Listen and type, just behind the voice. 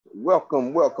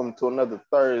Welcome to another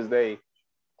Thursday.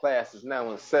 Class is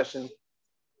now in session.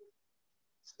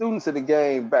 Students of the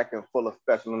game back in full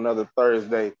effect on another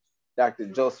Thursday. Dr.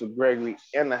 Joseph Gregory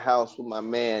in the house with my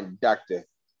man, Dr.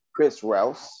 Chris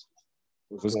Rouse.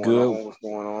 What's good? What's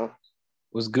going on?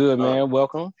 What's good, man?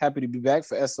 Welcome. Happy to be back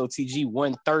for SOTG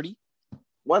 130.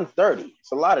 130.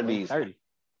 It's a lot of these. 130.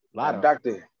 A lot of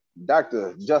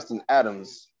Dr. Justin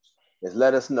Adams has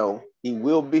let us know he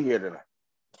will be here tonight.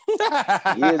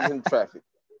 He is in traffic.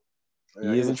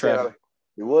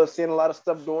 He was seeing a lot of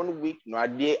stuff during the week. I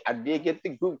did get the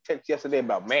group text yesterday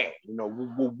about, man,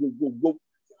 whoop.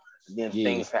 Then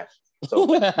things happen. So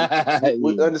we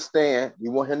understand. We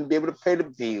want him to be able to pay the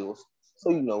bills. So,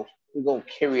 we're going to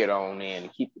carry it on in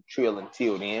and keep the trail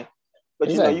until then. But,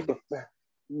 you can,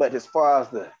 but as far as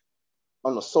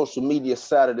on the social media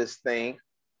side of this thing,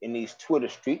 in these Twitter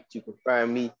streets, you can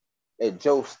find me at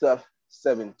Joe Stuff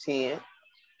 710.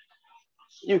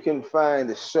 You can find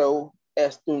the show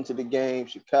at Students of the Game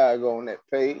Chicago on that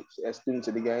page, at Students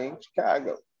of the Game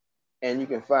Chicago. And you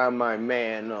can find my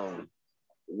man on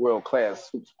World Class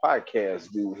Hoops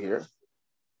Podcast dude here.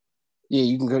 Yeah,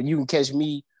 you can catch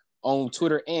me on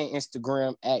Twitter and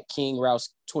Instagram at King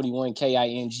Rouse 21,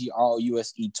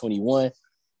 KINGROUSE 21.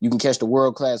 You can catch the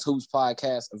World Class Hoops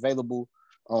Podcast available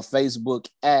on Facebook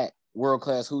at World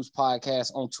Class Hoops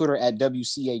Podcast, on Twitter at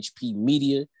WCHP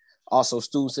Media. Also,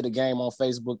 Students of the Game on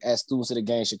Facebook at Students of the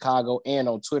Game Chicago, and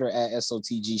on Twitter at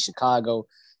SOTG Chicago.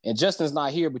 And Justin's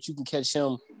not here, but you can catch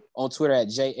him on Twitter at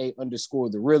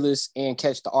JA_the realist, and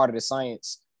catch the Art of the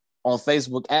Science on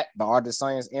Facebook at the Art of the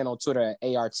Science, and on Twitter at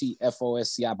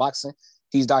ARTFOSCI Boxing.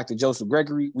 He's Dr. Joseph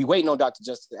Gregory. We waiting on Dr.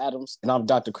 Justin Adams, and I'm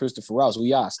Dr. Christopher Rouse.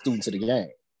 We are Students of the Game.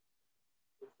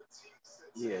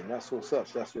 Yeah, that's what's up.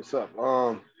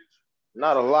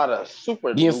 Not a lot of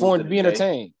super. Be informed, be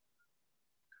entertained.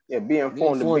 Yeah, be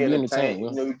informed to be entertained.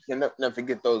 You can never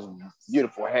forget those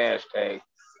beautiful hashtags. I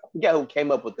forgot who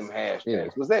came up with them hashtags. Yeah.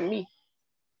 Was that me?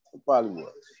 It probably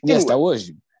was. Yes, that was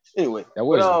you. Anyway, that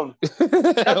was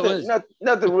you.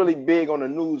 Nothing really big on the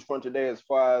news front today as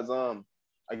far as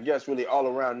I guess really all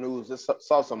around news. Just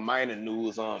saw some minor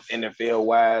news NFL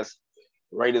wise.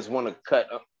 Raiders plan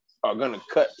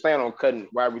on cutting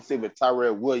wide receiver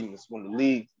Tyrell Williams when the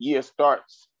league year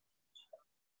starts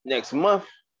next month.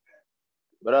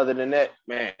 But other than that,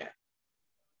 man,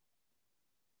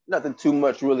 nothing too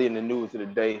much really in the news of the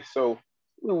day. So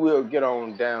we will get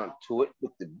on down to it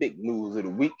with the big news of the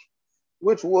week,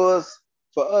 which was,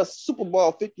 for us, Super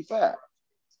Bowl 55.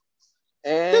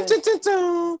 And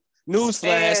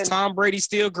newsflash, Tom Brady's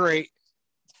still great.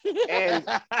 And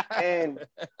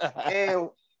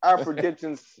our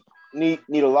predictions need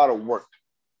a lot of work.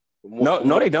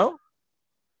 No, they don't.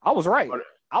 I was right.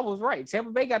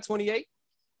 Tampa Bay got 28.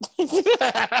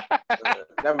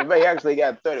 Tampa Bay actually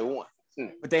got 31.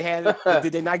 But they had.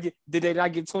 Did they not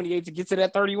get 28 to get to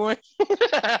that 31?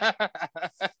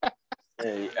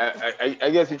 Hey,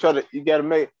 I guess you got to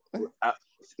make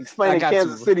explain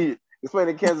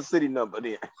the Kansas City number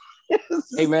then.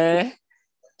 Hey man.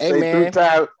 Three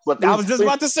times, I was just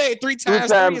about to say 3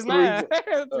 times 3 is 9.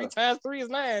 3 times 3 is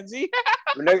 9. G.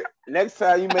 Next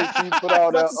time you make sure you put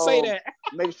all that.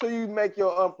 Make sure you make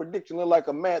your prediction look like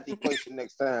a math equation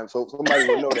next time, so somebody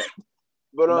will know that.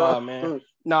 But I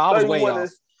was way off.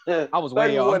 I was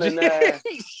way off.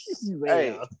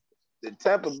 Hey, the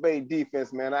Tampa Bay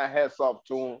defense, man, I hats off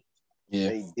to them. Yeah,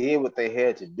 they did what they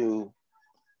had to do.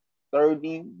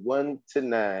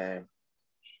 31-9.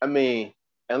 I mean.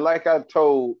 And like I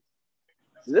told,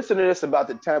 listen to this about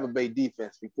the Tampa Bay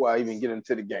defense before I even get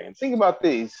into the game. Think about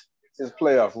this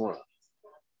playoff run.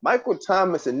 Michael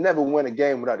Thomas had never won a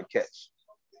game without a catch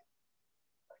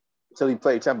until he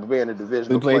played Tampa Bay in the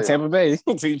division. He played Tampa Bay.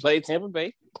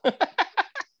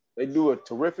 They do a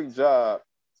terrific job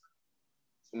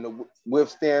in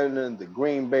withstanding the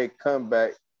Green Bay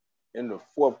comeback in the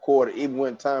fourth quarter, even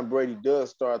when Tom Brady does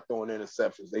start throwing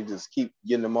interceptions. They just keep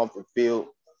getting them off the field.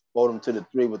 Hold them to the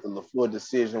 3 with the LaFleur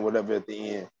decision, whatever at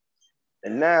the end.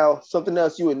 And now, something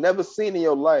else you had never seen in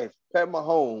your life, Pat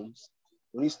Mahomes,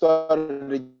 when he started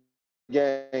the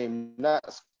game,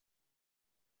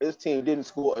 his team didn't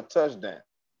score a touchdown.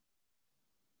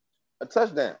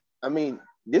 I mean,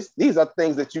 these are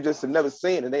things that you just have never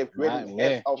seen, and they have created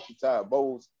heads off to Todd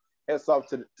Bowles, heads off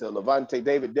to Levante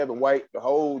David, Devin White, the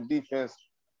whole defense.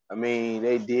 I mean,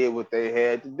 they did what they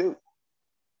had to do.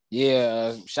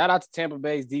 Yeah, shout out to Tampa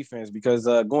Bay's defense because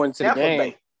going to the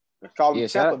game.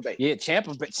 Tampa Bay. Yeah,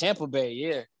 Tampa Bay.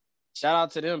 Yeah, shout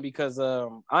out to them because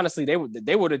honestly, they were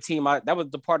the team. That was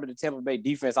the part of the Tampa Bay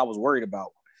defense I was worried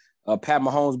about. Pat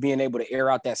Mahomes being able to air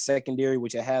out that secondary,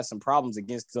 which had some problems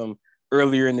against them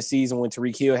earlier in the season when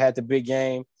Tyreek Hill had the big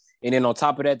game. And then on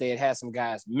top of that, they had some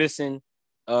guys missing,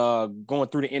 going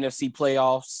through the NFC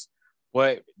playoffs.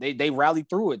 But they rallied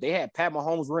through it. They had Pat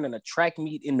Mahomes running a track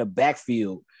meet in the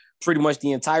backfield pretty much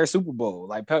the entire Super Bowl.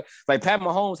 Like Pat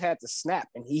Mahomes had to snap,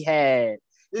 and he had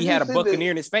a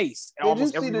Buccaneer in his face. Did you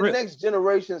see the next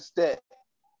generation stat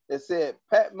that said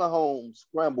Pat Mahomes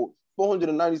scrambled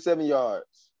 497 yards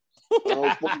on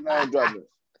those 49 drivers?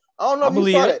 I don't know if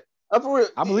you saw that.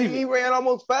 I believe he ran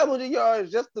almost 500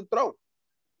 yards just to throw.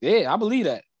 Yeah, I believe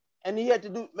that. And he had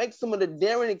to make some of the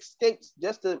daring escapes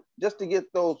just to get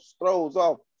those throws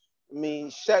off. I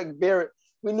mean, Shaq Barrett,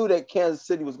 we knew that Kansas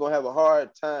City was gonna have a hard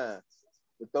time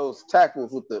with those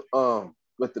tackles with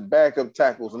the backup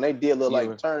tackles, and they did look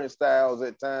like turnstiles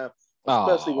at times,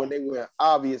 especially when they were in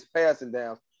obvious passing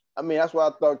downs. I mean, that's why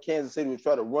I thought Kansas City would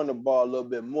try to run the ball a little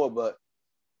bit more, but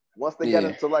once they got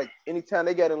into like anytime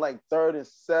they got in like 3rd and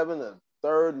 7 or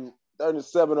 3rd and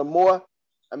 7 or more,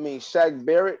 I mean, Shaq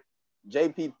Barrett,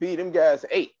 JPP, them guys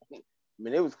ate. I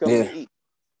mean, it was coming to eat.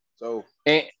 So,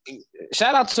 and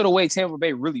shout out to the way Tampa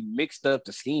Bay really mixed up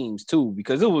the schemes too,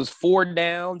 because it was 4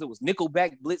 downs, it was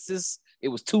nickelback blitzes, it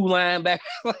was 2 linebackers.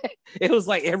 It was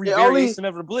like every variation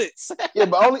of the blitz. Yeah,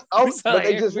 but only but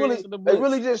they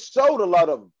really just showed a lot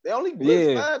of them. They only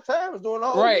blitzed 5 times during the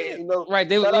whole game. You know, right.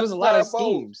 There was a lot of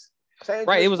schemes.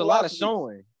 Right, it was a lot of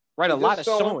showing. Right, a lot of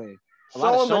showing. A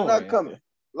lot of showing. Not coming.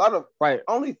 A lot of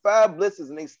only 5 blitzes,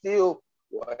 and they still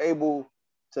were able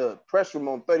to pressure them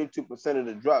on 32% of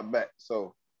the drop back.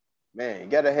 So, man, you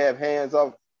got to have hands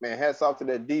off. Man, hats off to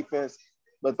that defense.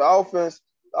 But the offense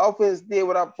did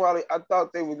what I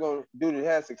thought they were going to do to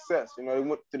have success. You know, they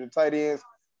went to the tight ends.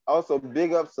 Also,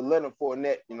 big ups to Leonard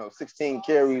Fournette. You know, 16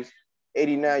 carries,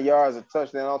 89 yards, a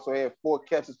touchdown. Also had 4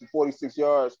 catches for 46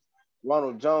 yards.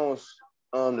 Ronald Jones,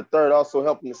 the third, also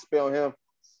helping to spell him.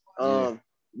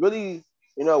 Really,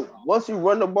 you know, once you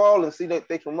run the ball and see that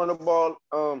they can run the ball,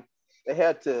 they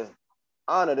had to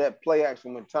honor that play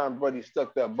action when Tom Brady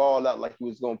stuck that ball out like he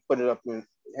was going to put it up and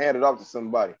hand it off to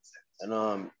somebody.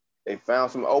 And they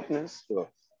found some openings. So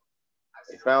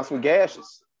they found some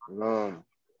gashes.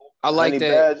 I like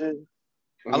that.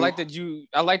 Mm-hmm.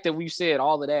 I like that we've said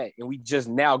all of that, and we just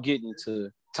now getting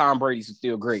to Tom Brady's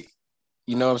still great.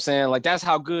 You know what I'm saying? Like, that's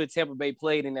how good Tampa Bay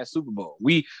played in that Super Bowl.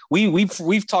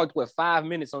 We've talked 5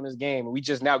 minutes on this game, and we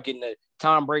just now getting to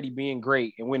Tom Brady being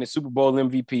great and winning Super Bowl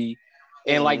MVP.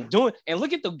 And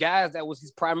look at the guys that was his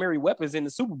primary weapons in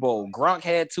the Super Bowl. Gronk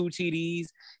had 2 TDs.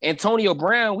 Antonio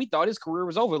Brown, we thought his career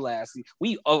was over last season.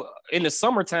 We in the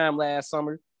summertime last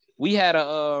summer, we had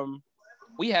a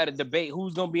debate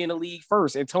who's gonna be in the league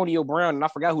first, Antonio Brown, and I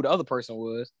forgot who the other person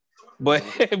was. But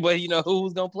you know who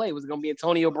was gonna play? Was it gonna be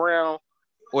Antonio Brown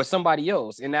or somebody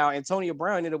else? And now Antonio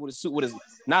Brown ended up with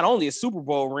not only a Super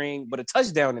Bowl ring, but a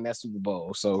touchdown in that Super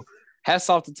Bowl. So hats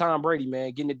off to Tom Brady,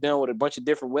 man, getting it done with a bunch of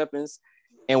different weapons.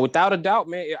 And without a doubt,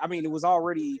 man, I mean, it was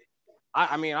already,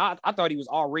 I thought he was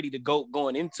already the GOAT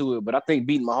going into it, but I think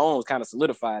beating Mahomes kind of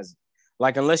solidifies it.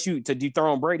 Like, unless to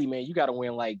dethrone Brady, man, you got to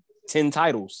win like 10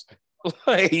 titles.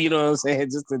 You know what I'm saying?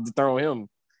 Just to dethrone him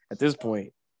at this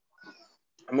point.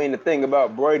 I mean, the thing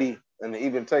about Brady, and to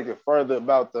even take it further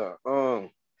about the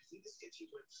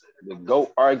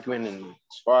GOAT argument, and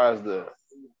as far as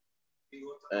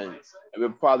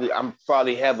I'm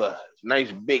probably have a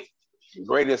nice big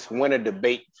greatest winner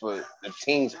debate for the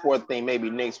team sport thing maybe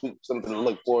next week, something to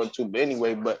look forward to. But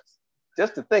anyway,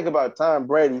 just to think about Tom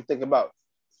Brady, you think about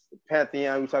the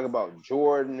Pantheon, we talk about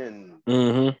Jordan and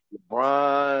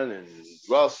LeBron and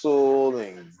Russell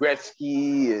and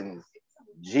Gretzky and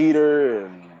Jeter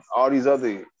and all these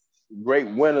other great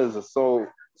winners, or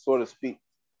so to speak.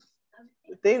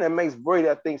 The thing that makes Brady,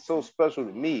 I think, so special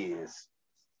to me is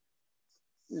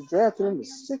he's drafted in the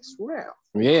 6th round.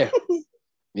 Yeah.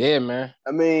 Yeah, man.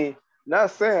 I mean, not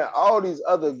saying all these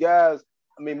other guys,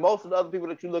 I mean, most of the other people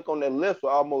that you look on that list were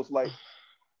almost like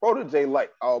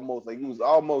protege-like, almost. Like, he was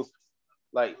almost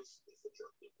like,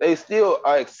 they still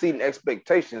are exceeding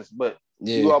expectations, but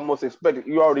you almost expected,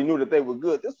 you already knew that they were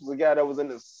good. This was a guy that was in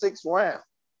the 6th round.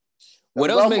 What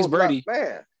else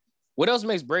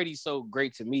makes Brady so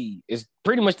great to me is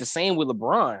pretty much the same with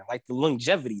LeBron, like the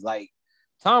longevity. Like,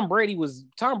 Tom Brady was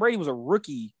a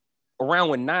rookie around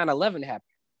when 9/11 happened.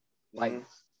 Like,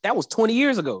 that was 20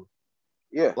 years ago.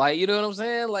 Yeah. Like, you know what I'm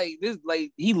saying? Like,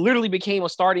 he literally became a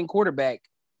starting quarterback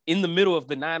in the middle of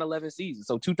the 9/11 season.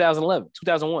 So 2001.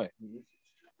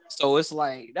 So it's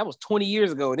like, that was 20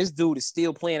 years ago, and this dude is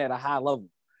still playing at a high level.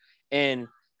 And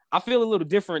I feel a little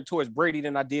different towards Brady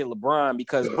than I did LeBron,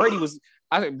 because Brady was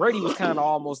kind of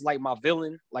almost like my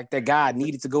villain, like that guy I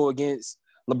needed to go against.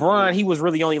 LeBron, he was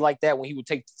really only like that when he would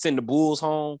send the Bulls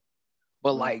home.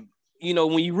 But like,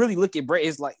 when you really look at Brady,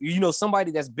 it's like,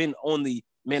 somebody that's been on the,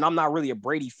 man, I'm not really a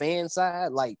Brady fan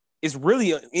side. Like, it's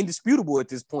really indisputable at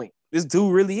this point. This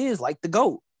dude really is like the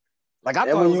GOAT. Like,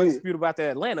 I thought it was indisputable about the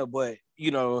Atlanta, but,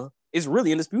 it's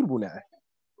really indisputable now.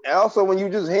 And also, when you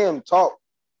just hear him talk,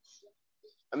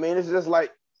 I mean, it's just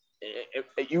like,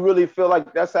 you really feel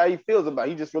like that's how he feels about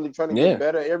it. He's just really trying to get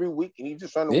better every week, and he's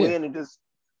just trying to win, and just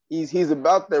he's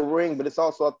about that ring, but it's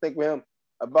also, I think, with him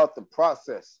about the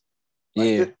process.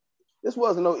 Like, this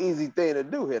wasn't no easy thing to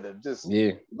do here, to just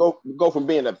go from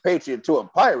being a Patriot to a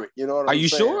Pirate. You know what I'm saying?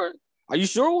 Sure? Are you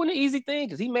sure it wasn't an easy thing?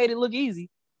 Because he made it look easy.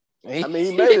 I mean,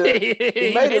 he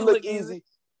made it look easy.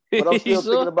 But I'm still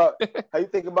thinking about how you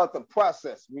think about the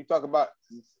process. When you talk about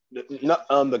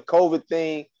the COVID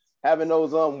thing, having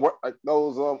those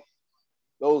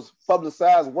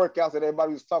publicized workouts that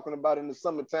everybody was talking about in the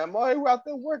summertime. Oh, hey, we're out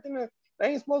there working. They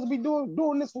ain't supposed to be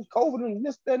doing this with COVID and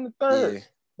this, that, and the third. Yeah.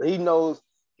 But he knows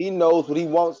what he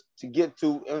wants to get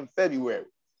to in February.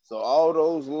 So all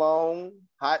those long,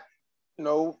 hot,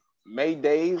 May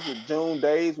days or June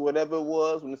days, whatever it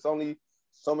was, when it's only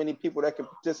so many people that can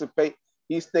participate,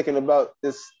 he's thinking about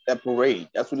that parade.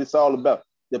 That's what it's all about,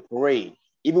 the parade.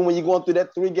 Even when you're going through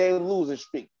that 3-game losing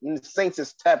streak, when the Saints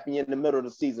is tapping you in the middle of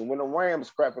the season, when the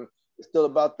Rams crapping, it's still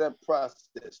about that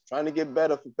process, trying to get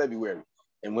better for February.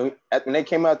 And when they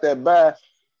came out that bye,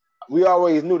 we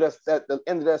always knew that the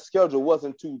end of that schedule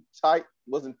wasn't too tight,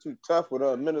 wasn't too tough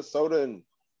with Minnesota and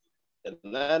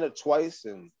Atlanta twice,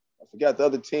 and I forgot the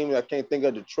other team. I can't think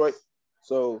of Detroit.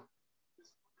 So,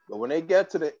 but when they get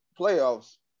to the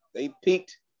playoffs, they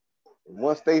peaked. And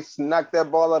once they knocked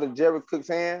that ball out of Jared Cook's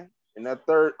hand in that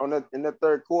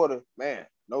third quarter, man,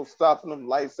 no stopping them,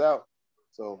 lights out.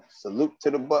 So salute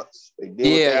to the Bucks. They did what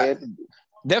they had to do.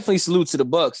 Definitely salute to the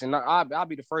Bucks, and I'll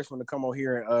be the first one to come on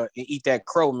here and eat that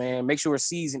crow, man. Make sure it's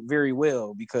seasoned very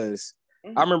well, because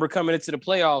I remember coming into the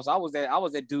playoffs, I was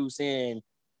that dude saying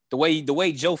the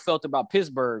way Joe felt about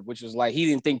Pittsburgh, which was like he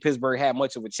didn't think Pittsburgh had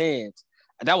much of a chance.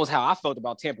 That was how I felt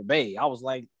about Tampa Bay. I was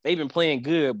like, they've been playing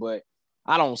good, but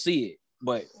I don't see it.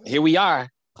 But here we are.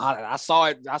 I saw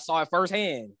it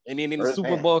firsthand, and then in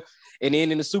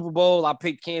the Super Bowl, I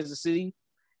picked Kansas City.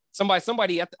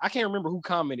 Somebody, I can't remember who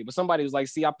commented, but somebody was like,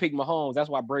 see, I picked Mahomes. That's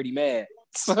why Brady mad.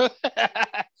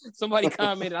 Somebody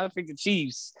commented, I picked the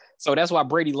Chiefs. So that's why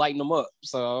Brady lightened them up.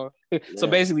 So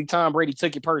basically Tom Brady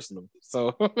took it personal.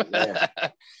 So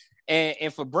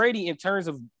and for Brady, in terms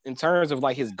of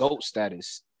like his GOAT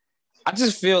status, I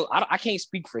just feel I can't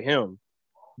speak for him,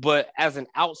 but as an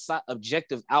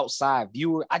objective outside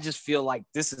viewer, I just feel like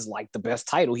this is like the best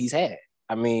title he's had.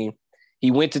 I mean, he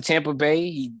went to Tampa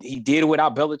Bay. He did it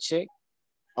without Belichick.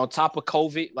 On top of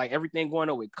COVID, like everything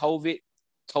going on with COVID,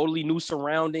 totally new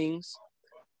surroundings,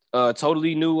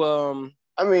 totally new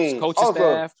coaching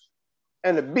staff.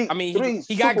 And to beat three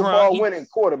he got Super Bowl winning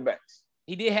quarterbacks.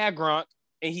 He did have Gronk,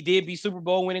 and he did beat Super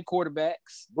Bowl winning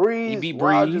quarterbacks. He beat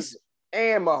Breeze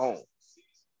and Mahomes.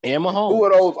 Two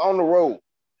of those on the road.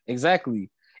 Exactly.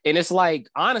 And it's like,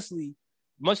 honestly,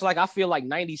 much like I feel like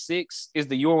 96 is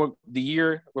the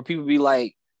year where people be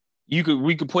like,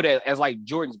 we could put it as like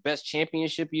Jordan's best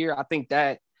championship year. I think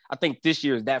this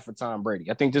year is that for Tom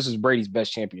Brady. I think this is Brady's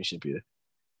best championship year.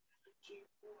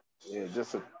 Yeah,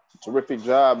 just a terrific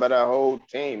job by that whole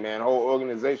team, man, whole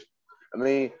organization. I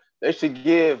mean, they should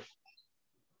give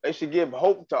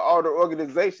hope to all the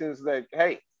organizations that,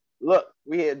 hey, look,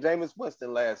 we had Jameis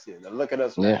Winston last year. Now look at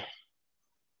us now. Yeah.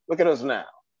 Look at us now.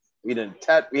 We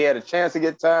had a chance to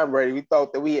get Tom Brady. We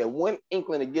thought that we had one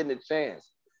inkling of getting a chance.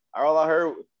 All I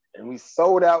heard, and we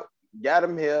sold out, got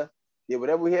him here, did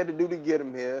whatever we had to do to get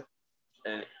him here.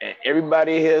 And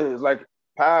everybody here is like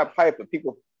Pied Piper.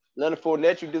 People, Leonard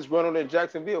Fournette, you just run on in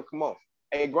Jacksonville. Come on.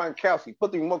 Hey, Gronkowski,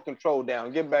 put the remote control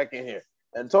down. Get back in here.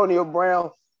 Antonio Brown,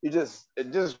 you just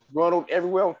run over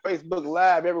everywhere on Facebook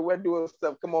Live, everywhere doing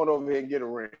stuff. Come on over here and get a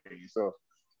ring. So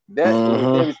that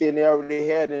was everything they already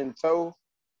had in tow.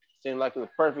 Seemed like it was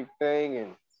a perfect thing,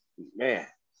 and man,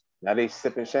 now they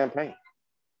sipping champagne.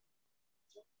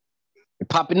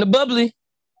 Popping the bubbly.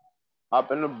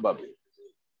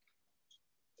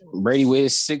 Brady with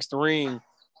his 6th ring.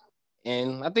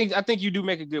 And I think you do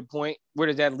make a good point. Where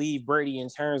does that leave Brady in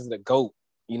terms of the GOAT?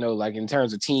 Like in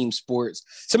terms of team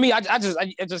sports. To me, I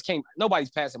just can't.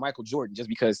 Nobody's passing Michael Jordan, just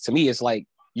because to me it's like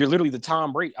you're literally the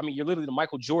Tom Brady. I mean, you're literally the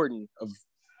Michael Jordan of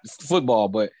football.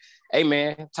 But hey,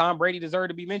 man, Tom Brady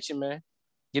deserved to be mentioned, man.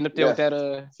 Getting up there with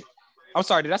that. I'm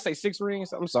sorry, did I say 6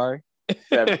 rings? I'm sorry.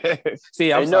 7.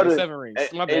 See, I'm sorry, 7 rings.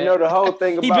 My bad. The whole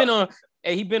thing about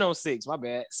he been on 6. My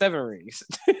bad. 7 rings.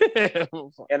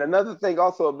 And another thing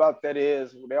also about that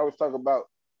is they always talk about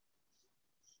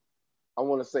I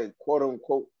want to say, quote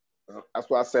unquote. That's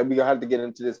why I said we're gonna have to get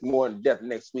into this more in depth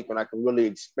next week when I can really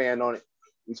expand on it.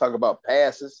 We talk about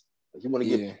passes. If you want to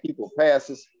get people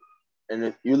passes, and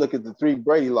if you look at the 3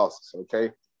 Brady losses,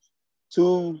 okay,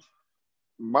 2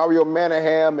 Mario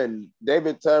Manningham and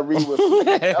David Tyree with some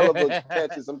hell of a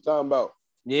catches. I'm talking about.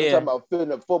 I'm talking about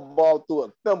fitting a football through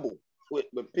a thimble with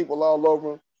people all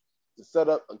over him to set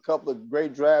up a couple of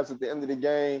great drives at the end of the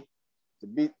game for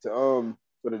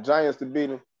the Giants to beat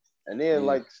them, and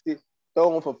then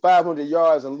throwing for 500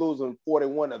 yards and losing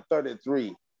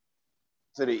 41-33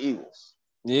 to the Eagles.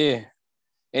 Yeah,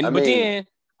 but then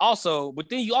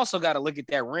you also got to look at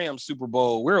that Rams Super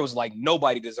Bowl where it was like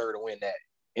nobody deserved to win that.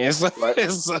 And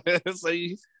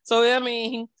so I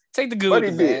mean, take the good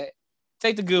with the bad.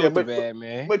 Take the good with the bad,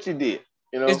 man. But you did.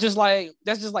 You know, that's just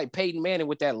like Peyton Manning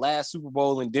with that last Super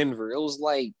Bowl in Denver. It was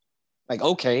like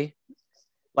okay,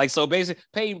 like so basically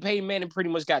Peyton Manning pretty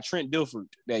much got Trent Dilfer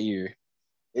that year.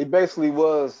 It basically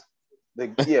was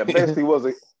you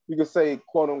could say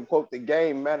quote unquote the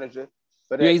game manager.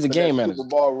 But he's a game manager. Super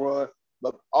Bowl run.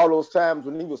 But all those times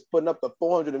when he was putting up the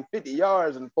 450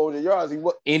 yards and 400 yards,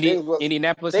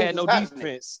 Indianapolis had no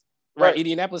defense. Right.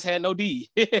 Indianapolis had no D.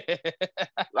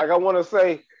 Like I want to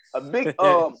say a big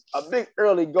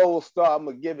early gold star. I'm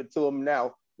gonna give it to him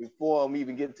now before I'm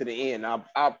even getting to the end. I'll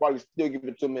probably still give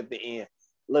it to him at the end.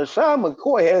 LeSean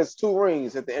McCoy has 2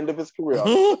 rings at the end of his career.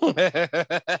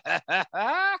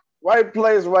 Right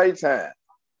place, right time.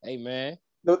 Hey man.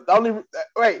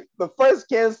 The first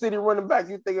Kansas City running back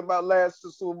you think about last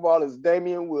Super Bowl is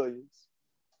Damian Williams.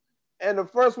 And the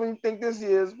first one you think this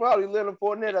year is probably Leonard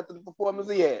Fournette after the performance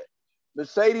he had.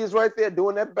 Mercedes is right there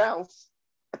doing that bounce,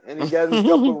 and he got his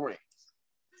couple rings.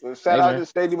 So shout out to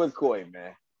Shady McCoy,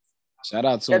 man. Shout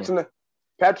out to him.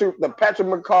 Patrick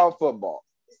McCall football.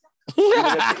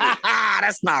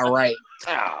 That's not right.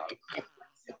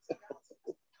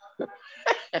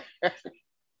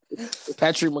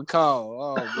 Patrick McCall.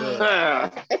 Oh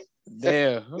man.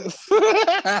 Damn.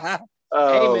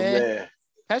 Oh hey, man.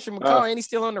 Patrick McCall, ain't he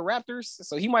still on the Raptors?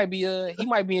 So he might be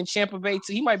in Tampa Bay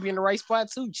too. He might be in the right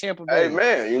spot too, Tampa Bay. Hey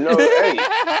man, you know,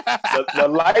 the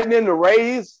Lightning, the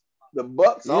Rays, the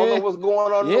Bucks. I don't know what's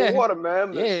going on in the water,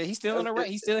 man. Yeah, he's still in the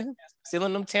he's still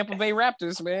in them Tampa Bay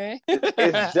Raptors, man.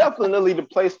 It's definitely the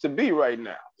place to be right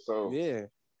now. So yeah,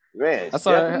 man, it's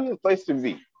definitely the place to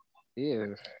be. Yeah,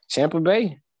 Tampa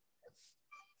Bay.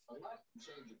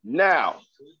 Now,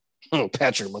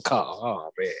 Patrick McCall.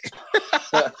 Oh man.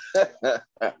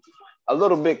 A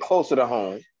little bit closer to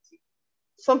home.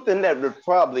 Something that would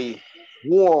probably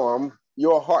warm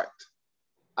your heart.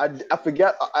 I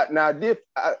forgot.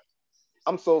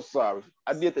 I'm so sorry.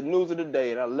 I did the news of the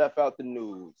day and I left out the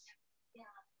news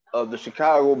of the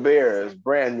Chicago Bears'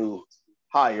 brand new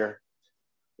hire,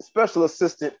 special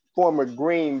assistant, former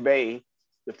Green Bay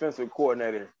defensive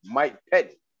coordinator Mike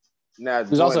Petty. Now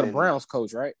he's also the Browns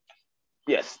coach, right?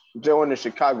 Yes, joining the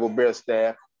Chicago Bears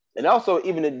staff. And also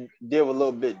even to deal a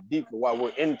little bit deeper while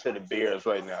we're into the Bears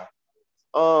right now.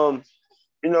 While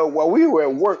we were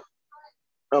at work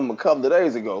a couple of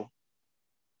days ago,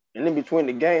 and in between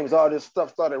the games, all this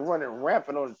stuff started running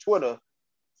rampant on Twitter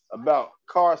about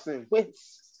Carson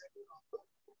Wentz.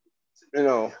 I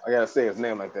gotta say his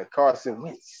name like that. Carson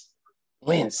Wentz.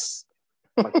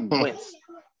 Like Wentz.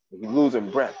 He's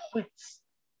losing breath. Wentz.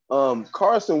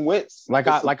 Carson Wentz. I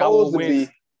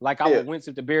would Wentz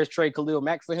if the Bears trade Khalil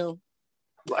Mack for him.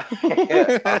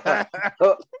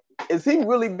 Is he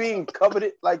really being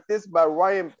coveted like this by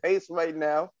Ryan Pace right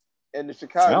now and the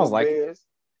Chicago Bears?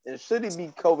 And should he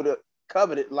be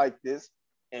coveted like this?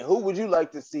 And who would you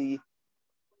like to see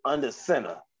under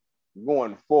center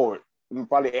going forward? I'm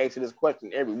probably asking this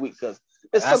question every week because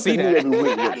it's something new every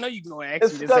week. I know you're going to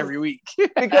ask me this every week.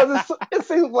 Because it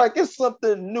seems like it's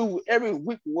something new every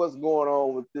week what's going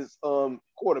on with this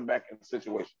quarterbacking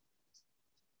situation.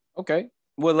 Okay.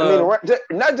 Well,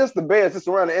 not just the Bears, it's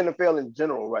around the NFL in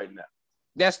general right now.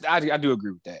 I do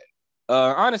agree with that.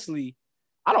 Honestly,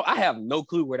 I have no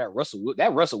clue where that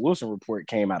Russell Wilson report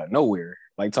came out of nowhere.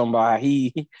 Like talking about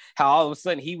how all of a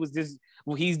sudden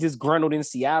he's disgruntled in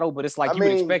Seattle, but it's like would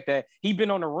expect that he's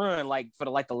been on the run like for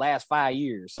the last 5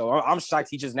 years. So I'm shocked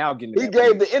he's just now getting. He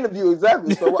gave the interview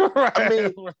exactly. So right. I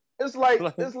mean, it's like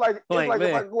if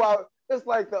I go out, it's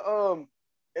like the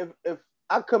if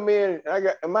I come in and I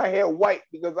got my hair white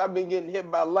because I've been getting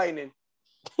hit by lightning.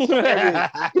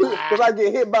 Because I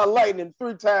get hit by lightning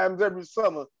 3 times every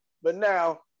summer. But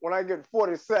now, when I get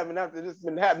 47, after this has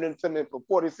been happening to me for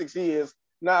 46 years,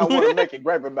 now I want to make it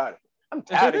gripe about it. I'm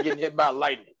tired of getting hit by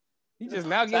lightning. He just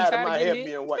now getting tired of my hair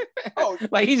being white. Oh,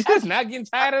 like he's just not getting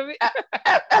tired of it.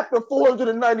 After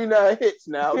 499 hits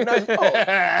now you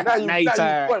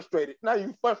frustrated. Now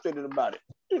you frustrated about it.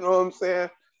 You know what I'm saying?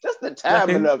 Just the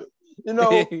timing of it. You know,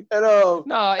 and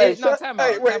time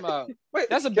out. Wait,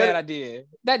 that's a bad idea.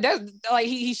 That's like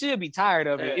he should be tired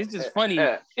of it. It's just funny.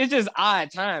 It's just odd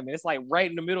timing. It's like right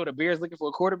in the middle of the Bears looking for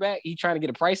a quarterback. He trying to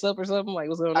get a price up or something. Like,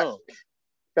 what's going on?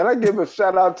 Can I give a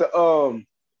shout out to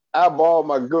Eyeball,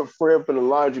 my good friend from the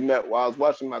laundromat, while I was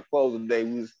washing my clothes today.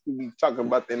 We was talking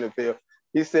about the NFL.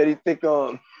 He said he think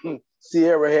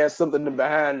Sierra had something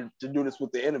behind to do this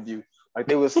with the interview. Like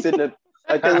they were sitting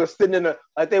in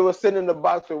the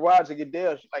box with Roger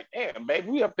Goodell. She's like, damn, baby,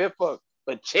 we up here for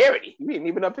charity. We ain't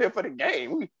even up here for the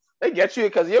game. They get you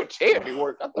because of your charity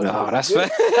work. No, that's fair.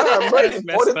 Tom Brady,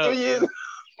 43 years.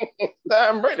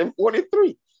 Tom Brady,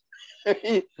 43.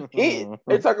 They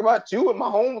talk about you and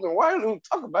Mahomes, and why don't we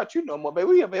talk about you no more, baby?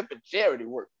 We up here for charity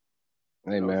work.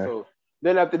 Hey, man. So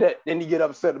then after that, then you get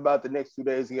upset about the next 2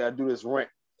 days. You got to do this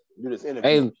interview.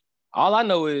 Hey, all I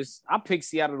know is I picked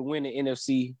Seattle to win the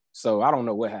NFC, so I don't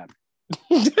know what happened.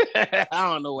 I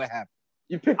don't know what happened.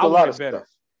 You picked a lot of better stuff.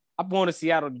 I wanted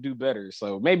Seattle to do better,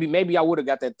 so maybe I would have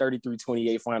got that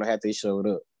 33-28 final had they showed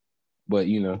up. But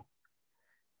in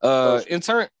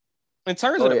terms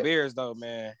of the Bears, though,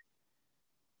 man,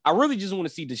 I really just want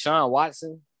to see Deshaun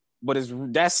Watson, but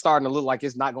that's starting to look like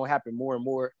it's not going to happen more and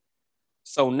more.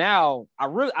 So now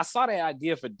I saw that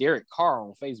idea for Derek Carr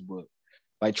on Facebook,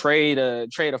 like trade a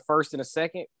first and a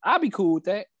second. I'd be cool with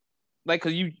that, like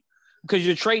because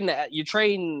you're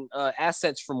trading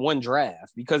assets from one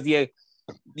draft, because the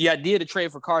idea to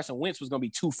trade for Carson Wentz was going to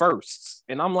be 2 firsts,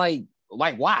 and I'm like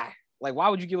why? Like, why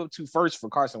would you give up 2 firsts for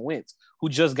Carson Wentz, who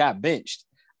just got benched?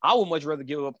 I would much rather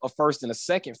give up a first and a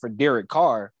second for Derek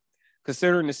Carr,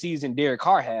 considering the season Derek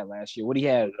Carr had last year. What he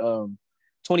had,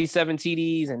 27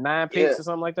 TDs and 9 picks or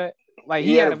something like that. Like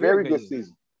he had a very good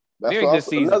season. Very good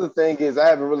season. Another thing is I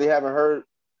haven't heard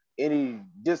any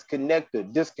discontent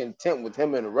with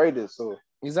him and the Raiders. So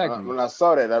exactly when I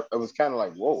saw that, I was kind of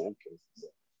like, whoa, okay.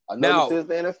 I know this is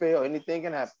the NFL. Anything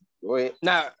can happen. Go ahead.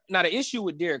 Now the issue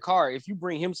with Derek Carr, if you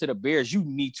bring him to the Bears, you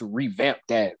need to revamp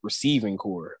that receiving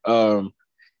core.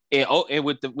 And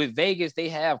with Vegas, they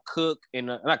have Cook and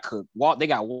not Cook. They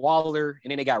got Waller, and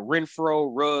then they got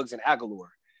Renfro, Ruggs, and Aguilar.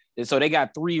 And so they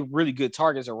got 3 really good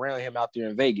targets around him out there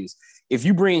in Vegas. If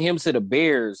you bring him to the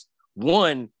Bears,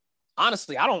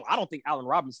 honestly, I don't think Allen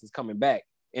Robinson's coming back.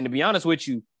 And to be honest with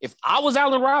you, if I was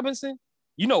Allen Robinson,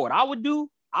 you know what I would do?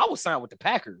 I would sign with the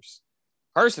Packers.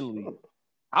 Personally,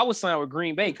 I would sign with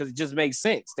Green Bay because it just makes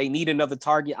sense. They need another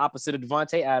target opposite of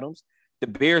Devontae Adams. The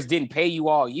Bears didn't pay you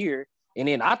all year. And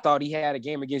then I thought he had a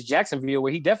game against Jacksonville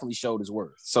where he definitely showed his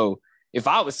worth. So if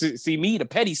I would see me, the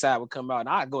petty side would come out and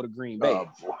I'd go to Green Bay.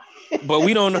 But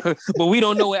we don't know. But we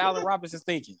don't know what Allen Robinson's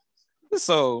thinking.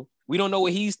 So we don't know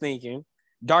what he's thinking.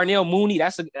 Darnell Mooney,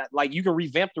 you can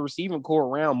revamp the receiving core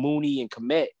around Mooney and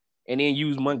Kmet, and then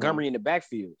use Montgomery in the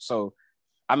backfield. So,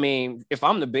 I mean, if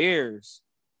I'm the Bears,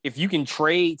 if you can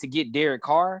trade to get Derek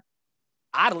Carr,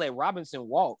 I'd let Robinson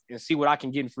walk and see what I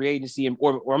can get in free agency,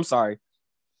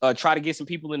 try to get some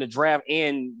people in the draft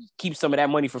and keep some of that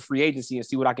money for free agency and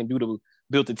see what I can do to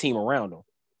build the team around them.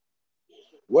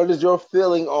 What is your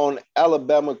feeling on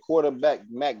Alabama quarterback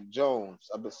Mac Jones?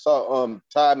 I saw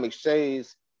Todd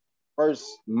McShay's first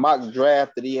mock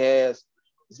draft that he has.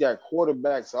 He's got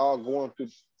quarterbacks all going through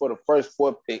for the first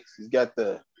 4 picks. He's got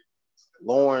the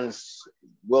Lawrence,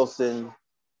 Wilson,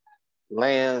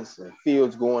 Lance, and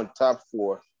Fields going top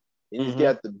 4. And he's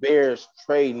got the Bears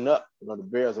trading up. The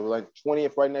Bears are like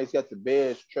 20th right now. He's got the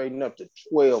Bears trading up to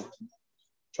 12 to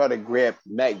try to grab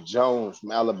Mac Jones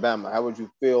from Alabama. How would you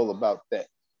feel about that?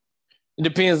 It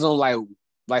depends on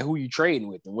like who you trading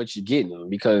with and what you're getting.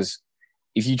 Because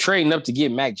if you trading up to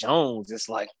get Mac Jones, it's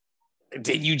like,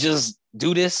 did you just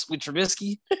do this with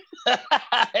Trubisky?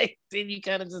 Did you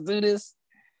kind of just do this?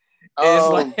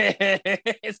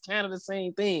 It's kind of the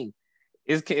same thing.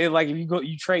 It's like if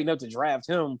you trading up to draft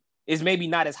him, it's maybe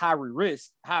not as high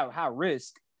risk,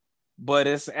 but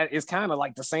it's kind of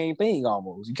like the same thing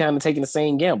almost. You kind of taking the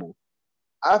same gamble.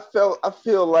 I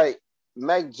feel like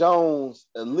Mac Jones,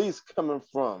 at least coming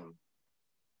from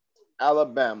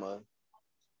Alabama,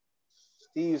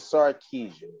 Steve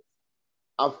Sarkisian,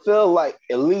 I feel like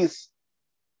at least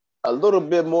a little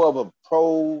bit more of a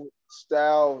pro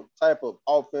style type of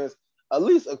offense, at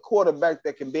least a quarterback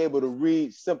that can be able to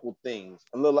read simple things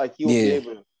and look like he'll be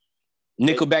able to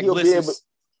nickelback blitzes,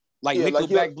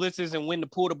 blitzes, and when to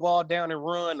pull the ball down and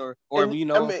run, or throw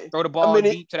the ball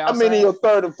deep to the outside. In your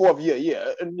third and fourth year,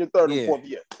 in your third and fourth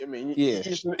year.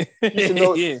 You should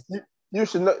know. You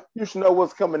should know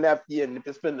what's coming after you, and if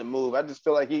it's been the move. I just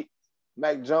feel like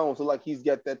Mac Jones, look like he's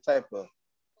got that type of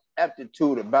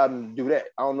aptitude about him to do that.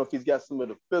 I don't know if he's got some of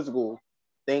the physical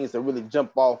things that really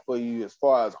jump off for you as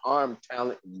far as arm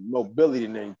talent and mobility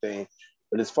and anything.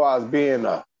 But as far as being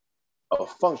a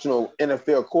functional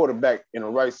NFL quarterback in the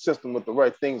right system with the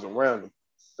right things around him,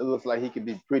 it looks like he could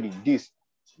be pretty decent.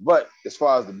 But as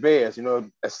far as the Bears,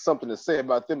 that's something to say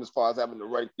about them as far as having the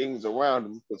right things around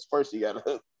them. Because first you got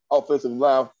an offensive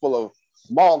line full of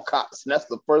mall cops, and that's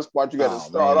the first part you got to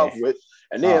start off with.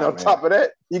 And then on top of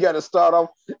that, you got to start off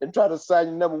and try to sign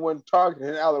your number one target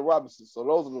in Allen Robinson. So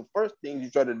those are the first things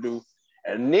you try to do,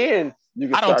 and then you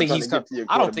can. I don't think he's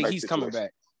coming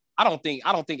back. I don't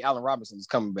think Allen Robinson is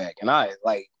coming back, and I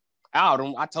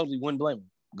totally wouldn't blame him.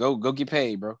 Go get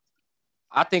paid, bro.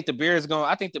 I think the Bears gonna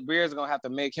have to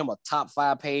make him a top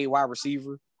 5 paid wide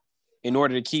receiver in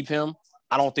order to keep him.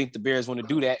 I don't think the Bears want to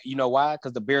do that. You know why?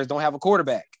 Because the Bears don't have a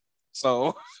quarterback.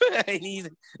 So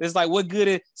it's like, what good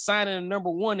is signing a number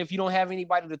one if you don't have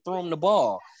anybody to throw him the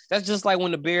ball? That's just like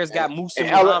when the Bears got Moose and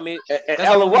Muhammad. And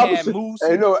Allen Robinson.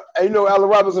 Allen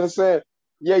Robinson said,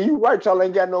 "Yeah, you right. Y'all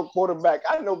ain't got no quarterback.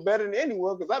 I know better than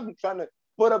anyone because I've been trying to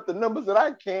put up the numbers that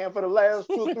I can for the last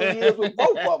 2 or 3 years with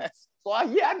both of them. So I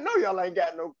know y'all ain't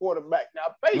got no quarterback.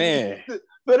 Now pay me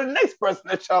for the next person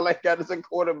that y'all ain't got as a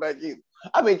quarterback either.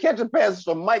 I've been catching passes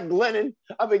from Mike Glennon.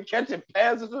 I've been catching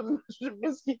passes from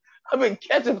Trubisky. I've been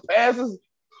catching passes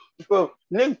from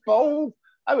Nick Foles.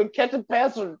 I've been catching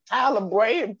passes from Tyler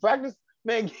Bray in practice.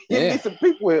 Man, get me some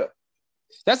people here."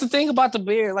 That's the thing about the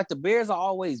Bears. Like the Bears are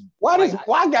always why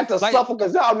got to suffer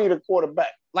because y'all need a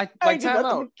quarterback. Like time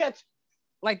out.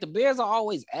 Like the Bears are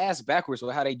always ass backwards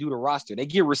with how they do the roster. They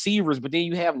get receivers, but then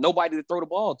you have nobody to throw the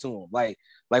ball to them. Like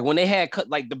when they had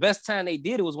the best time they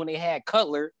did it was when they had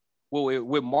Cutler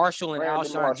with Marshall and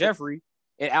Alshon Jeffrey.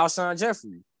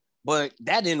 But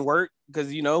that didn't work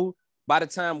because by the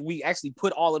time we actually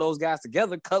put all of those guys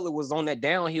together, Cutler was on that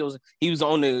downhill. He was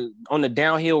on the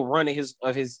downhill run he was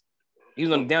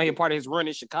on the downhill part of his run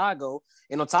in Chicago,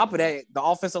 and on top of that, the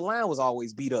offensive line was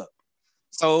always beat up.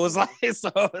 So it was like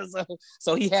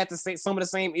so he had to say some of the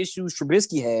same issues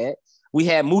Trubisky had. We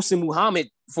had Musa Muhammad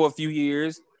for a few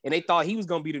years, and they thought he was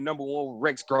gonna be the number one with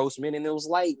Rex Grossman, and it was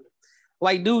like,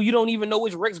 dude, you don't even know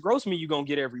which Rex Grossman you're gonna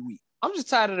get every week. I'm just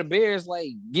tired of the Bears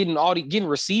getting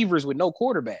receivers with no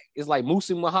quarterback. It's like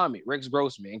Musa Muhammad, Rex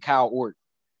Grossman, and Kyle Orton.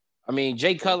 I mean,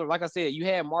 Jay Cutler, like I said, you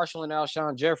had Marshall and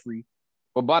Alshon Jeffrey.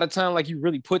 But by the time you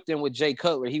really put them with Jay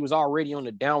Cutler, he was already on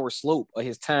the downward slope of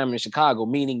his time in Chicago,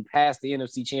 meaning past the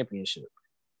NFC Championship.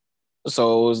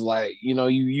 So it was like,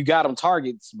 you got him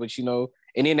targets, but and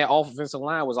then that offensive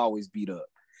line was always beat up.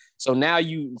 So now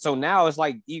it's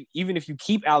like, even if you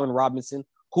keep Allen Robinson,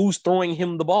 who's throwing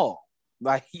him the ball?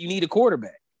 Like, you need a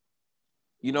quarterback.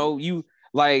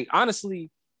 Honestly,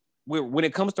 when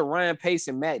it comes to Ryan Pace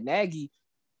and Matt Nagy,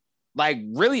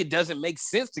 really, it doesn't make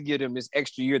sense to give them this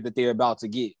extra year that they're about to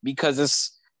get because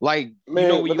it's like,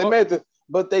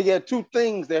 but they got 2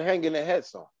 things they're hanging their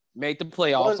hats on. Made the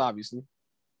playoffs, obviously.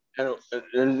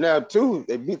 And now 2,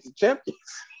 they beat the champions.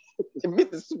 They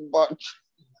beat the Super Bowl.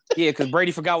 Yeah, because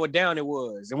Brady forgot what down it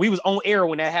was. And we was on air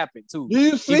when that happened, too.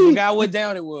 You see? He forgot what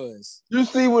down it was. You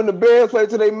see, when the Bears play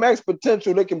to their max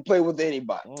potential, they can play with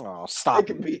anybody. Oh, stop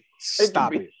it.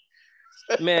 Stop it.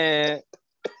 Man.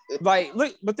 But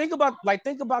think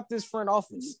about this front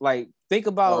office. Think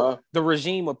about the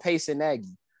regime of Pace and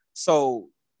Nagy. So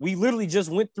we literally just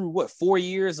went through 4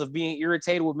 years of being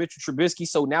irritated with Mitchell Trubisky.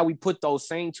 So now we put those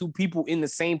same 2 people in the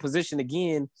same position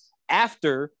again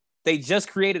after they just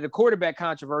created a quarterback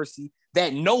controversy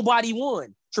that nobody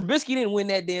won. Trubisky didn't win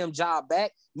that damn job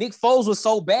back. Nick Foles was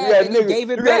so bad that he gave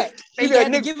it back. They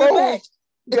had to give it back.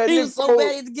 He was so bad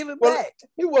he had to give it back.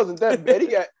 He wasn't that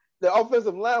bad. The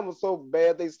offensive line was so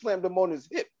bad they slammed him on his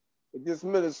hip against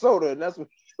Minnesota, and that's when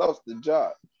he lost the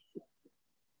job.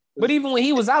 But even when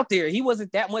he was out there, he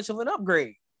wasn't that much of an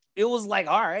upgrade. It was like,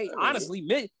 all right, honestly,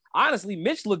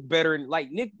 Mitch looked better. And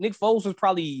Nick Foles was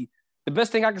probably the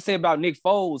best thing I can say about Nick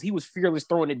Foles. He was fearless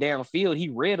throwing it downfield. He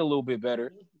read a little bit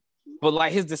better. But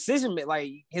his decision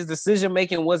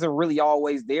making wasn't really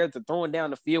always there. The throwing down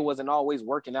the field wasn't always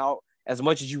working out as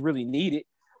much as you really needed.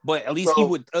 But at least he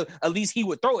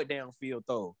would throw it downfield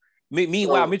though.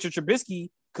 Meanwhile, Mitchell Trubisky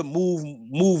could move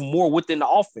more within the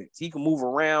offense. He can move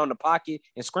around the pocket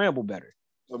and scramble better.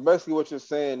 So basically, what you're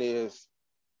saying is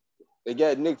they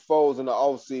got Nick Foles in the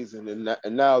offseason,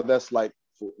 and now that's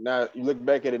now you look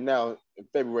back at it now in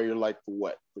February, you're like, for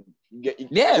what?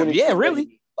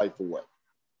 Really. Like for what?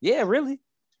 Yeah, really.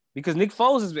 Because Nick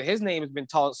Foles his name has been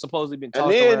supposedly been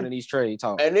tossed around in these trade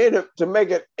talks. And then to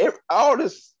make all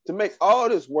this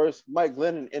worse, Mike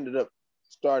Glennon ended up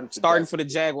starting for the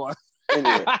Jaguars.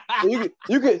 Anyway,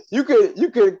 you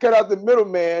could cut out the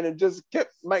middleman and just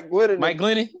kept Mike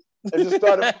Glennon. And just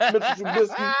started Mitchell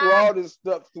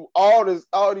Trubisky through all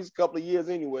these couple of years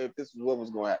anyway, if this is what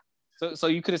was going to happen. So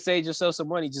you could have saved yourself some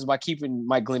money just by keeping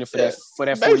Mike Glennon for that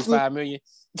 $45 million.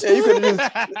 Yeah, you could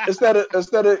have just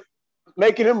instead of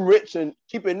making him rich and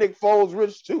keeping Nick Foles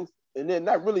rich too, and then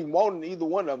not really wanting either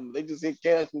one of them. They just hit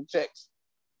cash and checks,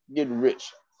 getting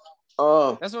rich.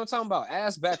 That's what I'm talking about.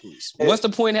 Ass backwards. What's the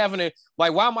point having why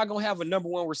am I gonna have a number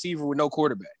one receiver with no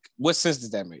quarterback? What sense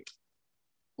does that make?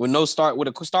 With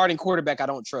a starting quarterback I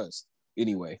don't trust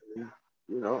anyway.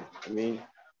 I mean,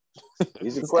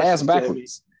 these are questions. Ass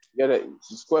backwards.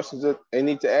 These questions that they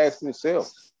need to ask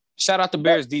themselves. Shout out to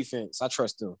Bears defense. I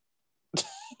trust them.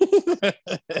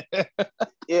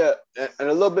 Yeah, and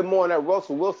a little bit more on that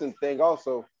Russell Wilson thing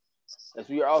also, as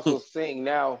we are also seeing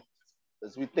now,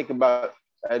 as we think about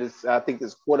I think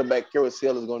this quarterback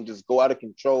carousel is going to just go out of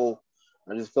control.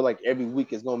 I just feel like every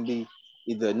week is going to be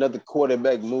either another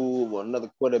quarterback move or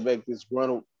another quarterback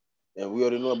disgruntled. And we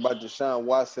already know about Deshaun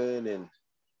Watson, and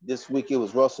this week it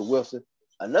was Russell Wilson.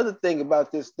 Another thing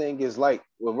about this thing is like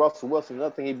with Russell Wilson,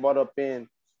 another thing he brought up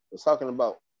was talking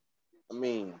about,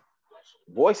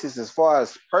 voices as far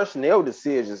as personnel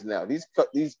decisions now. These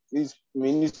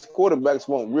quarterbacks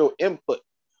want real input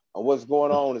on what's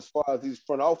going on as far as these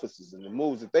front offices and the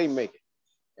moves that they make.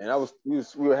 And we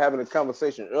were having a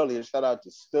conversation earlier. Shout out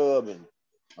to Stubb and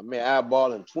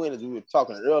Eyeball and Twin, as we were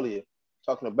talking earlier,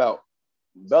 talking about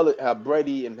how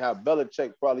Brady and how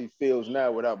Belichick probably feels now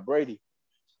without Brady.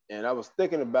 And I was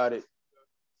thinking about it.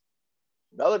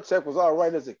 Belichick was all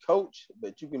right as a coach,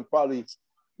 but you can probably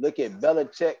look at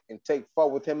Belichick and take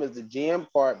fault with him as the GM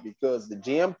part, because the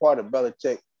GM part of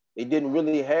Belichick, they didn't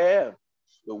really have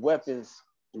the weapons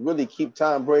to really keep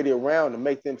Tom Brady around and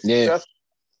make them successful.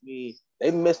 Yeah.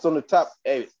 They missed on the top.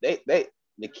 Hey,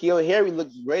 N'Keal Harry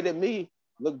looked great to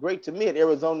me at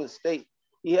Arizona State.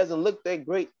 He hasn't looked that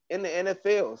great in the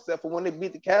NFL, except for when they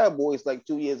beat the Cowboys like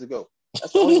 2 years ago.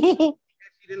 That's the only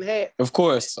he didn't have. Of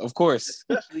course.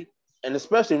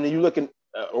 Especially when you're looking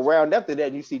around after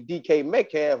that, you see DK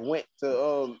Metcalf went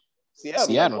to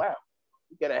Seattle. Like, wow,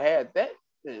 you gotta have that.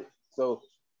 So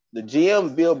the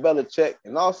GM, Bill Belichick,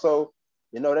 and also,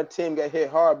 that team got hit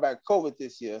hard by COVID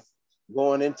this year,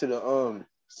 going into the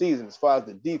season as far as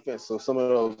the defense. So some of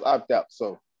those opt-outs.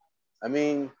 So,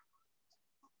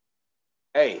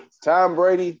 Tom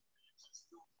Brady,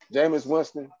 Jameis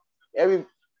Winston,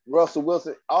 Russell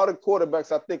Wilson, all the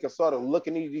quarterbacks, I think, are sort of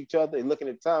looking at each other and looking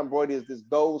at Tom Brady as this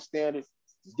gold standard.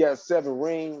 He's got 7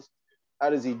 rings. How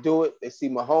does he do it? They see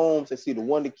Mahomes. They see the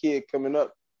Wonder Kid coming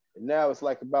up. And now it's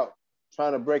like about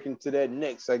trying to break into that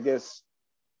next, I guess,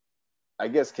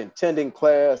 contending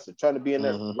class or trying to be in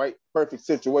that right, perfect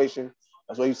situation.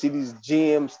 That's why you see these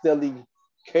GMs steadily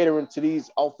catering to these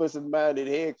offensive-minded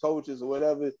head coaches or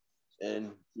whatever.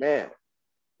 And, man,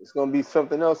 it's going to be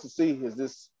something else to see as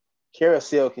this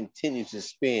carousel continues to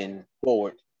spin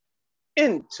forward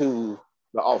into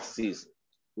the offseason,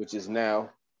 which is now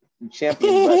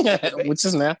champion. which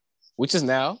is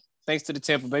now thanks to the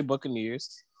Tampa Bay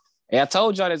Buccaneers. And I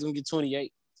told y'all that's gonna get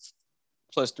 28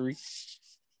 plus 3.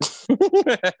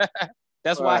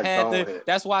 That's why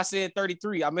I said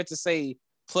 33. I meant to say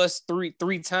plus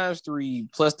 3 times 3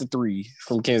 plus the 3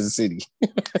 from Kansas City.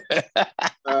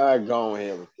 Go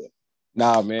ahead with that.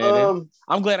 Nah, man.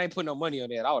 I'm glad I ain't put no money on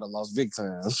that. I would have lost big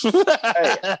time.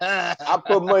 Hey, I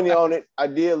put money on it. I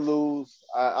did lose.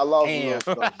 I lost. It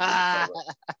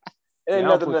ain't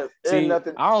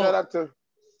nothing. Shout out to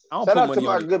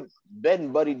my good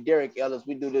betting buddy Derek Ellis.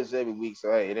 We do this every week,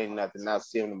 so hey, it ain't nothing. I'll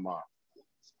see him tomorrow.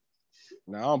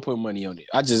 No, I don't put money on it.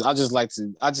 I just like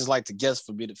to guess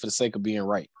for the sake of being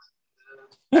right.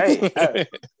 Hey,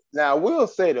 now I will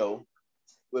say though,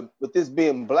 with this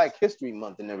being Black History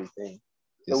Month and everything,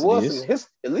 there was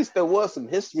some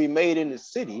history made in the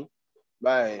city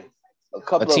by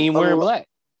a team wearing black,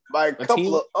 by a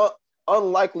couple of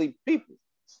unlikely people,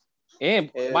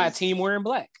 and by a team wearing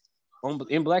black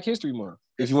in Black History Month.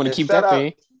 If you want to keep that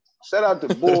thing. Shout out to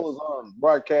Bulls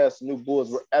broadcast, new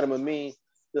Bulls, Adam Amin.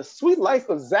 The Sweet Life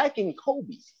of Zach and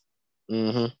Kobe.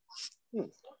 Mm-hmm.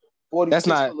 That's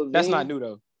not new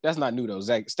though. That's not new though.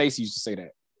 Zach Stacey used to say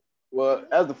that. Well,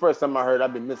 that's the first time I heard.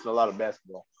 I've been missing a lot of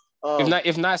basketball.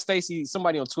 If not Stacey,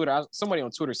 somebody on Twitter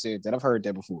said that. I've heard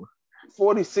that before.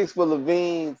 46 for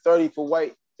Levine, 30 for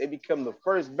White. They become the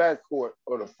first backcourt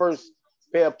or the first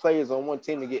pair of players on one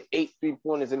team to get 8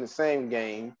 3-pointers in the same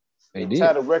game. They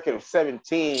tied a record of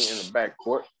 17 in the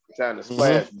backcourt. Time to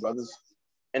splash, brothers.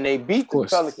 And they beat the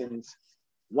Pelicans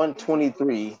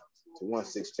 123 to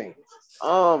 116.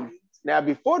 Now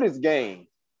before this game,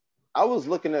 I was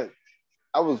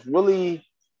really,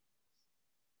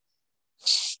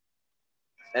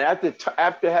 and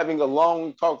after having a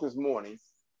long talk this morning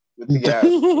with the guys,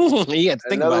 you had to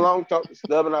think another about long talk with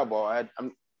Stub and Eyeball.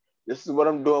 This is what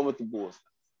I'm doing with the Bulls.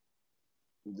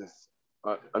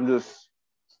 I'm just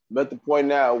at the point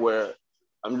now where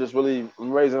I'm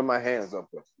raising my hands up.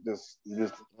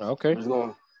 Okay.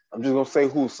 I'm just gonna say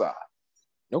whose side.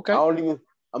 Okay.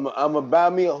 I'm gonna buy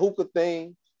me a hookah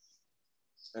thing,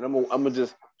 and I'm gonna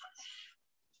just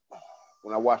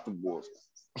when I watch the Bulls.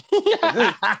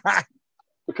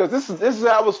 Because this is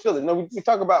how I was feeling. We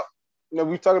talked about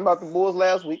the Bulls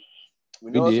last week. We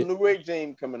know it's a new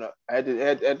regime coming up. I had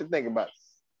to think about it.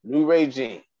 New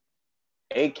regime.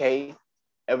 AK,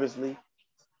 Eversley,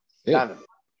 Donovan.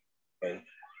 Okay.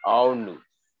 All new.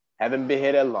 Haven't been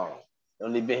here that long.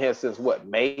 Only been here since what?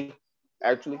 May,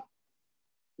 actually?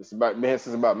 Been here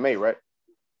since about May, right?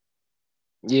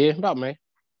 Yeah, about May.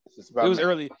 It was May.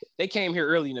 Early. They came here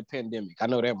early in the pandemic. I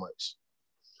know that much.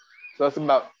 So it's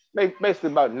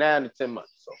basically about 9 to 10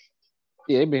 months. So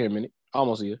yeah, they've been here a minute.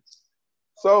 Almost a year.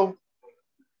 So,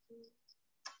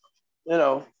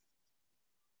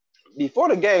 before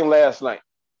the game last night,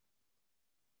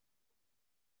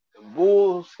 the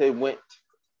Bulls had went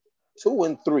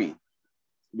 2-3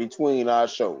 between our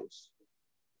shows.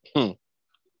 I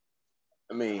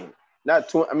mean, not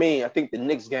two. I mean, I think the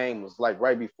Knicks game was like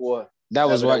right before. That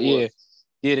was right. Yeah.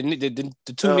 Yeah, the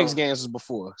two Knicks games was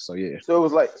before. So yeah. So it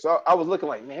was like, I was looking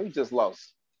like, man, we just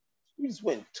lost. We just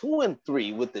went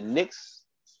 2-3 with the Knicks,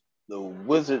 the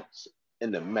Wizards,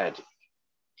 and the Magic.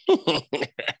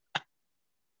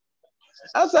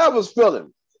 That's how I was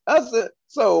feeling.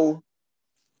 So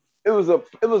it was a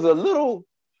little.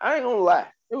 I ain't gonna lie.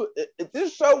 If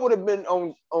this show would have been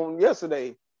on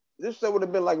yesterday, this show would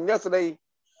have been like yesterday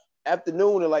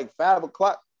afternoon at like 5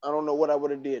 o'clock. I don't know what I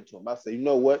would have did to him. I said, you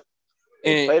know what?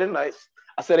 They play tonight.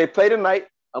 I said they play tonight.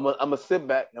 I'm gonna sit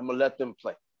back. I'm gonna let them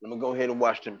play. I'm gonna go ahead and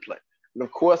watch them play. And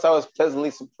of course, I was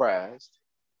pleasantly surprised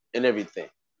and everything.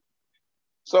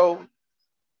 So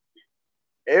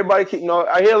everybody keep,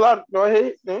 I hear a lot.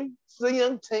 It's a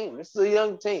young team. This is a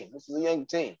young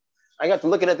team. I got to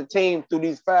looking at the team through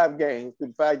the 5 games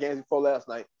before last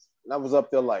night, and I was up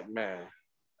there like, man,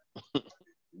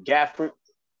 Gafford,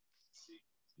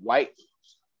 White,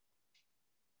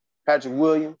 Patrick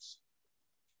Williams,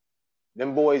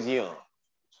 them boys young.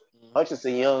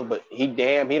 Hutchinson young, but he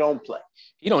don't play.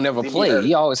 He don't never play.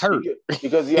 He always hurt.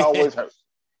 Because he always hurt.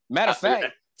 Matter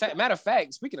of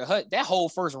fact, speaking of Hutch, that whole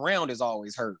first round is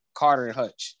always hurt. Carter and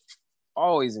Hutch.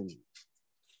 Always injured.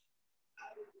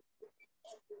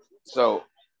 So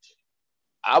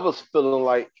I was feeling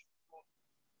like,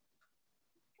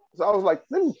 those are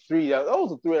 3 that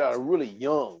are really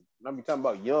young. And I'm talking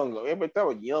about young. Everybody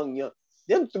talking about young.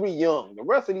 Them 3 young. The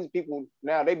rest of these people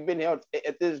now, they've been here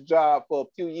at this job for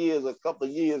a few years, a couple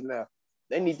of years now.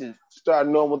 They need to start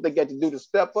knowing what they got to do to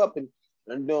step up and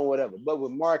doing whatever. But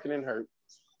with Markkanen hurt,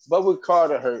 but with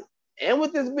Carter hurt, and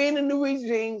with this being a new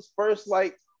regime's first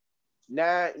this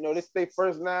their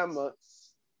first 9 months.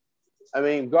 I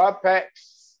mean, Garpax,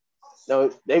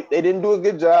 they didn't do a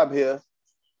good job here.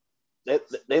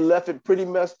 They left it pretty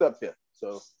messed up here.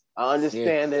 So I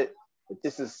understand that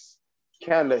this is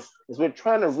kind of, as we're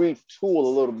trying to retool a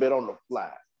little bit on the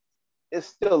fly. It's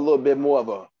still a little bit more of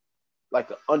an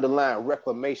underlying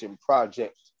reclamation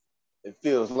project. It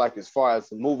feels like, as far as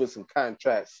moving some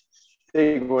contracts,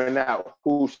 figuring out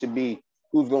who's going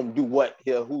to do what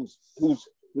here, who's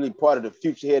really part of the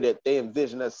future here that they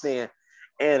envision us seeing.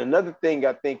 And another thing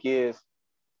I think is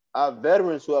our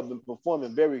veterans who have been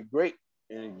performing very great,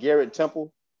 and Garrett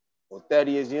Temple or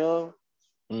Thaddeus Young,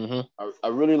 I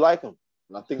really like them.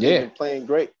 I think they've been playing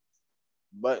great.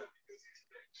 But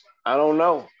I don't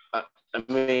know. I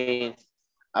mean,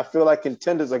 I feel like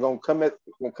contenders are gonna come at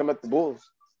the Bulls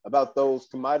about those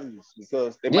commodities,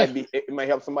 because it might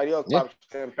help somebody else pop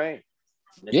champagne.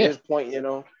 At this point,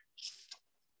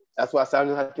 that's why I said I'm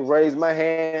gonna have to raise my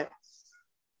hand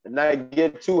and not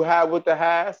get too high with the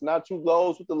highs, not too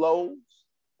lows with the lows.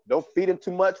 Don't feed in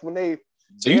too much when they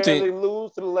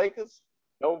lose to the Lakers.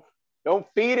 Don't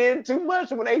feed in too much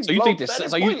when they. So you think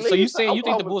you saying you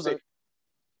think the Bulls are?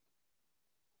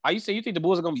 Are you saying you think the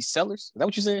Bulls are gonna be sellers? Is that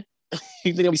what you saying?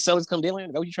 You think they'll be sellers come deadline?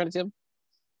 Is that what you're trying to tell me?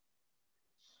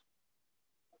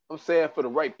 I'm saying for the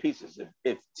right pieces.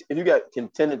 If you got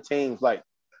contending teams like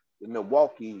the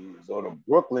Milwaukee's or the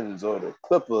Brooklyns or the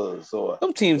Clippers or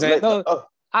them teams,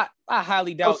 I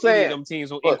highly doubt any of them teams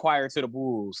will inquire to the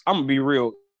Bulls. I'm gonna be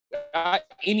real.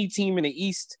 any team in the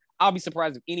East, I'll be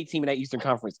surprised if any team in that Eastern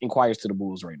Conference inquires to the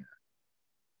Bulls right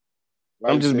now.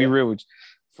 I'm just be real with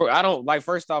you. I don't like.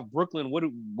 First off, Brooklyn.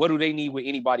 What do they need with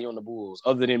anybody on the Bulls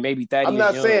other than maybe Thaddeus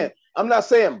Young? I'm not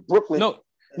saying Brooklyn.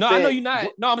 No, I know you're not.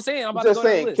 No, I'm saying I'm about to go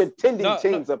down the list. Contending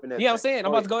teams up in that. Yeah, I'm saying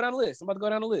I'm about to go down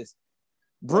the list.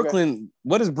 Brooklyn. Okay.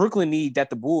 What does Brooklyn need that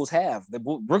the Bulls have?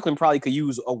 Brooklyn probably could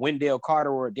use a Wendell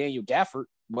Carter or a Daniel Gafford,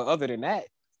 but other than that,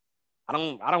 I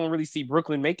don't really see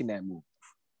Brooklyn making that move.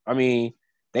 I mean,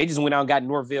 they just went out and got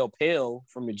Norvell Pell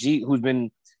from the G, who's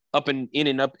been in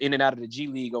and out of the G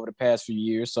League over the past few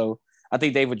years. So I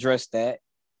think they've addressed that.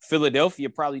 Philadelphia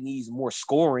probably needs more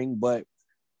scoring, but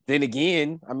then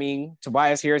again, I mean,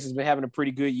 Tobias Harris has been having a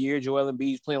pretty good year. Joel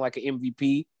Embiid's playing like an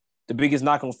MVP. The biggest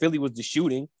knock on Philly was the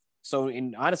shooting. So,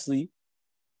 and honestly,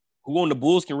 who on the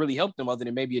Bulls can really help them other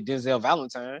than maybe a Denzel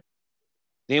Valentine?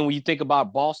 Then when you think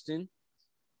about Boston,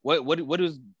 what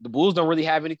is the Bulls don't really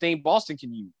have anything Boston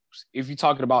can use. If you're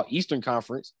talking about Eastern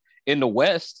Conference, in the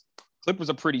West, Clippers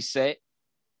are pretty set.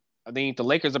 I think the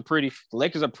Lakers are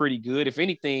pretty good. If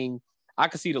anything, I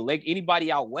could see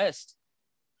anybody out West.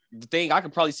 The thing I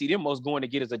could probably see them most going to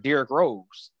get is a Derrick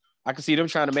Rose. I could see them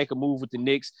trying to make a move with the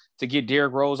Knicks to get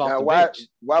Derrick Rose off the bench.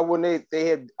 Why wouldn't they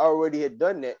had already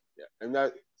done that? And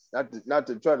not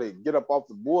to try to get up off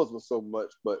the Bulls with so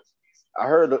much, but I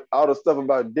heard all the stuff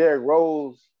about Derrick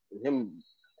Rose and him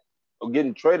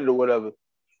getting traded or whatever.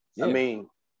 Yeah. I mean,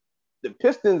 the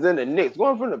Pistons and the Knicks,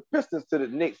 going from the Pistons to the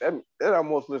Knicks, that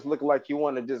almost just look like you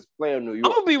want to just play in New York.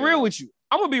 I'm gonna be real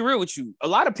with you. A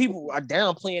lot of people are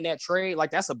downplaying that trade like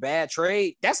that's a bad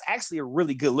trade. That's actually a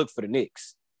really good look for the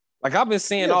Knicks. Like I've been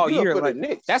saying all year,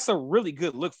 like that's a really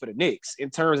good look for the Knicks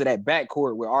in terms of that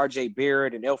backcourt with R.J.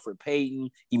 Barrett and Elfrid Payton,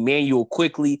 Emmanuel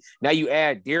Quickley. Now you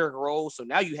add Derrick Rose, so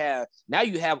now you have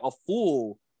a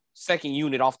full second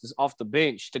unit off the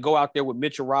bench to go out there with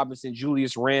Mitchell Robinson,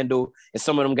 Julius Randle, and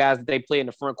some of them guys that they play in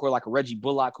the front court, like a Reggie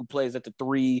Bullock who plays at the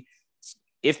 3.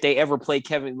 If they ever play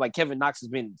Kevin Knox has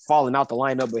been falling out the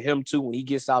lineup with him too when he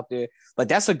gets out there. But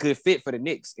that's a good fit for the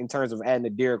Knicks in terms of adding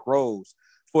the Derrick Rose.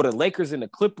 For the Lakers and the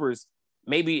Clippers,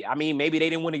 maybe they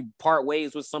didn't want to part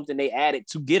ways with something they added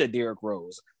to get a Derrick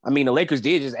Rose. I mean, the Lakers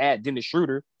did just add Dennis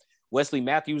Schroeder. Wesley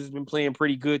Matthews has been playing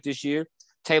pretty good this year.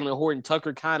 Taylor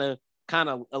Horton-Tucker kind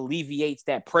of alleviates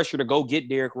that pressure to go get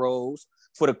Derrick Rose.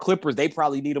 For the Clippers, they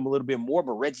probably need him a little bit more,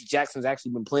 but Reggie Jackson's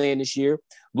actually been playing this year.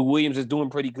 Lou Williams is doing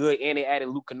pretty good, and they added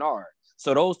Luke Kennard.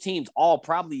 So those teams all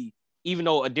probably, even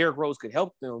though a Derrick Rose could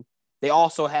help them, they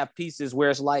also have pieces where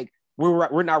it's like,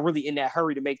 we're not really in that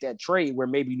hurry to make that trade where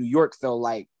maybe New York felt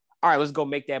like, all right, let's go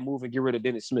make that move and get rid of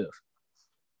Dennis Smith.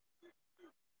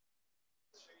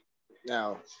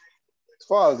 Now, as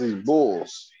far as these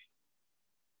Bulls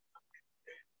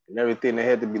and everything they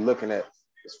had to be looking at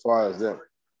as far as them,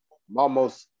 I'm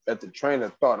almost at the train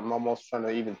of thought. I'm almost trying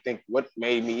to even think what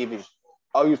made me even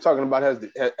 – all you was talking about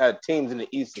had teams in the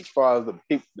East as far as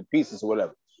the pieces or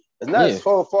whatever. It's not as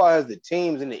far as the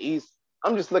teams in the East.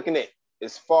 I'm just looking at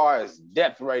as far as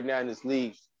depth right now in this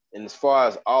league, and as far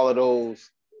as all of those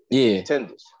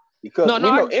contenders, because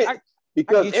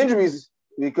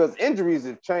injuries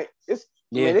have changed. I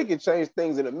mean, they can change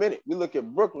things in a minute. We look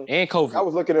at Brooklyn and COVID. I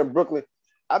was looking at Brooklyn.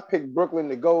 I picked Brooklyn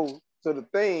to go to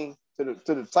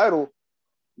the title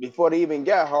before they even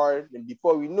got hard, and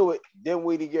before we knew it,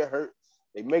 Dinwiddie get hurt.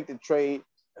 They make the trade.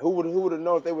 Who would have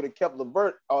known if they would have kept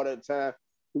LeVert all that time?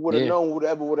 Who would have known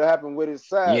whatever would have happened with his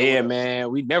side? Yeah,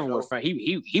 man. We never would have found.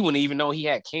 He wouldn't even know he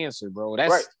had cancer, bro.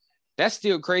 That's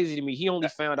still crazy to me. He only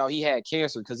found out he had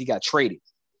cancer because he got traded.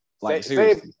 Like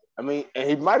seriously. I mean, and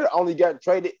he might have only got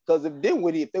traded because of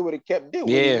Dinwiddie. If they would have kept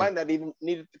Dinwiddie, he might not even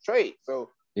needed to trade. So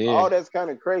all that's kind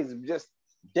of crazy. Just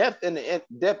depth in the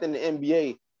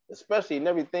NBA, especially in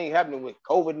everything happening with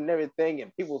COVID and everything,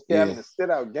 and people still having to sit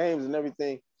out games and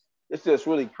everything. It's just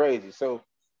really crazy. So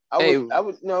I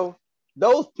would know.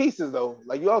 Those pieces, though,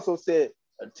 like you also said,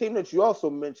 a team that you also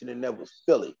mentioned, and that was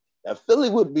Philly. Now, Philly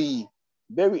would be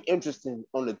very interesting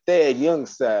on the Thad Young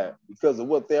side because of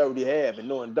what they already have and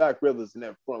knowing Doc Rivers in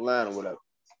that front line or whatever.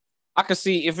 I could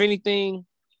see, if anything,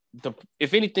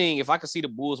 if I could see the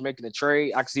Bulls making a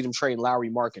trade, I could see them trading Lauri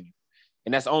Markkanen.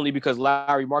 And that's only because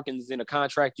Lauri Markkanen is in a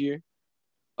contract year.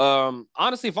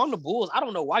 Honestly, if I'm the Bulls, I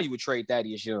don't know why you would trade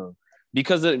Thaddeus Young.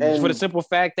 Because for the simple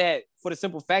fact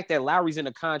that Lowry's in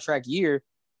a contract year,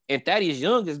 and Thaddeus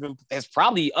Young has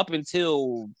probably up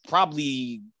until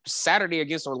probably Saturday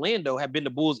against Orlando have been the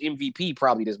Bulls MVP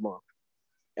probably this month,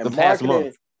 and the past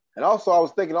month. And also, I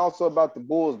was thinking also about the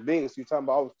Bulls' biggest. You're talking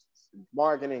about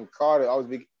Markkanen and Carter always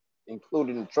be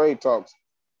included in trade talks.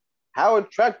 How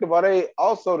attractive are they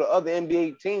also to other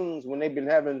NBA teams when they've been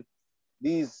having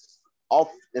these off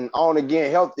and on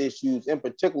again health issues, in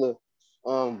particular,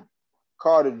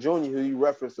 Carter Jr., who you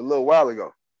referenced a little while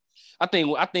ago. I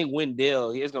think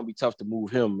Wendell, it's gonna be tough to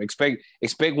move him. Expect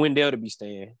Wendell to be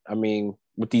staying. I mean,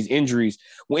 with these injuries.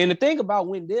 And the thing about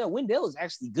Wendell is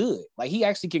actually good. Like he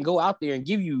actually can go out there and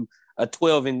give you a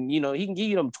 12 and he can give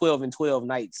you them 12 and 12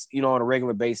 nights, on a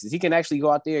regular basis. He can actually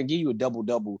go out there and give you a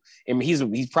double. I mean,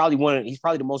 he's probably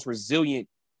the most resilient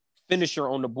finisher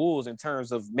on the Bulls in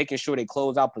terms of making sure they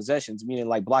close out possessions, meaning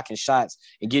like blocking shots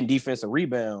and getting defensive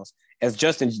rebounds. As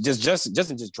Justin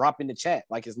just drop in the chat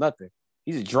like it's nothing.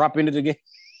 He just drop into the game.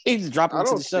 He just drop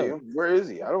into the show. Where is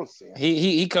he? I don't see him.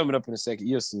 He coming up in a second.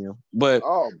 You'll see him. But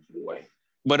oh boy.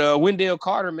 But Wendell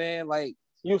Carter, man, like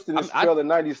Houston is still in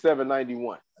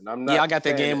 97-91. And I'm not. Yeah, I got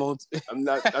that game on. I'm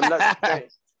not that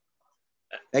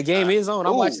game is on.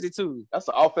 I'm watching it too. That's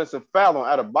an offensive foul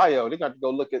on Adebayo. They got to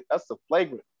go look at. That's a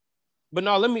flagrant. But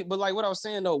no, but like what I was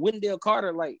saying though, Wendell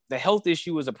Carter, like the health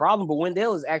issue is a problem, but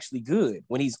Wendell is actually good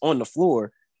when he's on the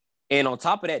floor. And on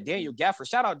top of that, Daniel Gafford,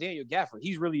 shout out Daniel Gafford.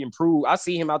 He's really improved. I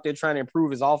see him out there trying to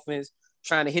improve his offense,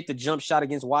 trying to hit the jump shot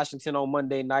against Washington on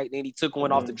Monday night. Then he took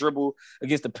one off the dribble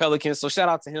against the Pelicans. So shout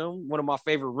out to him, one of my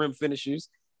favorite rim finishers.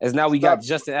 As now we got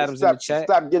Justin Adams in the chat.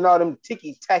 Stop getting all them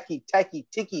ticky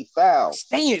fouls.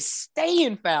 Stay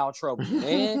in foul trouble,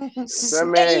 man.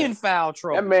 Stay in foul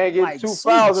trouble. That man get like, 2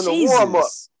 fouls in the warm up.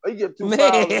 He get 2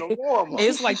 fouls in the warm up.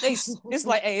 It's like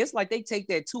they take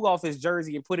that 2 off his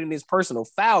jersey and put it in his personal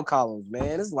foul columns,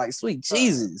 man. It's like sweet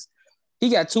Jesus. He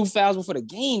got 2 fouls before the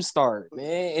game start,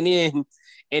 man.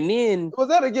 And then was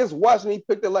that against Washington? He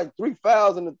picked up like 3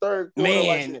 fouls in the third quarter.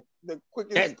 Man. Like, the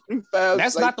quickest 3 fouls.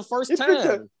 That's like, not the first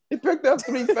time. He picked up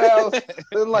 3 fouls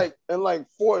in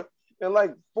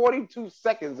 42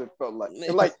 seconds. It felt like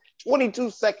in like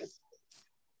 22 seconds.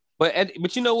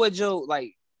 But you know what, Joe?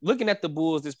 Like looking at the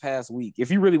Bulls this past week, if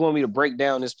you really want me to break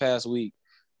down this past week,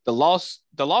 the loss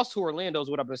to Orlando is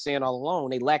what I've been saying all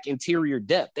along. They lack interior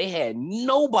depth. They had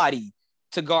nobody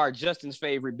to guard Justin's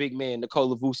favorite big man,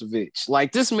 Nikola Vucevic.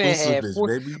 Like this man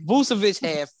Vucevic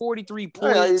had 43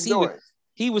 points.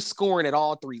 He was scoring at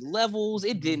all 3 levels.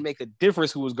 It didn't make a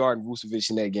difference who was guarding Vucevic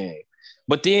in that game.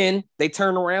 But then they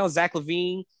turn around. Zach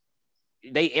LaVine,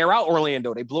 they air out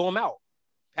Orlando. They blow him out.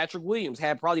 Patrick Williams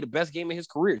had probably the best game of his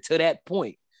career to that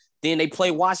point. Then they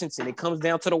play Washington. It comes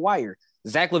down to the wire.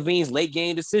 Zach LaVine's late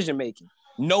game decision-making.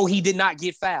 No, he did not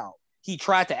get fouled. He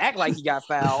tried to act like he got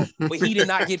fouled, but he did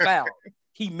not get fouled.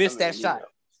 He missed that shot.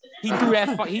 He threw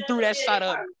that shot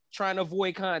up trying to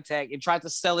avoid contact and tried to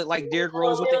sell it like Derrick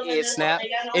Rose with the head snap,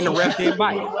 and the ref didn't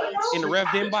bite it.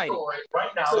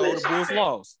 So the Bulls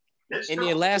lost. And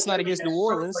then last night against New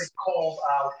Orleans,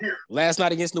 that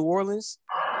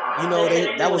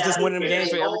was just one of them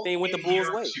games where everything went the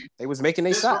Bulls' way. They was making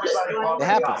their shots. It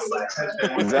happens.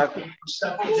 Exactly.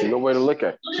 There's no way to look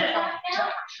at it.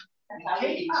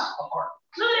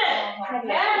 I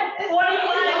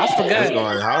forgot. It's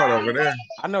going hard over there.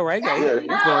 I know, right? It's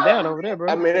going down over there,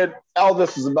 bro. I mean, all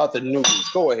this is about the news.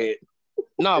 Go ahead.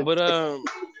 No, but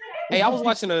hey, I was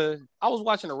watching a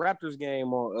Raptors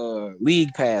game on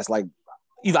League Pass. Like,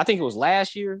 I think it was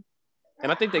last year, and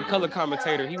I think they color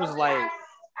commentator. He was like,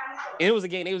 and it was a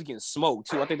game they was getting smoked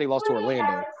too. I think they lost to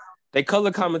Orlando. They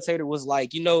color commentator was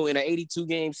like, in an 82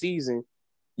 game season,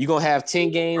 you're gonna have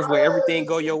 10 games where everything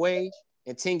go your way.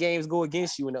 And 10 games go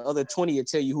against you, and the other 20 will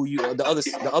tell you who you are.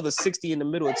 The other 60 in the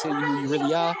middle will tell you who you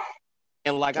really are.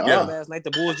 And like I thought last night,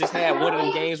 the Bulls just had one of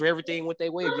them games where everything went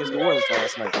their way against New Orleans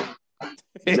last night.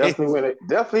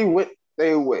 Definitely went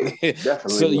their way.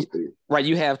 Definitely. Right,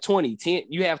 you have 20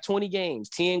 games.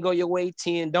 10 go your way,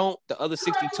 10 don't. The other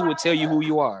 62 will tell you who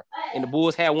you are. And the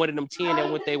Bulls had one of them 10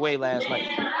 that went their way last night.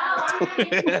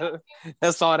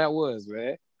 That's all that was,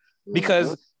 man.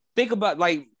 Because think about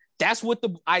that's what the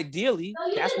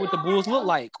Bulls look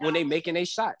like when they making their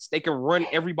shots. They can run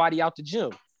everybody out the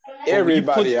gym. Out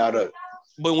of it.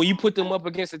 But when you put them up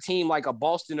against a team like a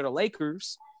Boston or the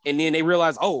Lakers, and then they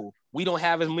realize, oh, we don't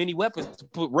have as many weapons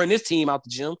to run this team out the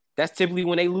gym, that's typically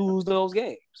when they lose those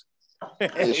games.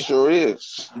 It sure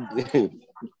is.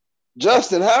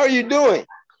 Justin, how are you doing?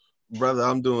 Brother,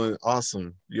 I'm doing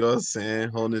awesome. You know what I'm saying?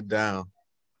 Holding it down.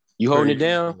 You holding it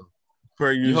down?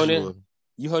 Per usual.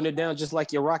 You holding it down just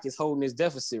like your Rockets holding this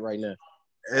deficit right now.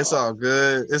 It's all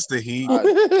good. It's the Heat. You know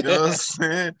what I'm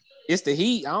saying? It's the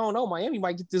Heat. I don't know. Miami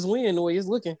might get this win the way it's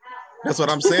looking. That's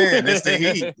what I'm saying. It's the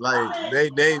Heat. Like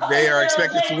they are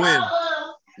expected to win.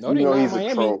 No, they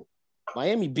not.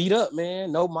 Miami beat up,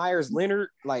 man. No Myers Leonard,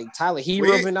 like Tyler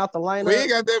Hero been out the lineup. We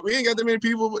ain't got that many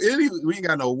people. We ain't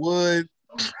got no Wood.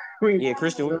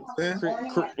 Christian Wood.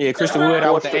 Christian Wood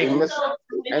out with the ankle.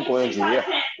 Ankle injury, yeah. Of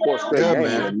course,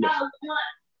 man.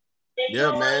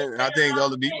 Yeah, man. I think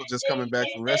Oladipo just coming back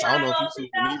from rest. I don't know if he's hooping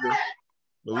either.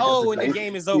 But Oh, and the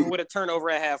game is over with a turnover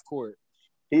at half court.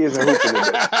 He isn't hooping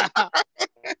today.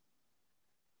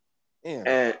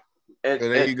 Yeah. And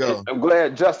there you go. I'm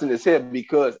glad Justin is here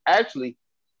because actually,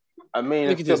 I mean,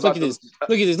 look at this. Look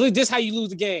at this. How you lose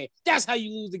the game. That's how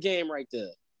you lose the game right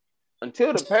there.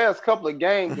 Until the past couple of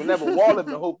games, whenever Wall had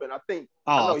been hooping, I think.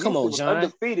 Oh, come on, John.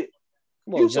 Undefeated.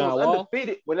 Come on, John Wall.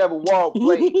 Undefeated whenever Wall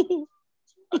played.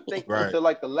 I think right. until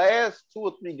like the last 2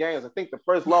 or 3 games. I think the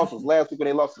first loss was last week when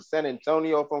they lost to San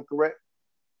Antonio, if I'm correct.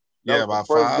 Yeah, about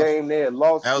the first 5. game they had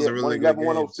lost. That was a really good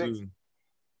game too.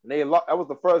 That was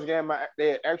the first game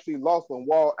they had actually lost when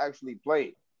Wall actually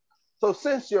played. So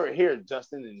since you're here,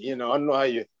 Justin, and I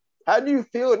know how do you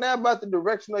feel now about the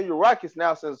direction of your Rockets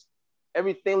now since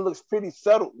everything looks pretty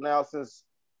settled now since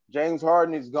James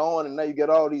Harden is gone and now you get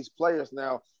all these players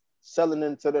now selling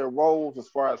into their roles as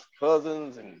far as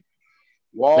Cousins and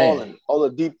Wall and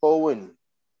Oladipo and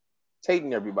Tate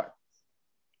and everybody.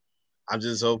 I'm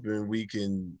just hoping we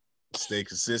can stay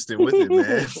consistent with it,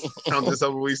 man. I'm just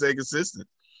hoping we stay consistent.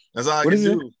 That's all I can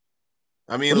do.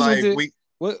 I mean,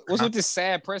 what's with this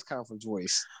sad press conference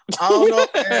voice? I don't know,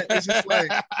 man. It's just like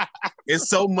it's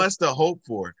so much to hope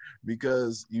for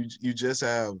because you just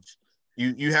have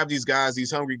you have these guys,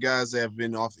 these hungry guys that have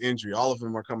been off injury. All of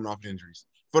them are coming off injuries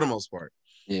for the most part.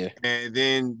 Yeah. And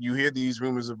then you hear these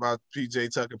rumors about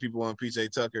PJ Tucker, people on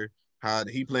PJ Tucker, how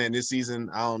he playing this season.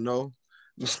 I don't know.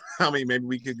 I mean, maybe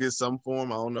we could get some for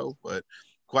him. I don't know, but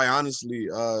quite honestly,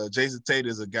 Jason Tate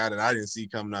is a guy that I didn't see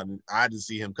coming out. I didn't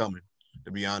see him coming,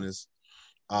 to be honest.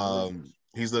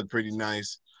 He's looked pretty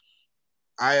nice.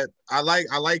 I like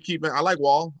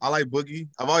Wall. I like Boogie.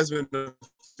 I've always been a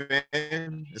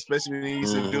fan, especially when he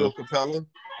used to do a Capella.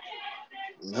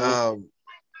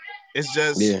 It's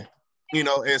just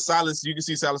and Silas. You can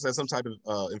see Silas has some type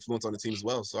of influence on the team as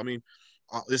well. So I mean,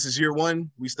 this is year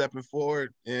 1. We stepping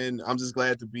forward, and I'm just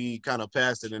glad to be kind of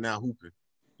past it and now hooping.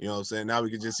 You know what I'm saying? Now we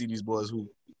can just see these boys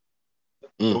hoop.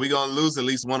 But we're gonna lose at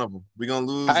least one of them. We're gonna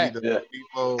lose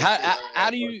people. How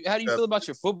do you feel about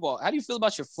your football? How do you feel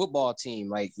about your football team?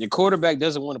 Like your quarterback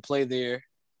doesn't want to play there.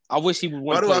 I wish he would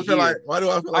want to play here. Why do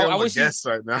I feel like I'm a guest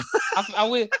right now?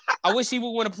 I wish he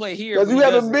would want to play here. Because you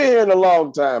haven't been here in a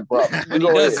long time, probably. But he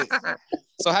doesn't.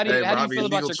 So how do you feel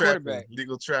about your quarterback?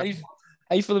 Legal trap.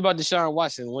 How you feel about Deshaun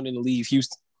Watson wanting to leave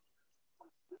Houston?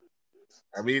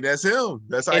 I mean, that's him.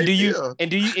 That's how you feel.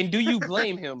 And do you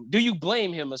blame him? Do you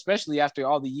blame him, especially after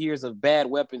all the years of bad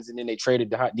weapons, and then they traded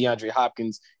DeAndre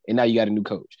Hopkins, and now you got a new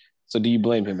coach? So do you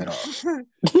blame him at all?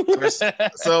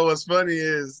 So what's funny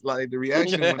is like the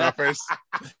reaction when I first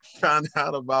found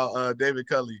out about David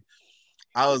Culley.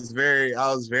 I was very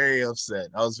upset.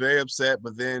 I was very upset,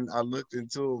 but then I looked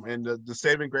into him, and the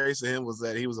saving grace of him was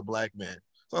that he was a black man.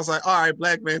 So I was like, all right,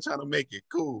 black man trying to make it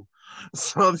cool.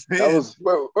 So then, that was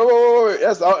wait.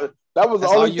 That was the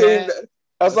only thing.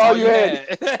 That's all you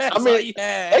had. I mean,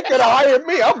 they could have hired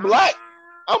me. I'm black.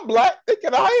 They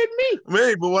could have hired me.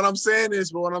 Man, but what I'm saying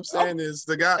is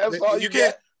the guy. You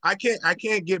can't. I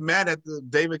can't get mad at the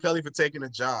David Culley for taking a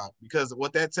job because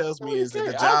what that tells me is that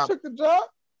the job. I took the job.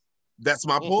 That's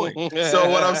my point. So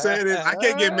what I'm saying is I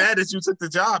can't get mad that you took the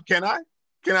job. Can I?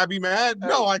 Can I be mad?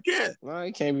 No, I can't. No,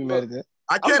 you can't be mad at that.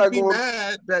 I can't be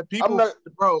mad that people,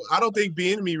 bro. I don't think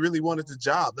Bieniemy really wanted the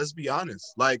job. Let's be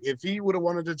honest. Like, if he would have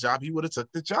wanted the job, he would have took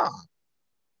the job.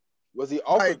 Was he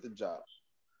offered the job?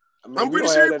 I mean, I'm pretty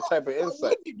sure that type of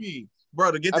insight.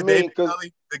 Bro, to get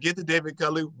to David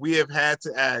Culley, we have had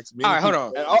to ask. All right, hold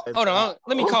on.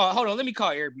 Let me call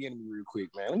Airbnb real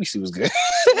quick, man. Let me see what's good.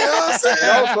 You know what I'm saying?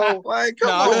 Also, like,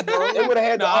 come on, bro. They would have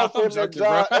had to offer him that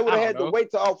job. They would have had to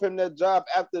wait to offer him that job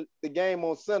after the game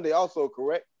on Sunday. Also,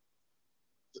 correct?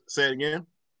 Say it again.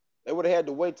 They would have had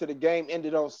to wait till the game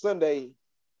ended on Sunday,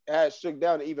 had shook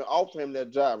down to even offer him that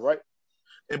job, right?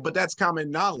 But that's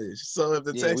common knowledge. So if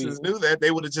the Texans knew that, they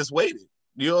would have just waited.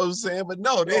 You know what I'm saying? But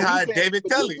no, they hired David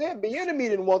Culley. Bieniemy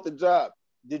didn't want the job.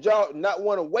 Did y'all not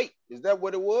want to wait? Is that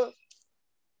what it was?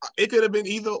 It could have been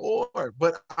either or.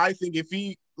 But I think if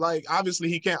he obviously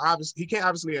he can't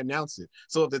obviously announce it.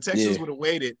 So if the Texans would have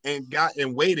waited and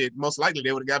waited, most likely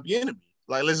they would have got Bieniemy.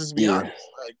 Like, let's just be honest.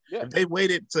 Like, if they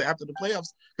waited to after the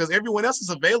playoffs, because everyone else is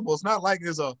available. It's not like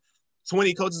there's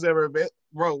 20 coaches ever available.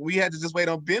 Bro, we had to just wait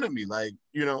on Bieniemy. Like,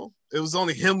 you know, it was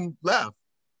only him left.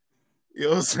 You know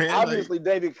what I'm saying? Obviously,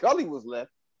 David Culley was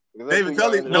left. David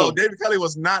Culley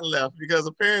was not left because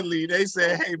apparently they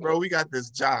said, hey, bro, we got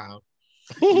this job.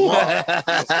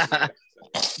 But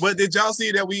did y'all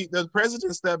see that the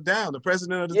president stepped down? The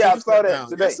president of the team stepped down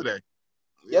yesterday.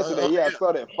 I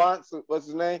saw that. What's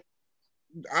his name?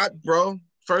 Bro,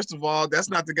 first of all, that's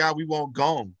not the guy we want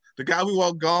gone. The guy we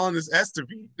want gone is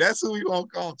Esterby. That's who we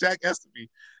want gone, Jack Esterby.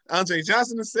 Andre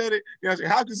Johnson has said it. DeAndre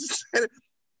Hopkins has said it.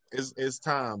 It's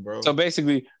time, bro. So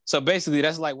basically,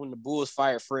 that's like when the Bulls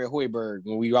fired Fred Hoiberg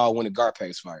when we all wanted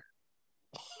Garpax fired.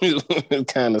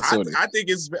 Kind of, sort of. I think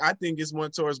it's more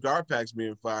towards Garpax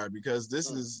being fired because this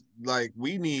is like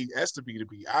we need Esterby to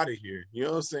be out of here. You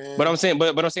know what I'm saying? But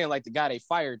I'm saying like the guy they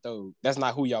fired though, that's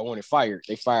not who y'all wanted fired.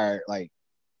 They fired like.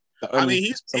 He's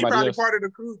probably else. Part of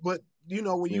the crew, but you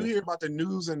know when you hear about the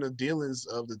news and the dealings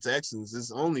of the Texans,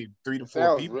 it's only 3 to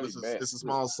 4 people. Really it's a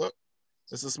small circle.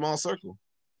 It's a small circle.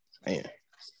 Man.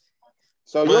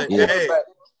 So your quarterback.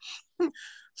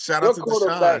 Shout out to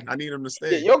Deshaun. I need him to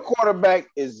stay. Yeah, your quarterback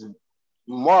is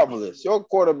marvelous. Your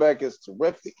quarterback is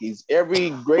terrific. He's every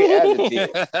great adjective.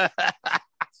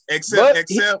 Except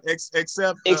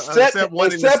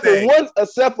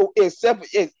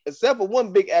for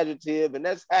one big adjective, and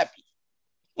that's happy.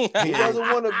 He doesn't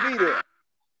want to be there.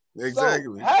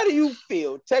 Exactly. So how do you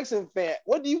feel, Texan fan?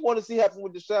 What do you want to see happen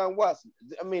with Deshaun Watson?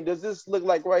 I mean, does this look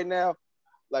like right now,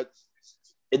 like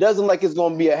it doesn't like it's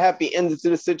going to be a happy ending to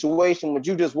the situation, but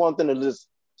you just want them to just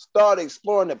start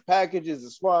exploring the packages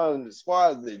as far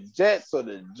as the Jets or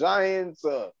the Giants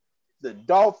or the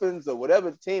Dolphins or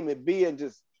whatever team it be, and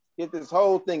just get this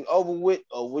whole thing over with?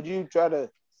 Or would you try to? I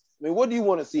mean, what do you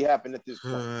want to see happen at this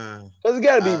point? Because it's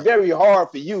got to be very hard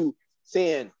for you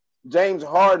seeing James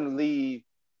Harden leave,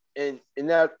 and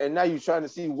now you're trying to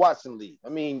see Watson leave. I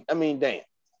mean, damn.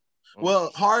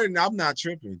 Well, Harden, I'm not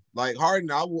tripping. Like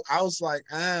Harden, I was like,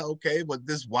 okay, but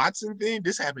this Watson thing,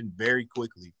 this happened very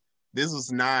quickly. This was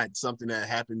not something that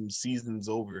happened seasons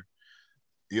over.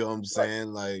 You know what I'm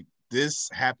saying? Like this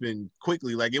happened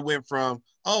quickly. Like it went from,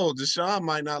 Deshaun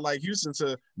might not like Houston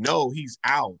to no, he's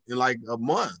out in like a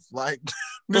month. Like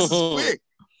this is quick.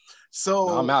 So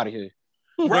I'm out of here.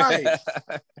 Right.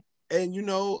 And you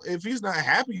know, if he's not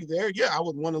happy there, yeah, I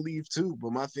would want to leave too.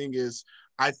 But my thing is,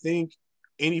 I think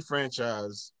any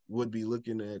franchise would be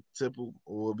looking at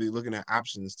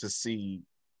options to see,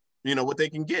 you know, what they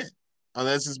can get.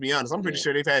 Let's just be honest. I'm pretty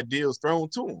sure they've had deals thrown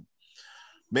to them.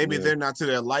 Maybe they're not to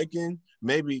their liking.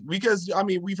 Maybe because, I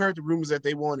mean, we've heard the rumors that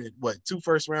they wanted, 2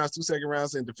 first rounds, 2 second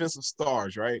rounds, and defensive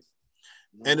stars, right?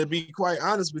 And to be quite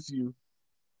honest with you,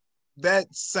 that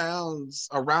sounds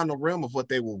around the rim of what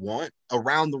they will want.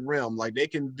 Around the rim. Like they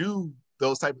can do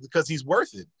those type of, because he's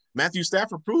worth it. Matthew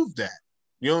Stafford proved that.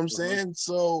 You know what I'm saying?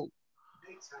 So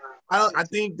I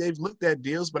think they've looked at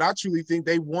deals, but I truly think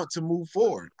they want to move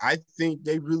forward. I think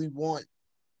they really want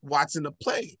Watson to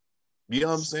play. You know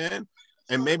what I'm saying?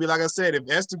 And maybe, like I said, if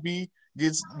Esterby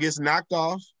gets knocked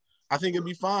off, I think it'd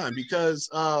be fine because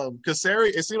Casario,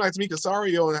 it seemed like to me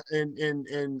Casario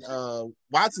and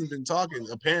Watson's been talking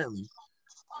apparently,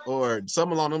 or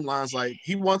something along them lines. Like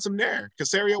he wants him there.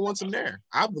 Casario wants him there.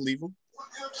 I believe him.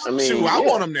 I mean, I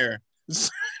want him there.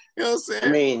 You know what I'm saying? I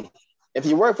mean, if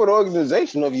you work for the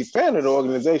organization or if you're a fan of the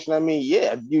organization, I mean,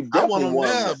 yeah, you definitely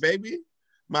want him there, baby.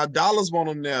 My dollars want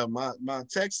him there. My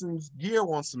Texans gear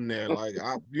wants him there. Like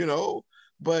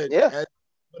but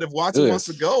if Watson wants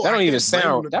to go, that don't even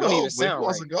sound. That don't even sound. If he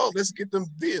wants to go, let's get them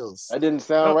deals. That didn't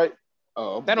sound right.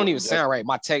 Oh, that don't even sound right.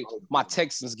 My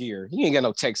Texans gear. You ain't got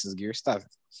no Texans gear. Stop it.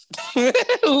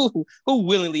 who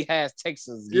willingly has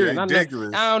Texans gear?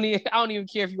 Ridiculous. I don't even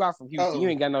care if you are from Houston. You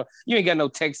ain't got no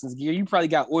Texans gear. You probably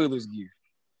got Oilers gear.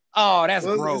 Oh, that's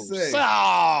gross.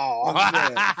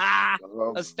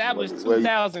 Established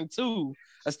 2002.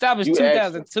 Established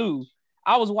 2002.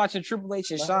 I was watching Triple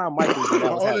H and Shawn Michaels when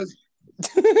that was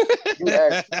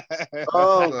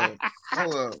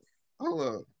happening. Hold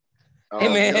up. Hey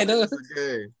man,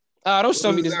 don't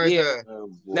show me this. Yeah.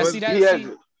 Now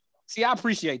see, I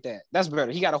appreciate that. That's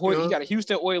better. He got a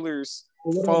Houston Oilers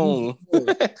phone.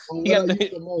 he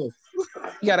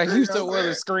got a Houston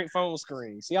Oilers phone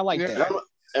screen. See, I like that.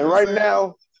 And right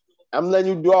now, I'm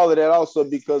letting you do all of that also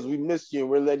because we miss you and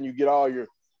we're letting you get all your.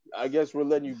 I guess we're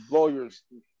letting you blow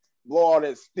all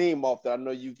that steam off that I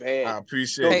know you've had. I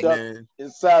appreciate it, man.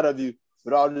 Inside of you.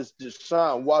 With all this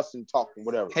Deshaun Watson talking,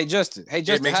 whatever. Hey Justin.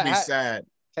 It makes me sad.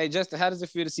 Hey Justin, how does it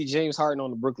feel to see James Harden on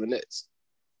the Brooklyn Nets?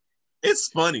 It's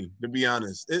funny, to be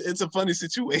honest. It's a funny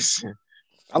situation.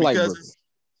 I like Brooklyn.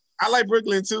 I like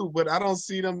Brooklyn too, but I don't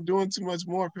see them doing too much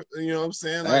more. You know what I'm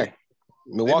saying? Like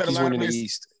Milwaukee's winning the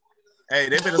East. Hey,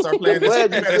 they better start playing this. They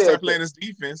better start playing this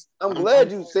defense. I'm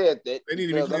glad you said that. They need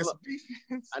to be playing some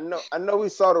defense. I know we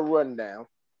saw the rundown.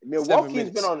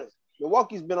 Milwaukee's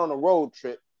been on a road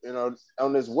trip. You know,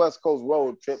 on this West Coast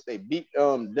road trip, they beat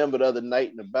Denver the other night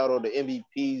in the battle of the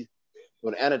MVPs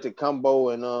with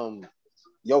Antetokounmpo and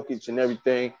Jokic and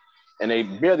everything, and they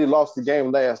barely lost the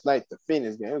game last night. The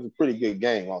Phoenix game, it was a pretty good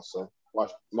game. Also,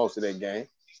 watched most of that game.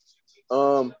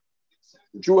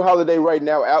 Jrue Holiday right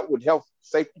now out with health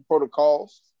safety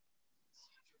protocols,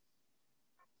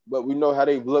 but we know how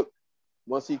they've looked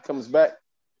once he comes back.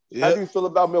 Yep. How do you feel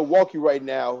about Milwaukee right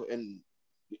now? And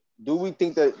do we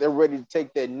think that they're ready to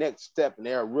take that next step? And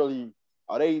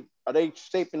are they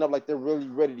shaping up like they're really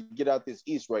ready to get out this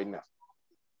East right now?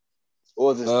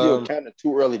 Or is it still kind of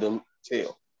too early to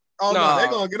tell? Oh no, they're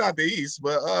gonna get out the East,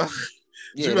 but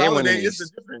Jrue Holiday is the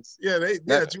difference.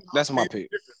 That's my pick.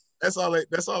 That's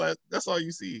all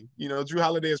you see. You know, Jrue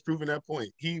Holiday has proven that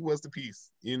point. He was the piece.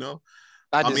 You know,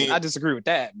 I disagree with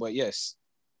that, but yes.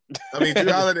 I mean,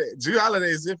 Jrue Holiday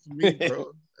is it for me,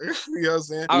 bro. You know what I'm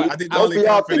saying? I think both of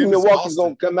y'all think Milwaukee's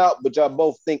gonna come out, but y'all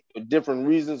both think for different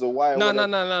reasons or why. No.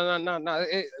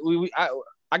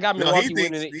 I got Milwaukee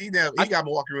winning. He got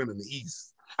Milwaukee winning the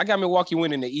East. I got Milwaukee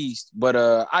winning the East, but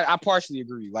I partially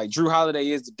agree. Like Jrue Holiday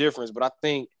is the difference, but I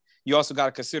think you also got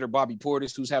to consider Bobby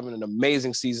Portis, who's having an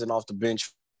amazing season off the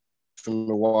bench from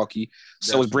Milwaukee.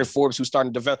 So is Brent Forbes, who's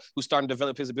starting to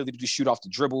develop his ability to shoot off the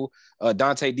dribble.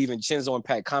 Dante DiVincenzo and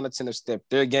Pat Connaughton have stepped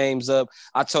their games up.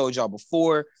 I told y'all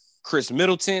before, Chris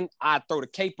Middleton, I throw the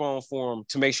cape on for him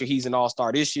to make sure he's an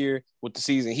all-star this year with the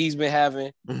season he's been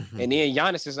having. Mm-hmm. And then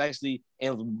Giannis is actually,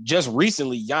 and just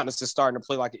recently, Giannis is starting to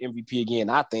play like an MVP again,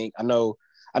 I think. I know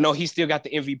he's still got the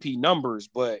MVP numbers,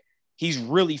 but he's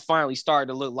really finally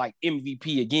starting to look like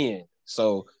MVP again.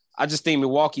 So I just think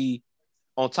Milwaukee,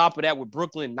 on top of that, with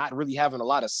Brooklyn not really having a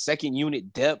lot of second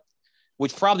unit depth,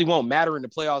 which probably won't matter in the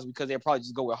playoffs because they'll probably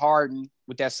just go with Harden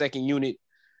with that second unit.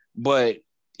 But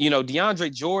you know,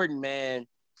 DeAndre Jordan, man,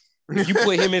 you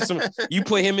put him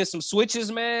in some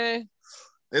switches, man.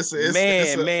 It's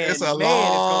a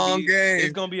long game.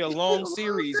 It's gonna be a long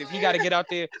series. If he got to get out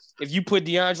there, if you put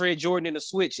DeAndre Jordan in a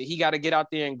switch, and he got to get out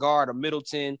there and guard a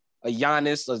Middleton, a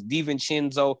Giannis, a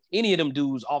DiVincenzo, any of them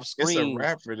dudes off screen. It's a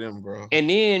wrap for them, bro. And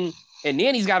then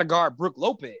he's got to guard Brook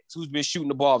Lopez, who's been shooting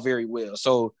the ball very well.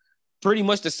 So pretty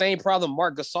much the same problem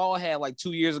Marc Gasol had like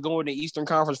 2 years ago in the Eastern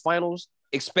Conference Finals.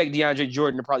 Expect DeAndre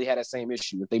Jordan to probably have that same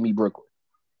issue if they meet Brooklyn.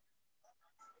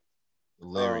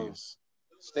 Hilarious.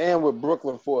 Staying with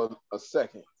Brooklyn for a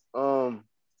second.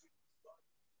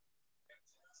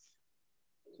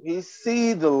 We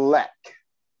see the lack,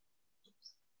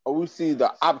 or we see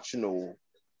the optional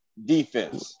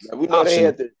defense. We know they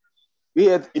had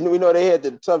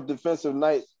the tough defensive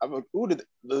night. I mean, who did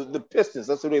the Pistons?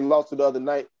 That's who they lost to the other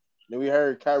night. And we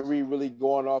heard Kyrie really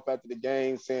going off after the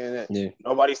game saying that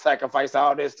nobody sacrificed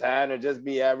all this time to just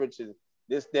be average and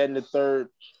this, that, and the third.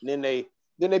 And then they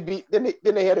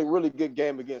had a really good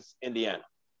game against Indiana.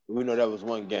 We know that was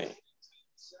one game.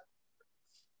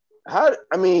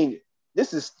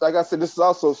 This is, like I said, this is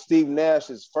also Steve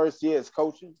Nash's first year as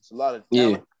coaching. It's a lot of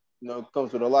talent. You know, it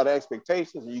comes with a lot of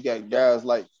expectations. And you got guys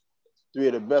like three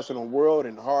of the best in the world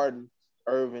in Harden,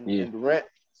 Irving, and Durant.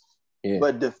 Yeah.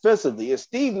 But defensively, is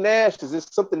Steve Nash, is this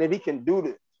something that he can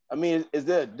do is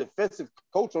there a defensive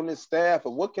coach on this staff,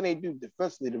 or what can they do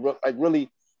defensively to really?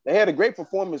 They had a great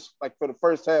performance like for the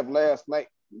first half last night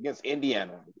against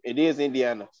Indiana. It is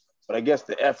Indiana, but I guess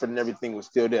the effort and everything was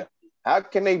still there. How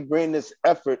can they bring this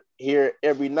effort here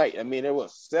every night? I mean, there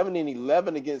was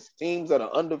 7-11 against teams that are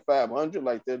under 500.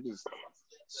 Like they're just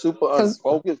super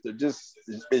unfocused. They're just,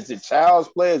 is it child's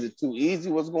play? Is it too easy?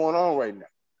 What's going on right now?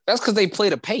 That's because they play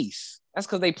the pace.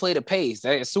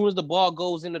 As soon as the ball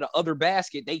goes into the other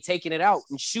basket, they taking it out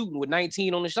and shooting with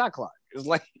 19 on the shot clock. It's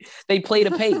like they play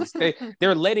the pace.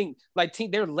 They're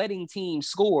letting teams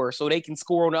score so they can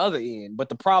score on the other end. But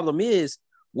the problem is,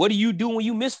 what do you do when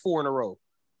you miss 4 in a row?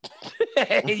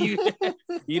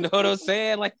 you know what I'm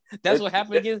saying? Like that's what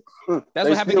happened against. That's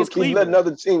what happened against Cleveland. Let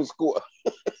another team score.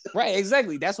 Right,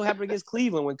 exactly. That's what happened against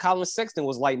Cleveland when Colin Sexton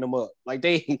was lighting them up. Like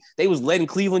they was letting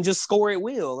Cleveland just score at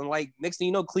will, and like next thing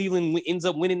you know, Cleveland ends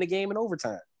up winning the game in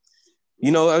overtime.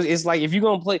 You know, it's like if you're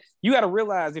gonna play, you got to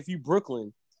realize if you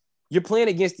Brooklyn, you're playing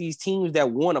against these teams that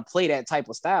want to play that type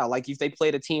of style. Like if they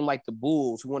played a team like the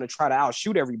Bulls who want to try to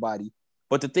outshoot everybody,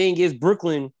 but the thing is,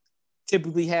 Brooklyn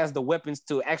typically has the weapons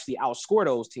to actually outscore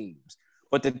those teams.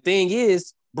 But the thing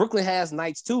is, Brooklyn has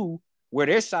nights too where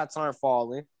their shots aren't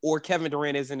falling, or Kevin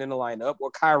Durant isn't in the lineup,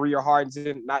 or Kyrie or Harden's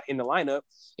not in the lineup.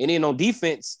 And then on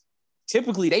defense,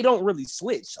 typically they don't really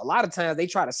switch. A lot of times they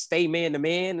try to stay man to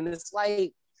man, and it's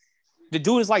like the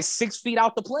dude is like 6 feet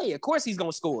out the play. Of course he's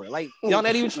gonna score. Like y'all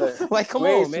not even like come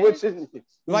on, man.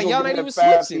 Like y'all not even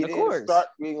switching. Of course.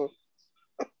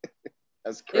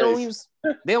 That's crazy.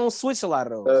 They don't switch a lot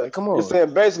of those. Like, come on.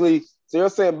 You're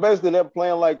saying basically they're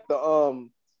playing like the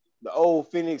the old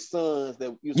Phoenix Suns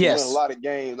that used to win a lot of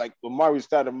games, like with Mario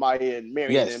Stoudemire and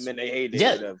Marion them, and they hated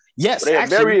them. Yes, but they're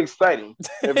very exciting.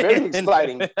 They're very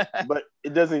exciting, but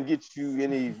it doesn't get you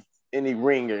any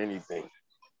ring or anything.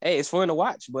 Hey, it's fun to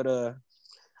watch, but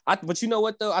but you know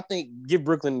what though? I think give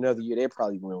Brooklyn another year, they'll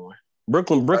probably win one.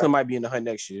 Brooklyn might be in the hunt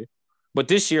next year, but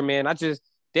this year, man, I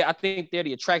think they're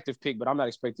the attractive pick, but I'm not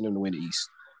expecting them to win the East.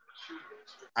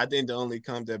 I think the only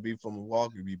comp that beat from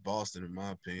Milwaukee would be Boston, in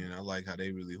my opinion. I like how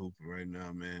they really hooping right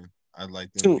now, man. I'd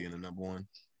like them being the number one.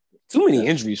 Too many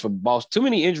injuries for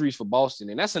Boston.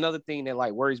 And that's another thing that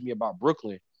like worries me about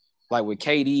Brooklyn. Like with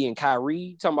KD and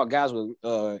Kyrie, talking about guys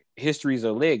with histories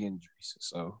of leg injuries.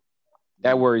 So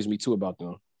that worries me too about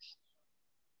them.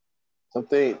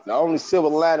 The only silver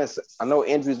lining, I know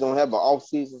injuries don't have an off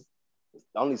season.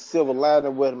 The only silver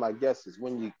lining with them, I guess, is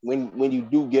when you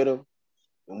do get them,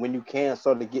 and when you can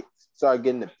start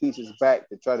getting the pieces back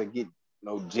to try to get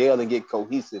gel and get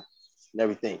cohesive and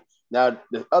everything. Now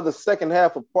the other second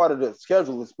half of part of the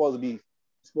schedule is supposed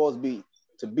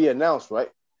to be announced, right?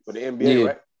 For the NBA,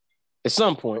 right? At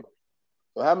some point.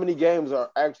 So how many games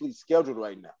are actually scheduled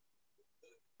right now?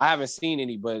 I haven't seen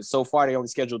any, but so far they only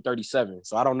scheduled 37.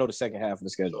 So I don't know the second half of the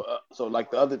schedule. So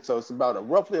it's about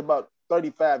roughly about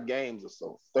 35 games or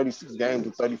so, 36 games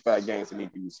or 35 games that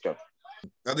need to be scheduled.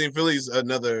 I think Philly's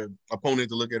another opponent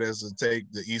to look at as to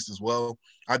take the East as well.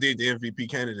 I think the MVP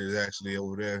candidate is actually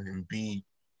over there in Embiid.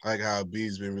 I like how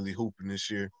Embiid's been really hooping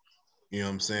this year. You know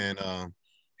what I'm saying?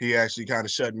 He actually kind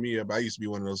of shut me up. I used to be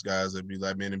one of those guys that be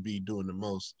like, man, Embiid doing the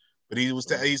most. But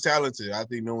he's talented. I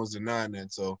think no one's denying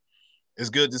that. So it's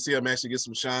good to see him actually get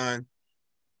some shine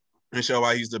and show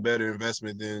why he's the better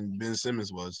investment than Ben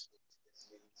Simmons was.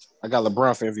 I got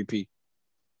LeBron for MVP.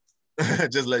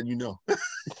 Just letting you know.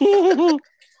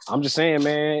 I'm just saying,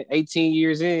 man, 18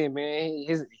 years in,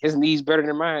 man, his knees better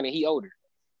than mine and he older.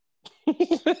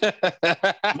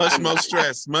 Much more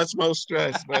stress.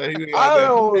 But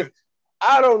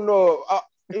I don't know.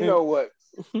 You know what?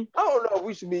 I don't know if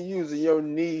we should be using your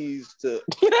knees to.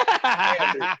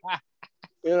 I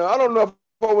don't know if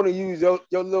I want to use your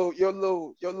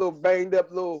little banged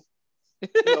up little.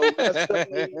 Messed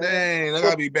up knees. Dang, I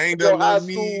gotta be banged up high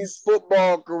knees. School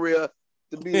football career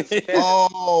to be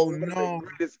the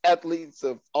greatest athletes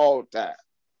of all time.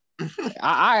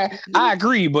 I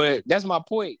agree, but that's my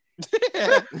point.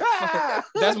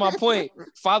 That's my point.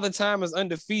 Father Time is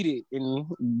undefeated,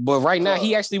 but right now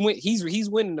he actually went. He's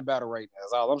winning the battle right now.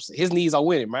 That's all I'm saying. His knees are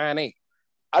winning. Mine ain't.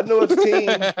 I know a team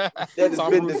that has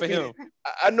been defeated.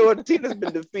 I know a team that's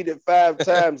been defeated 5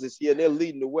 times this year. They're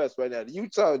leading the West right now. The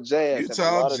Utah Jazz.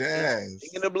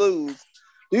 In the Blues.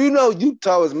 Do you know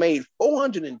Utah has made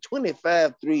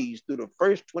 425 threes through the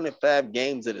first 25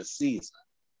 games of the season?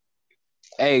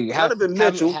 Hey, how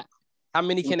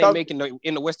many can they make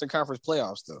in the Western Conference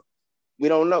playoffs, though? We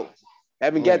don't know.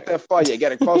 Haven't got that far yet. Got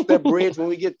to cross that bridge when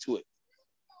we get to it.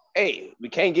 Hey, we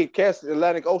can't get cast in the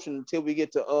Atlantic Ocean until we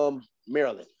get to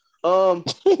Maryland.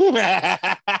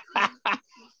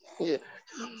 Yeah.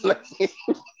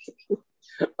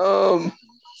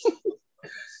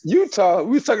 Utah,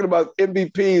 we were talking about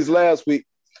MVPs last week.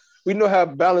 We know how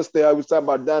balanced they are. We were talking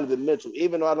about Donovan Mitchell.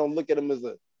 Even though I don't look at him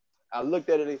I looked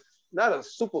at it not a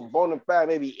super bona fide,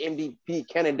 maybe MVP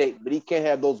candidate, but he can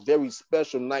have those very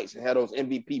special nights and have those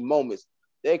MVP moments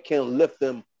that can lift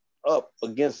them up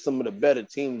against some of the better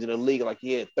teams in the league. Like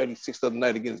he had 36 the other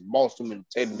night against Boston, and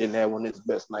Tatum didn't have one of his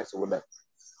best nights or whatever.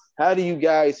 How do you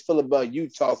guys feel about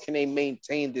Utah? Can they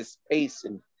maintain this pace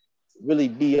and really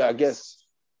be, I guess,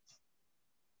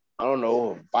 I don't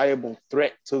know, a viable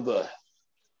threat to the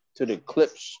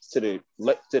Clips, to the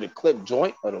Clip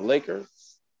joint or the Lakers?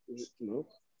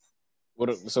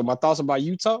 So my thoughts about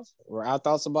Utah, or our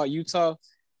thoughts about Utah,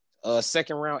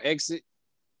 second round exit.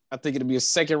 I think it'll be a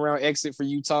second round exit for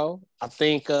Utah. I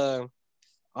think,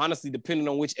 honestly, depending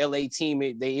on which LA team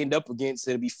they end up against,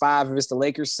 it'll be 5 against the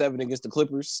Lakers, 7 against the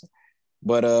Clippers.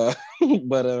 But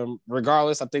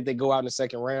regardless, I think they go out in the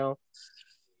second round.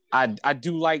 I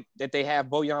do like that they have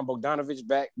Bojan Bogdanovic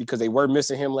back because they were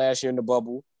missing him last year in the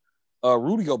bubble.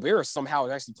 Rudy Gobert somehow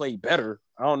has actually played better.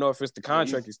 I don't know if it's the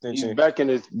contract extension. He's back in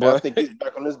his. I think he's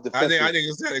back on his defensive. I think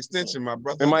it's that extension, my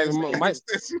brother.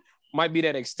 It might be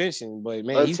that extension, but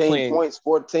man, 13 he's playing points,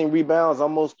 14 rebounds,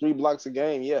 almost 3 blocks a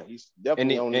game. Yeah, he's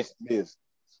definitely on his biz.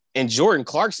 And Jordan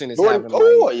Clarkson is having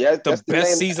the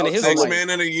best season of his life. 6 man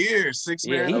of the year. 6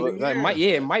 man of the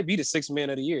year. It might be the 6th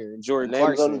man of the year. Jordan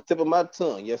Clarkson. Clarkson On the tip of my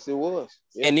tongue. Yes, it was.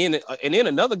 Yeah. And then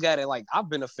another guy that like I've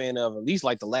been a fan of at least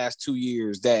like the last 2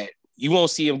 years that you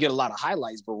won't see him get a lot of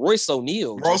highlights, but Royce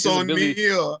O'Neal, his ability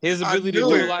to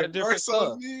do a lot of different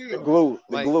stuff. The glue.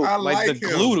 I like the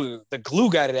glue. The glue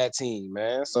guy to that team,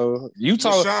 man. So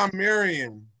Utah, Sean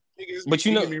Marion, but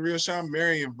you know, me real Sean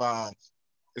Marion vibes.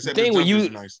 The thing with you,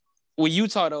 nice. With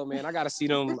Utah though, man, I gotta see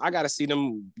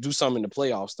them do something in the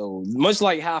playoffs though. Much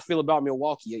like how I feel about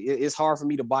Milwaukee, it's hard for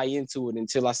me to buy into it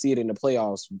until I see it in the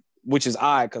playoffs, which is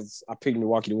odd because I picked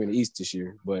Milwaukee to win the East this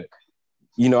year. But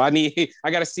you know, I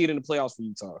gotta see it in the playoffs for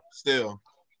Utah. Still,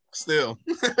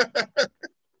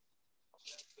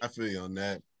 I feel you on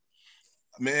that,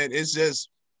 man. It's just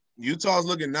Utah's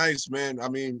looking nice, man. I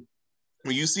mean,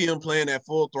 when you see him playing at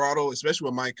full throttle, especially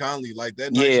with Mike Conley, like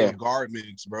that nice guard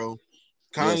mix, bro.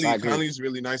 Conley's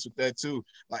really nice with that too.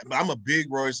 Like, but I'm a big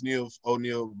Royce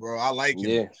O'Neal, bro. I like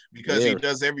him because he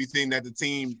does everything that the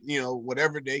team, you know,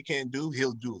 whatever they can do,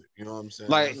 he'll do it. You know what I'm saying?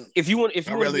 Like, if you want to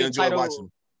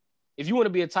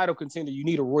be a title contender, you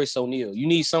need a Royce O'Neal. You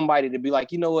need somebody to be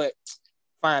like, you know what?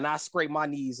 Fine, I scrape my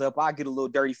knees up. I get a little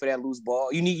dirty for that loose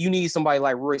ball. You need somebody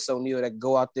like Royce O'Neal that can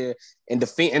go out there and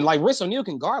defend. And like Royce O'Neal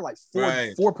can guard like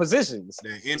four positions.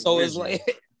 So it's like.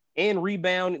 And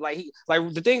rebound, like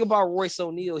the thing about Royce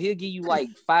O'Neal, he'll give you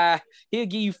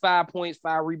 5 points,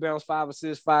 5 rebounds, 5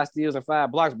 assists, 5 steals, and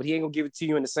 5 blocks, but he ain't gonna give it to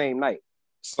you in the same night.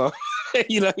 So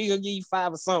you know, he gonna give you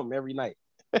 5 or something every night.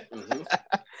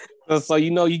 Mm-hmm. So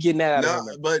you know you getting that out of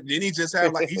him. But didn't he just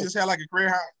have like a career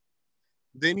high?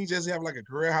 Didn't he just have like a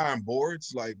career high on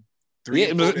boards like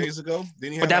 3 or 4 days ago?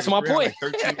 Didn't he have that's my point.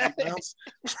 Like 13 rebounds?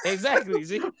 Exactly.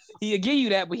 See? He'll give you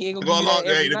that, but he ain't gonna give you that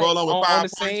every night go along with 5 on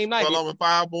points, the same night. Go along with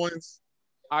 5 points.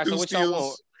 All right, so what y'all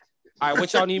want? All right,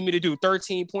 what y'all need me to do?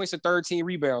 13 points or 13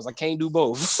 rebounds? I can't do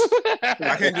both.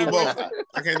 I can't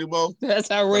do both. That's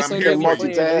how Royce O'Neal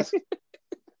multitask.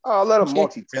 Oh, let him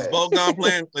multitask. Is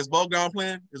Bogdan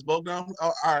playing? Is Bogdan?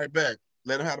 Oh, all right, back.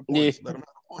 Let him have the points. Yeah.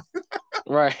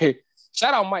 Right.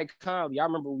 Shout out Mike Conley. I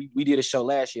remember we did a show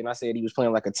last year, and I said he was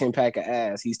playing like a 10-pack of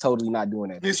ass. He's totally not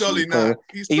doing that. He's totally not.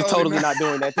 He's totally not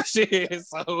doing that this year.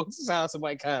 So shout out to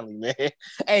Mike Conley, man.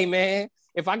 Hey, man,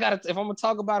 if I'm gonna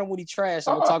talk about him when he trash,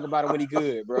 I'm gonna talk about him when he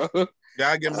good, bro.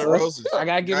 Gotta give him the roses. I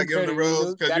gotta give him the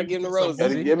roses. Gotta give him the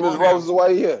roses. Give him the roses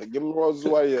while here. Give him the roses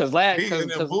while here. Because he getting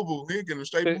him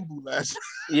straight boo boo last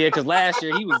year. Yeah, because last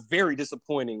year he was very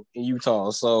disappointing in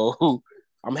Utah. So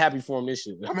I'm happy for him this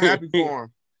year. I'm happy for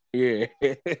him. Yeah.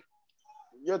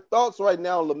 Your thoughts right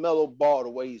now on LaMelo Ball, the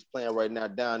way he's playing right now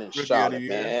down in Charlotte,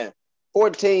 man.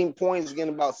 14 points,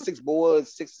 getting about 6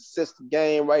 boards, 6 assists a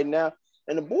game right now.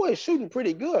 And the boy is shooting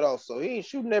pretty good also. He ain't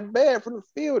shooting that bad from the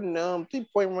field and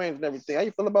 3-point range and everything. How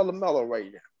you feel about LaMelo right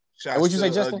now? What'd you say,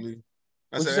 Justin?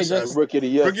 What'd you say, Justin? Rookie of the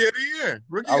year. Rookie of the year.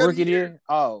 Rookie of the year?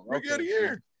 Oh, okay. Rookie of the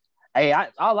year. Hey,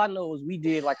 all I know is we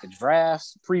did like a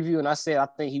draft preview, and I said I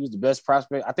think he was the best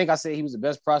prospect. I think I said he was the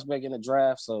best prospect in the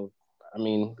draft. So, I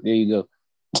mean, there you go.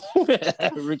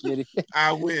 Rookie of the year.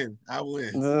 I win.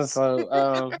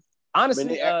 So,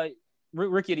 honestly,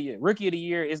 Rookie of the year. Rookie of the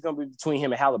year is going to be between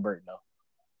him and Halliburton, though.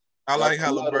 I like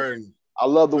Halliburton. I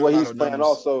love the way he's playing. Numbers.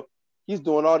 Also, he's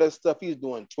doing all that stuff. He's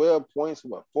doing 12 points,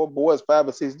 4 boards, 5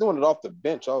 assists. He's doing it off the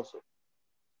bench also.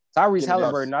 Tyrese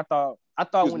Halliburton, I thought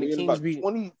when the Kings beat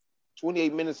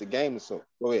 28 minutes a game or so.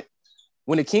 Go ahead.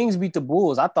 When the Kings beat the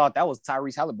Bulls, I thought that was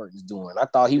Tyrese Halliburton's doing. I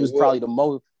thought he was probably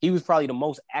the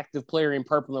most active player in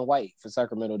purple and white for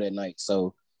Sacramento that night.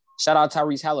 So shout out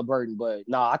Tyrese Halliburton. But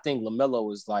I think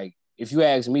LaMelo is like, if you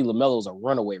ask me, LaMelo's a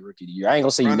runaway rookie of the year. I ain't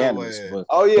gonna say unanimous, but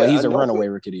he's a runaway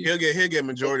rookie of the year. He'll get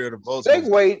majority of the votes.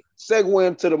 Segue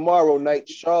into tomorrow night.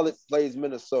 Charlotte plays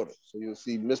Minnesota, so you'll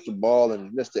see Mr. Ball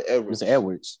and Mr. Edwards. Mr.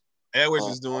 Edwards. Edwards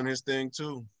is doing his thing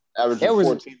too. Averaging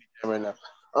 14 right now.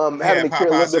 Having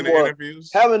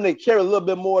to carry a little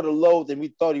bit more of the load than we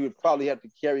thought he would probably have to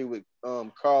carry with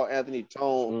Karl Anthony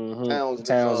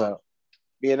Towns out.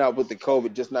 Being out with the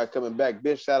COVID, just not coming back.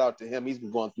 Big shout out to him. He's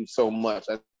been going through so much.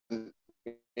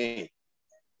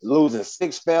 Losing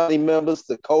 6 family members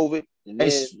to COVID and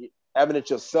then having it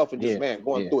yourself and just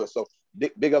going through it. So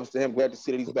big ups to him. Glad to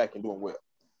see that he's back and doing well.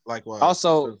 Likewise.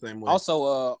 Also,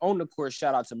 on the court,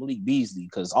 shout out to Malik Beasley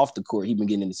because off the court he been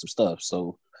getting into some stuff.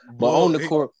 So, but on the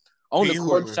court,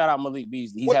 shout out Malik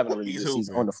Beasley. He's having a really good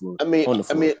season on the floor. I mean,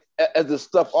 as the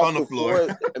stuff off the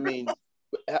floor. I mean,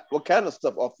 what kind of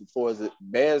stuff off the floor? Is it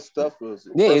bad stuff? Or is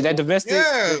it is that domestic?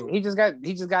 Yeah. He just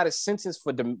got a sentence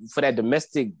for that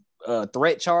domestic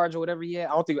threat charge or whatever he had.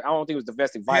 I don't think it was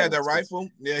domestic violence. He had the rifle.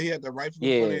 Yeah, he had the rifle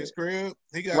in front of his crib.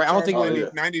 He got I don't think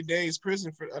 90 days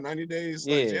prison for 90 days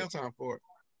jail time for it.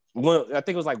 Well, I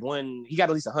think it was like he got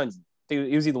at least 100.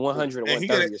 It was either 100 or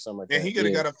 130 or something like that. And he could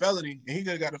have got a felony. And he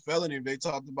could have got a felony if they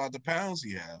talked about the pounds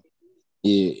he had.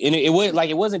 Yeah, and it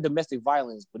wasn't domestic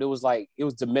violence, but it was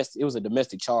domestic. It was a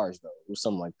domestic charge though. It was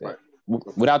something like that.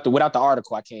 Right. Without the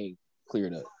article, I can't clear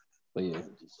it up. But yeah,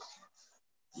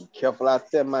 be careful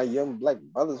out there, my young black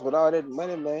brothers, with all that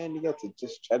money, man. You got to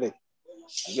just try to,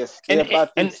 I guess, stay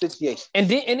about this situation. And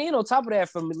then on top of that,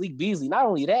 from Malik Beasley, not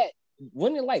only that,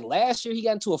 wasn't it like last year he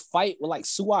got into a fight with like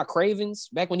Suha Cravens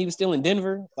back when he was still in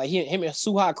Denver? Like him and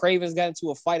Suha Cravens got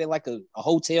into a fight at like a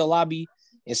hotel lobby,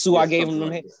 and Suha gave him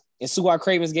them. And Suha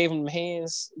Cravens gave him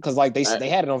hands because like they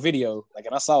had it on video. Like,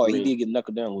 and I saw it. He did get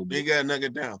knuckled down a little bit. He got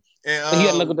knuckled down. And he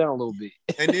got knuckled down a little bit.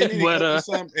 And then he went out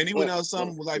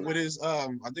something like with his I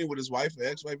think with his wife or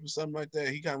ex-wife or something like that.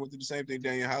 He kind of went through the same thing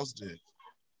Daniel House did.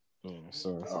 Oh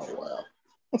wow.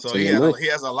 So he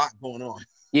has a lot going on.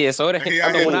 Yeah, so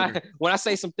when I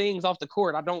say some things off the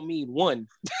court, I don't mean one.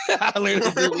 I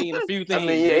literally do mean a few things. I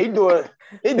mean, yeah, he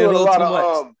doing a lot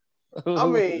of I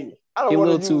mean, I don't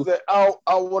want to use that. I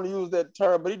don't want to use that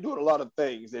term, but he's doing a lot of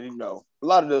things that a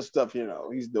lot of this stuff.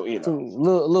 He's doing. A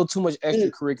little too much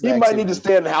extracurricular. He might need to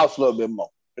stay in the house a little bit more.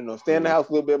 Stay in the house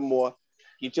a little bit more.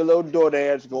 Get your little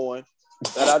DoorDash going.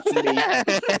 Shout out to me.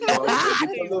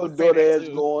 Get your little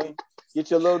DoorDash going. Get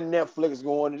your little Netflix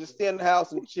going, and just stay in the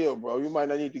house and chill, bro. You might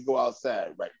not need to go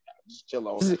outside right now. Just chill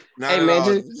on. Hey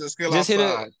man,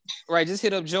 just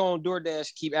hit up Joe on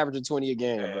DoorDash. Keep averaging 20 a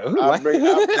game, bro. I bring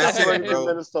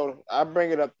Minnesota. I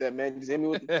bring it up there, man. Just hit me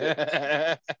with the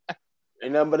tip.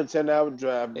 Ain't nothing but a 10-hour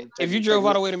drive. If you drove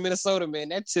all the way to Minnesota, man,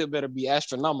 that tip better be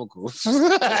astronomical. and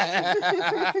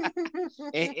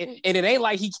it ain't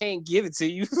like he can't give it to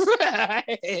you.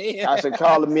 I should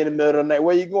call him in the middle of the night.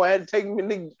 Where you going? I had to take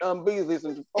me to Beasley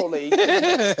some Chipotle.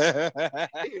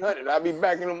 800. I'll be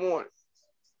back in the morning.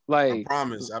 Like, I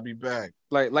promise, I'll be back.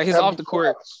 Like his off the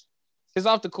court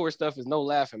stuff is no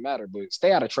laughing matter, but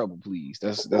stay out of trouble, please.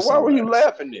 That's why were you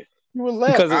laughing there? You were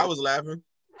laughing. Because I was laughing.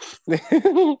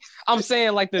 I'm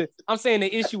saying the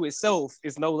issue itself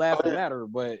is no laughing matter,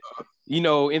 but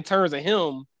in terms of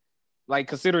him, like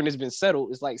considering it's been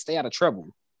settled, it's like stay out of trouble.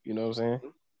 You know what I'm saying?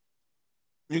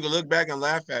 You can look back and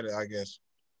laugh at it, I guess.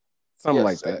 Something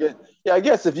like that. I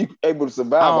guess if you're able to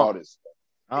survive all this.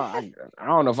 I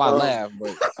don't know if I laugh,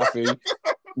 but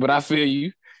I feel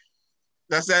you.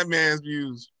 That's that man's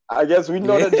views. I guess we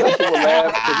know that Justin will laugh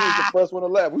because he's the first one to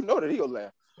laugh. We know that he'll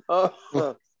laugh.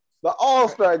 The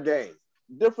All-Star game.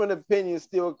 Different opinions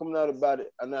still coming out about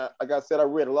it. And like I said, I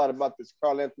read a lot about this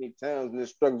Karl Anthony Towns and his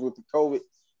struggles with the COVID.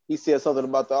 He said something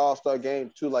about the All-Star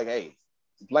game too, like, hey,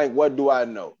 blank, what do I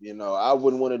know? I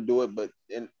wouldn't want to do it, but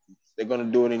they're going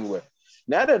to do it anyway.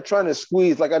 Now they're trying to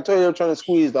squeeze, like I told you, they're trying to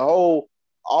squeeze the whole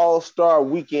All-Star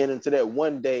weekend into that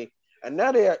one day. And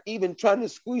now they are even trying to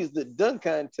squeeze the dunk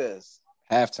contest.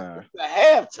 Halftime. The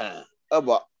halftime of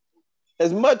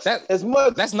as much. That's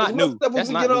not new. That's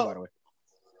not new, by the way.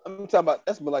 I'm talking about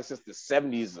that's been like since the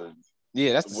 70s.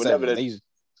 That's the whatever 70s.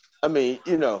 I mean,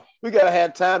 we gotta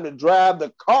have time to drive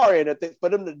the car in for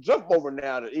them to jump over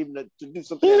now to do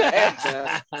something at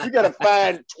halftime. We gotta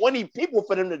find 20 people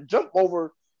for them to jump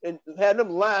over and have them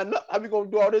line up. How we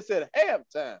gonna do all this at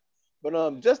halftime?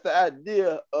 But just the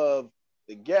idea of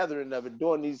the gathering of it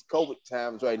during these COVID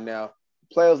times right now,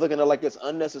 players looking at like it's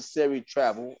unnecessary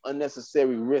travel,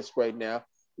 unnecessary risk right now.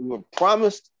 We were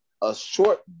promised a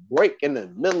short break in the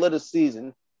middle of the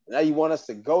season. Now you want us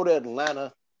to go to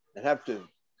Atlanta and have to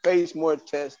face more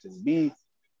tests and be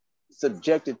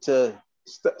subjected to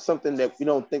something that we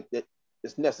don't think that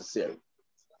is necessary.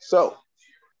 So,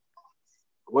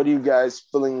 what are you guys'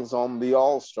 feelings on the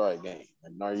All-Star game?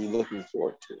 And are you looking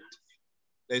forward to it?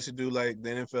 They should do like the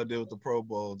NFL did with the Pro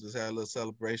Bowl. Just have a little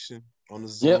celebration on the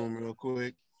Zoom real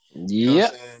quick. Yeah.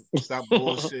 Stop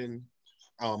bullshitting.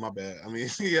 Oh, my bad. I mean,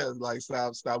 like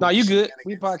stop. No, you good.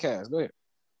 We podcast. Go ahead.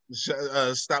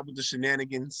 Stop with the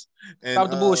shenanigans. And, stop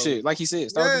the bullshit, like he said.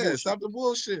 Stop the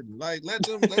bullshit. Like let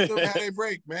them have a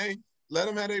break, man. Let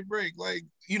them have a break. Like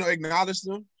acknowledge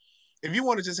them. If you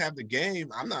want to just have the game,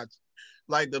 I'm not.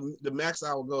 Like the max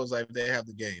hour goes like they have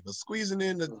the game, but squeezing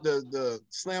in the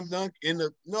slam dunk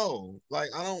like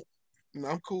I don't.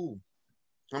 I'm cool.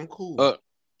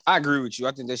 I agree with you.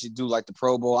 I think they should do like the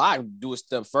Pro Bowl. I do a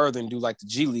step further and do like the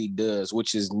G League does,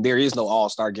 which is there is no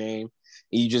All-Star game.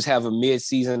 And you just have a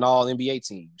mid-season All-NBA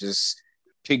team. Just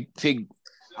pick.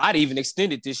 I'd even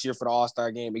extend it this year for the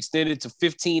All-Star game. Extend it to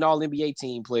 15 All-NBA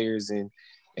team players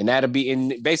and that'll be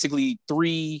in basically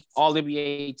 3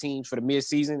 All-NBA teams for the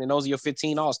mid-season, and those are your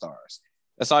 15 All-Stars.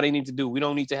 That's all they need to do. We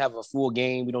don't need to have a full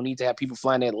game. We don't need to have people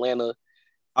flying to Atlanta.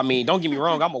 I mean, don't get me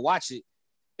wrong. I'm going to watch it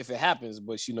if it happens,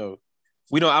 but,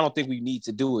 I don't think we need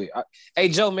to do it. Hey,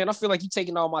 Joe, man, I feel like you're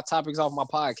taking all my topics off my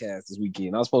podcast this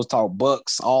weekend. I was supposed to talk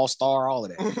Bucks, All-Star, all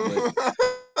of that.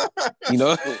 You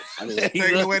know,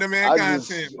 Taking away the man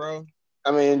content, bro.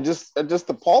 I mean, just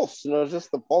the pulse, you know,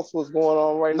 just the pulse what's going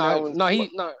on right now.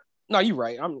 No, you're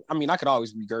right. I mean, I could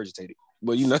always regurgitate it,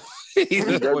 but you know,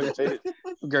 regurgitate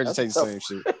the same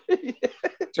shit.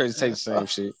 Regurgitate the same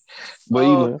shit. But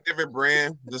you know, different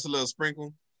brand, just a little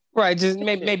sprinkle. Right, just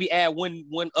maybe add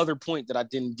one other point that I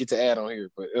didn't get to add on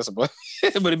here, but but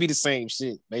it'd be the same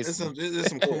shit, basically. There's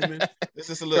some cumin. There's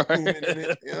just a little cumin in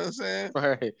it. You know what I'm saying?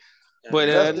 Right. But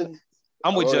Justin,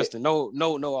 I'm with Justin. No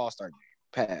All-Star game.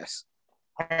 Pass.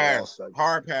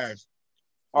 Hard pass.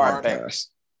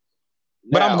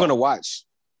 But now, I'm gonna watch.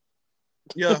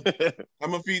 Yeah,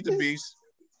 I'm gonna feed the beast.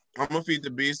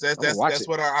 That's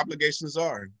what our obligations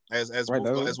are. As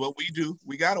what we do,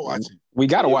 we gotta watch it. We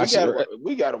gotta watch it.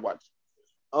 We gotta watch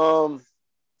it.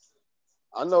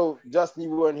 I know Justin, you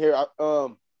weren't here.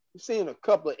 I've seen a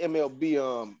couple of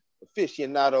MLB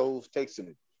aficionados take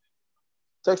some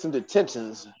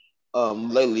detentions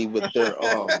lately with their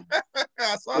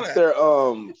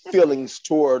feelings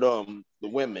toward the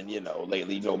women, you know,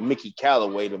 lately. You know, Mickey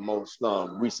Callaway, the most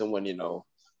recent one, you know,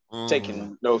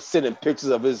 taking sending pictures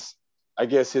of his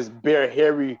bare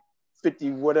hairy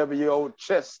 50 whatever year old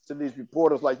chest to these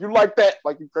reporters, like, you like that,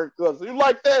 like you Kirk Cousins, you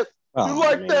like that,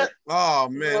 that. Oh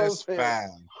man, that's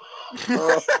foul.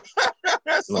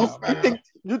 That's so foul.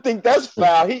 You think that's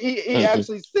foul? He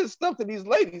actually said stuff to these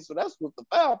ladies, so that's what the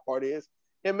foul part is.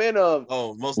 Him and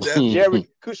most definitely Jared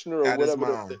Kushner or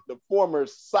whatever, the former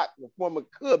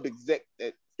Cub exec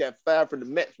that got fired from the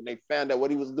Mets when they found out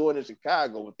what he was doing in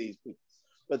Chicago with these people.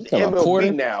 But the MLB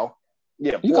Porter? Now,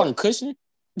 you call him Kushner?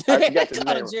 I forgot the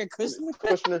name. Jared Kushner?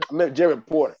 Kushner. I meant Jared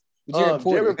Porter. Jared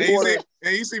Porter.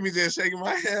 And you see me just shaking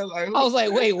my head like. I was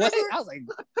like, wait, what? I was like,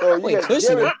 wait, Kushner.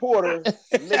 Jared Porter,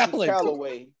 Mickey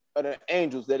Callaway of the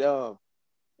Angels that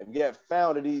get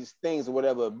found of these things or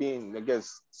whatever being, I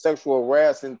guess, sexual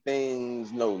harassing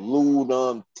things,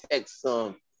 lewd texts,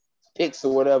 pics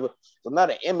or whatever. So now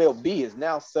the MLB is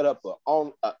now set up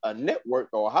a network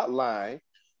or a hotline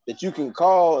that you can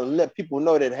call and let people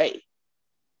know that, hey,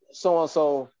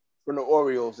 so-and-so from the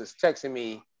Orioles is texting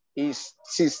me.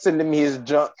 She's sending me his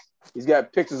junk. He's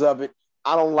got pictures of it.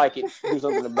 I don't like it. Do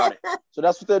something about it. So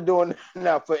that's what they're doing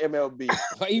now for MLB.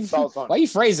 Why you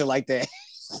phrase it like that?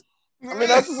 I mean,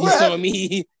 that's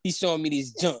he's showing me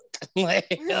this junk. I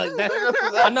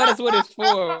know that's what it's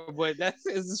for, but it's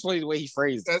just funny the way he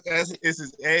phrased it. It's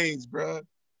his age, bro.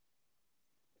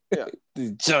 Yeah,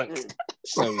 the junk.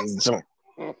 Showing his junk.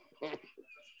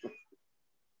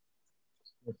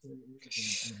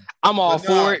 I'm all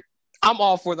for it. I'm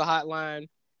all for the hotline.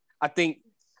 I think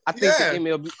the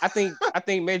MLB. I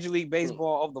think Major League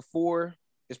Baseball of the four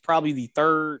is probably the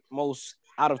third most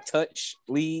out of touch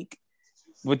league.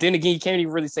 But then again, you can't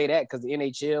even really say that because the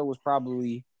NHL was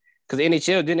probably because the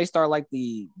NHL didn't they start like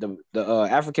the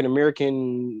African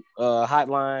American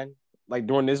hotline like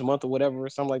during this month or whatever or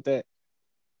something like that.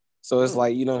 So it's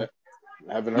like I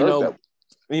haven't heard that.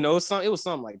 It was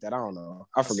something like that. I don't know.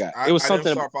 I forgot. It was something.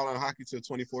 I didn't start following hockey till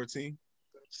 2014.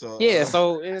 So yeah,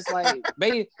 so it's like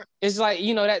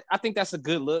that. I think that's a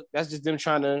good look. That's just them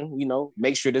trying to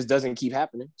make sure this doesn't keep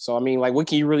happening. So I mean, like, what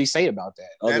can you really say about that?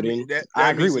 Other than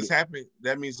I agree with it.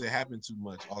 That means it happened too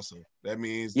much. Also, that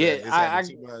means it's happened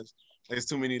too much. There's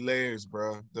too many layers,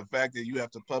 bro. The fact that you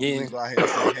have to publicly go ahead and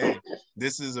say, "Hey,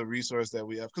 this is a resource that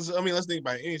we have." Because I mean, let's think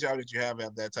about any job that you have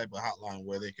that type of hotline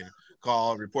where they can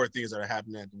call, report things that are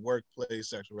happening at the workplace,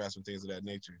 sexual harassment, things of that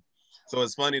nature. So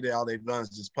it's funny that all they've done is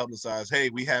just publicize, hey,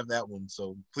 we have that one,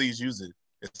 so please use it.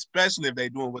 Especially if they're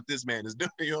doing what this man is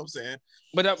doing, you know what I'm saying?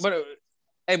 But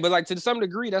like to some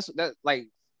degree, that like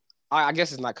I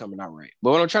guess it's not coming out right.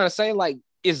 But what I'm trying to say, like,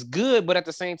 it's good, but at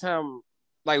the same time,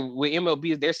 like with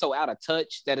MLB, they're so out of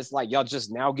touch that it's like y'all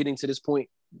just now getting to this point.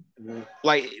 Mm-hmm.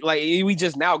 Like we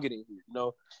just now getting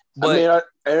here, But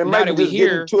it might be just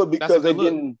getting to it because they're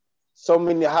getting so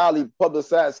many highly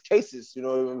publicized cases, you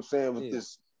know what I'm saying, with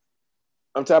this.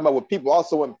 I'm talking about with people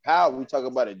also in power. We talk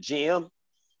about a GM.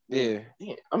 Yeah.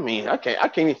 I mean, I can't.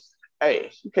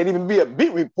 Hey, you can't even be a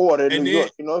beat reporter in New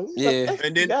York, Yeah.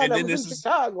 And then this is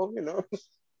Chicago,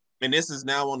 And this is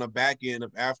now on the back end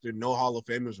of after no Hall of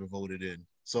Famers were voted in.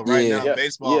 So now,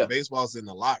 baseball's in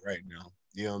a lot right now.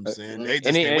 You know what I'm saying? They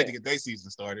just can't wait to get their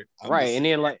season started. And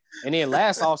then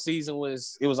last off season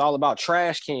was all about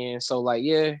trash cans. So like,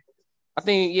 I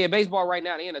think baseball right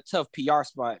now they're in a tough PR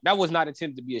spot. That was not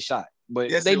intended to be a shot. But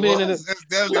they've been in a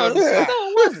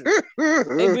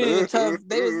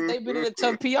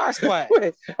tough PR spot.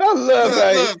 I love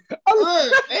that.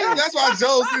 That's why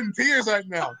Joe's in tears right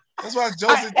now. That's why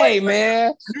Joe's in tears. Hey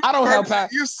man, I don't help how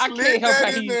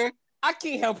I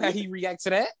can't help how he react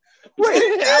to that.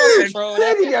 Wait,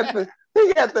 then he got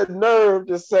the nerve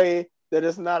to say that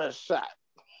it's not a shot.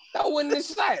 That wasn't a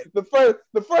shot. The first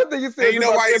thing you said. And you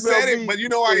know why he said it? But you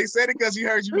know why he said it? Because he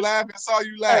heard you laugh and saw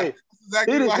you laugh. Hey, That's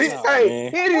exactly why he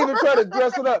didn't even try to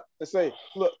dress it up and say,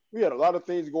 look, we had a lot of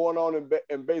things going on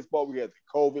in baseball. We had the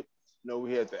COVID.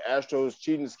 We had the Astros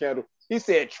cheating scandal. He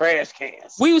said trash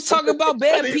cans. We was talking about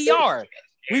bad PR.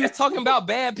 We was talking about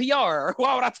bad PR.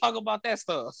 Why would I talk about that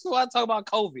stuff? Why I talk about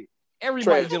COVID?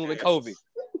 Everybody dealing with COVID.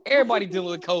 Everybody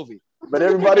dealing with COVID. But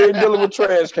everybody ain't dealing with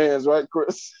trash cans, right,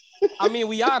 Chris? I mean,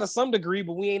 we are to some degree,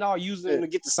 but we ain't all using them to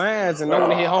get the signs and no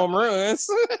one to hit home runs.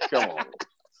 Come on.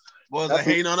 Boys are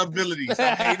hating on abilities.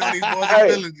 Stop hating on these boys'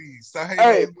 abilities. Stop hating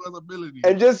on these boys' abilities.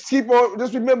 And just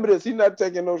remember this. He's not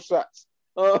taking no shots.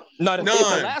 The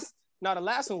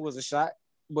last one was a shot,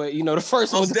 but the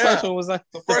first one was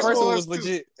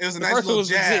legit. It was a nice little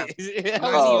jab.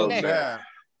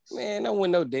 Man, that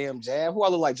wasn't no damn jab. Who I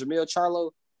look like, Jamil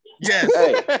Charlo? Yes.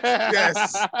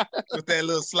 Yes. With that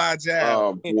little slide jab.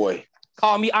 Oh boy.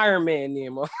 Call me Iron Man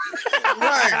then, man.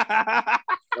 Right.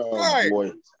 Oh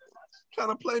boy. Trying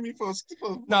to play me for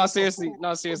No, seriously. I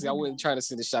wasn't trying to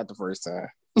send a shot the first time.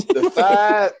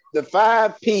 The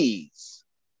five P's.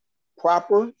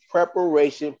 Proper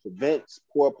preparation prevents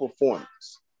poor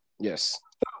performance. Yes.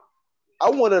 I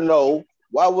want to know,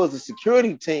 why was the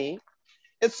security team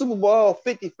in Super Bowl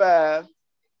 55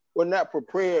 were not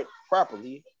prepared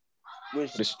properly? The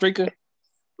streaker?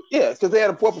 Yeah, because they had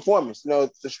a poor performance.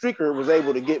 The streaker was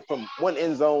able to get from one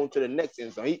end zone to the next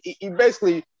end zone. He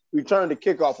basically returned the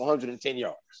kickoff 110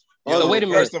 yards. So wait a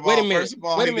minute.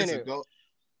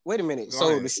 Wait a minute.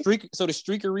 So the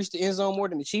streaker reached the end zone more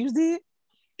than the Chiefs did?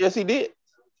 Yes, he did.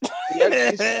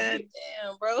 Damn,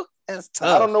 bro. That's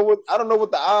tough. I don't know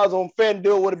what the odds on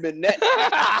FanDuel would have been net.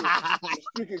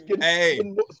 You could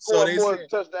score more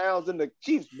touchdowns than the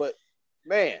Chiefs, but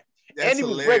man, that's and he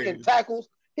was hilarious. breaking tackles.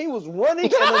 He was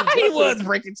running. He was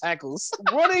breaking tackles.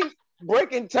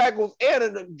 Breaking tackles,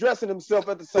 and addressing himself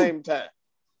at the same time.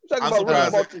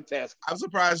 I'm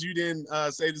surprised you didn't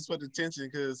say this for the attention,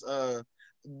 because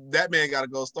that man got a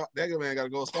gold star. That man got a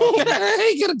gold star.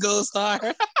 He get a gold star.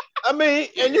 I mean,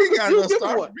 and you got can a give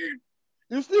star him one.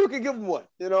 You still can give him one.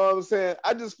 You know what I'm saying?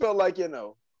 I just felt like,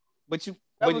 But you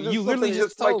literally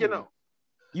just told me.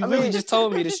 You literally just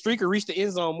told me the streaker reached the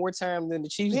end zone more time than the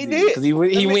Chiefs did. Because he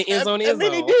went end zone to end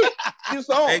zone. He did. You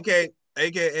saw him.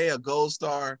 AKA a gold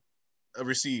star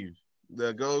received.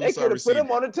 The gold They star could have put received.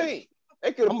 him on the team.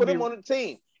 They could have put him on the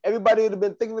team. Everybody would have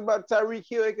been thinking about Tyreek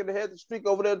Hill. They could have had the streak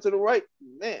over there to the right.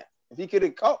 Man, if he could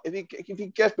have caught, if he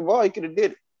catch the ball, he could have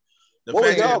did it. The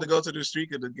fact you have to go to the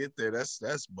streaker to get there,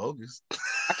 that's bogus.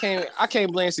 I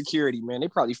can't blame security, man. They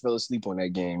probably fell asleep on that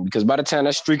game, because by the time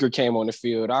that streaker came on the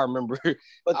field, I remember.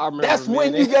 That's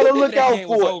when you gotta look out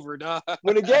for it. Over,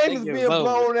 when the game is being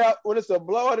blown out, when it's a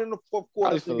blowout in the fourth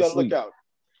quarter, you gotta look out.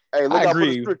 Hey, look out for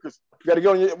the streakers. You gotta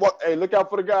go on your. Hey, look out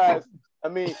for the guys. I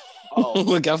mean,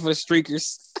 look out for the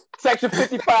streakers. Section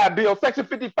 55, Bill. Section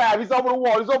 55. He's over the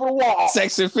wall.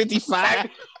 Section 55.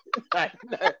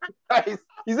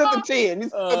 He's at the 10.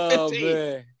 He's at the 15.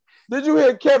 Man. Did you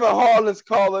hear Kevin Harlan's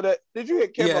call of that? Did you hear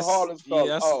Kevin Harlan's call?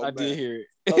 Yes, I did hear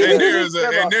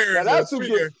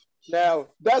it. Now,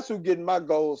 that's who getting my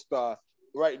gold star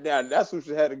right now. That's who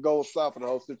should have the gold star for the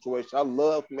whole situation. I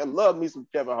love me some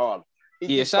Kevin Harlan.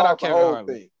 Shout out Kevin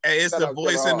Harlan. Hey, it's the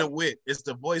voice and the wit. It's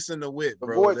the voice and the wit,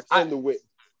 bro. The voice and the wit.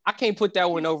 I can't put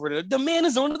that one over the man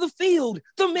is onto the field.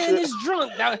 The man is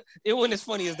drunk. Now, it wasn't as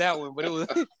funny as that one, but it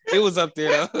was up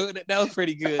there though. That was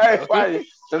pretty good. Hey,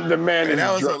 the man is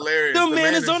that was drunk. hilarious. The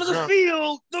man is onto the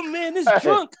field. The man is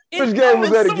drunk. Which game was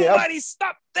that again? Somebody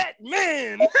stop that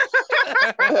man.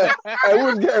 Hey,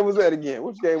 which game was that again?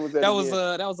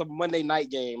 That was a Monday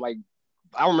night game. Like,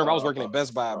 I remember I was working at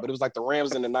Best Buy, but it was like the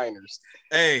Rams and the Niners.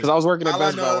 Hey, because I was working at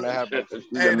Best Buy when that happened.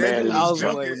 Hey,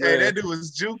 that dude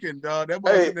was juking, dog. That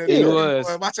boy in there. He was.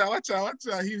 Watch out.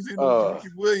 He was in Ricky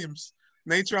Williams.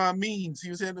 Natron Means. He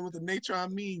was hitting with the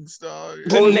Natron Means, dog.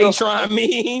 The Natron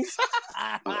Means.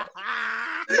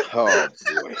 Oh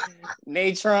boy.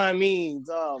 Natron Means.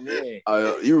 Oh man.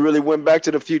 You really went back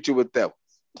to the future with that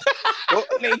one.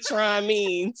 Natron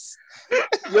Means.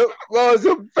 What was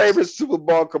your favorite Super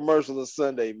Bowl commercial of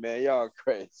Sunday, man? Y'all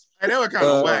crazy. Hey, they were kind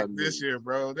of whack this year,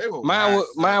 bro. They were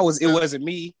mine was It Wasn't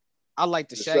Me. I like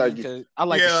the Shaggy because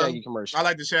the Shaggy commercial. I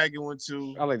like the Shaggy one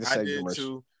too. I like the Shaggy commercial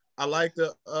too. I like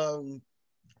the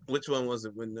which one was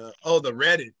it when the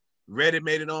Reddit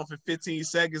made it on for 15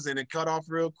 seconds and it cut off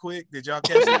real quick. Did y'all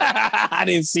catch it? I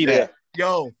didn't see that.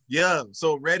 Yo, yeah.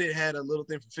 So Reddit had a little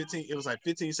thing for 15. It was like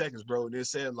 15 seconds, bro. And it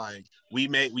said like we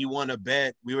won a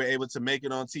bet. We were able to make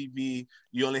it on TV.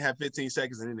 You only have 15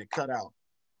 seconds, and then it cut out.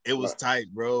 It was tight,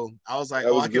 bro. I was like, I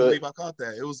can't believe I caught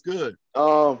that. It was good.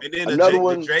 And then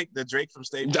the Drake from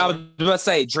State Farm. I was about to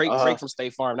say Drake from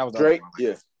State Farm. That was Drake.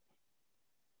 Yeah.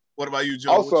 What about you,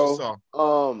 Joe? Also, what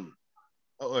you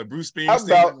saw? Bruce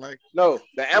Springsteen.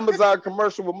 The Amazon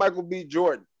commercial with Michael B.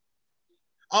 Jordan.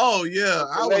 Oh yeah,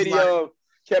 the lady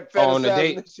kept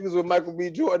fantasizing. She was with Michael B.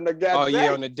 Jordan.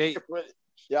 On the date.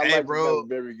 Yeah, hey, bro, that was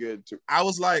very good too. I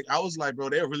was like, bro,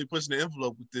 they're really pushing the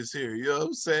envelope with this here. You know what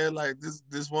I'm saying? Like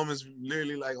this woman's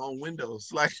literally like on Windows.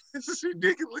 Like this is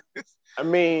ridiculous. I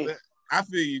mean, I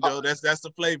feel you, though. That's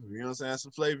the flavor. You know what I'm saying? That's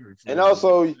the flavor. And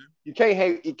also, you can't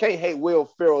hate Will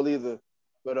Ferrell either.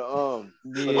 But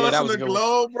that was the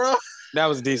globe, bro. That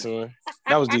was a decent one.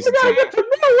 That was decent.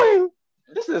 Norway.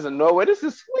 This isn't Norway. This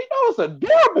is sweet. Oh, it's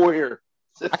adorable here.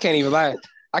 I can't even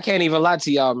lie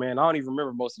to y'all, man. I don't even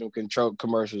remember most of them control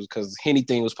commercials because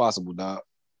anything was possible, dog.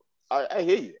 I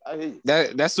hear you.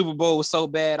 That Super Bowl was so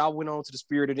bad. I went on to the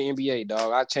spirit of the NBA,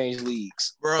 dog. I changed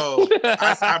leagues, bro.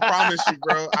 I promise you,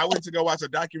 bro. I went to go watch a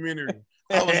documentary.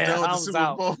 I was done with the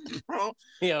Super Bowl, bro.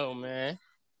 Yo, man.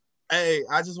 Hey,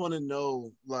 I just want to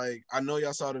know, like, I know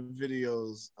y'all saw the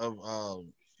videos of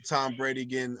Tom Brady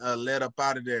getting led up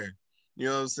out of there. You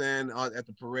know what I'm saying? At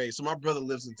the parade. So my brother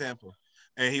lives in Tampa,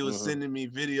 and he was sending me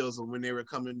videos of when they were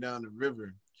coming down the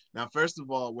river. Now, first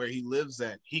of all, where he lives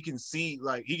at, he can see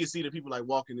the people like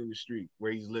walking in the street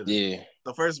where he's living. Yeah.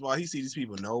 So first of all, he sees these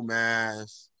people no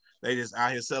masks. They just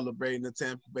out here celebrating the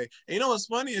Tampa Bay. And you know what's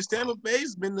funny is Tampa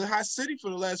Bay's been the hot city for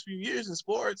the last few years in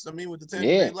sports. I mean, with the Tampa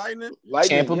Bay Lightning.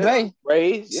 Tampa Bay.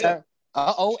 Rays. Yeah.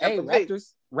 Hey,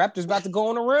 Raptors. Raptors about to go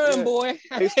on a run, boy.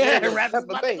 Raptors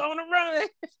about to go on a run.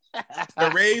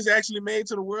 The Rays actually made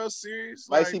to the World Series.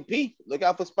 Spicy P. Look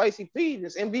out for Spicy P.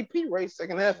 This MVP race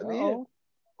second half of the year.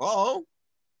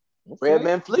 Fred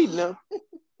VanVleet now.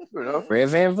 Fred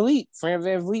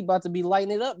VanVleet about to be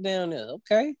lighting it up down there.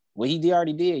 Okay. Well, he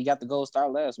already did. He got the gold star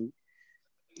last week.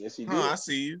 Yes, he did. I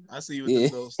see you with the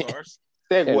gold stars.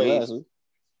 Segways.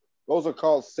 Those are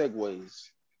called segways.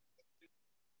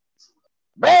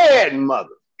 Bad mother.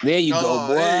 There you go,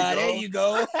 boy. There you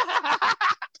go.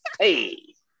 Hey.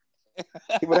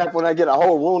 See what happens when I get a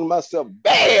whole room to myself.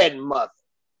 Bad mother.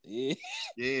 Yeah.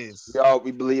 Yes.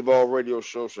 We believe all radio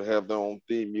shows should have their own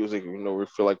theme music. You know, we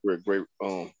feel like we're a great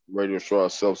radio show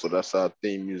ourselves, so that's our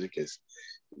theme music is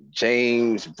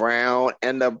James Brown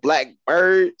and the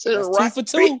Blackbirds. That's 2 for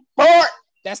 2. Part.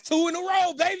 That's 2 in a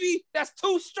row, baby. That's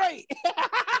 2 straight.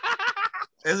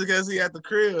 That's because he at the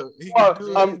crib.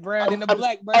 Brown and the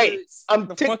Blackbirds. I'm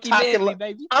TikToking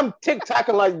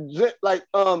like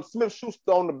Smith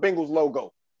Schuster on the Bengals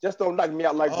logo. Just don't knock me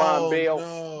out like Von Bell.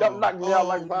 No. Don't knock me out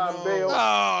like Von Bell.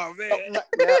 Oh man. Don't knock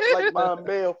me out like Von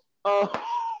Bell.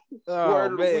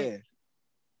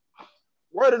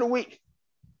 Word of the week.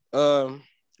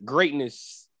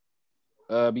 Greatness.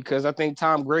 Because I think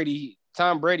Tom Brady, I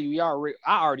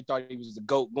already thought he was the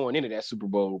GOAT going into that Super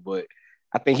Bowl, but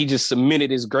I think he just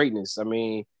cemented his greatness. I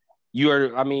mean,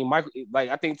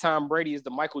 I think Tom Brady is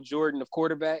the Michael Jordan of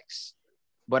quarterbacks.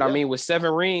 But I mean, with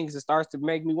 7 rings, it starts to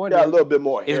make me wonder. Yeah, a little bit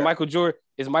more. Is Michael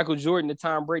Jordan the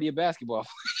Tom Brady of basketball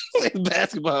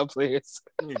players?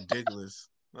 Ridiculous.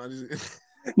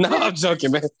 No, I'm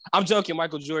joking, man. I'm joking,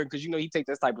 Michael Jordan, because he take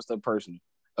that type of stuff personally.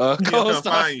 So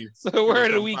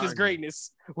word of the week is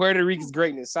greatness. Word of the week is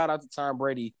greatness. Shout out to Tom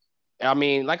Brady. I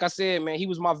mean, like I said, man, he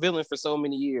was my villain for so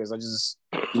many years. I just,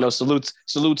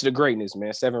 salute to the greatness,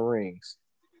 man. 7 rings.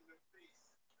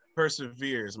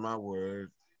 Persevere is my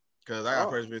word. Because I got to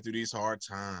persevere through these hard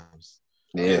times.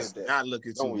 Yes. Not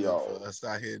looking too good for us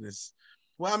out here in this.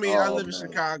 Well, I mean, I live in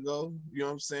Chicago. You know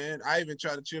what I'm saying? I even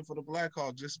try to cheer for the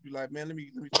Blackhawks just to be like, man, let me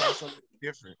try something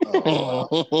different. And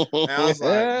I was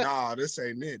like, nah, this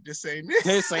ain't it. This ain't it.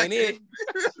 This ain't it.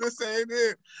 This ain't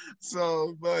it.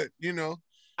 So, but,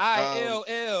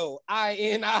 ILLINI,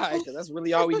 because that's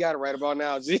really all we got right about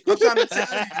now, G. I'm trying to tell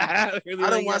you.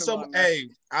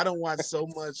 I don't watch so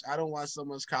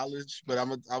much college, but I'm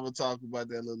gonna talk about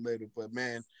that a little later. But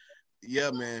man,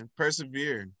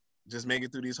 persevere. Just make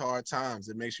it through these hard times.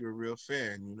 It makes you a real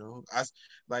fan,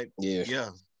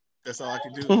 that's all I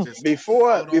can do. Just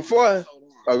Before I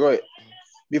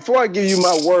give you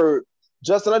my word,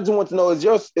 Justin, I just want to know, is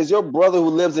your brother who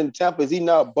lives in Tampa, is he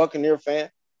now a Buccaneer fan?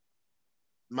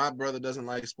 My brother doesn't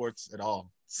like sports at all.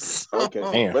 Okay.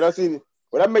 Damn. But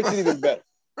that makes it even better.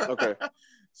 Okay.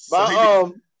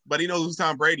 But he knows who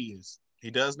Tom Brady is. He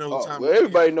does know who Tom Brady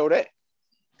everybody know that.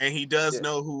 And he does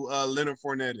know who Leonard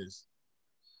Fournette is.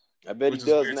 I bet he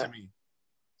does now.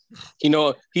 He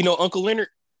know Uncle Leonard.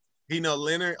 He know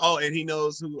Leonard. Oh, and he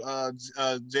knows who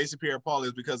Jason Pierre-Paul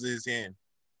is because of his hand.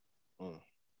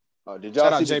 Did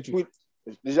y'all see the tweet?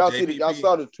 Did y'all see? Y'all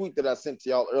saw the tweet that I sent to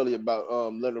y'all earlier about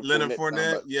Leonard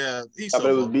Fournette? Yeah, he's it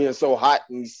was being so hot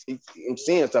and I'm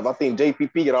seeing stuff. I think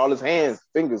JPP got all his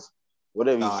fingers,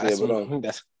 whatever he said.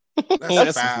 That's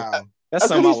foul. That's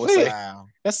something I would say.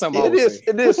 That's something I would say.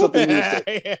 It is something you would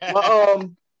say.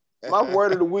 My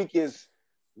word of the week is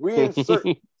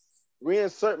reinsert.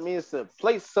 Reinsert means to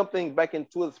place something back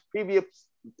into its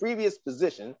previous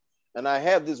position. And I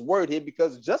have this word here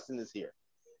because Justin is here.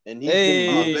 And he's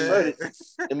been reinserted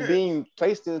and being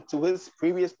placed into his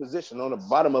previous position on the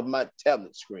bottom of my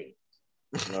tablet screen.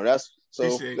 You know,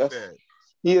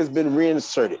 he has been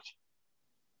reinserted.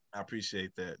 I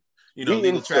appreciate that. You know,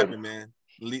 legal trapping, man.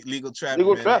 Legal trapping.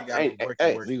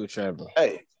 Legal trapping.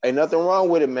 Hey, ain't nothing wrong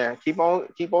with it, man. Keep on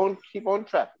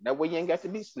trapping. That way you ain't got to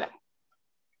be snapping.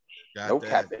 No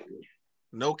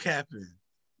capping.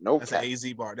 That's an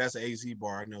AZ bar. That's an AZ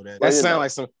bar. I know that. That sound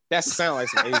like some AZ shit.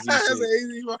 That's an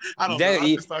AZ bar. I don't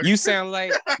know. You sound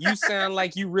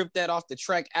like you ripped that off the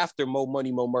track after Mo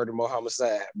Money, Mo Murder, Mo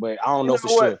Homicide. But I don't know for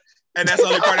sure. And that's the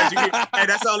only part that you hear. And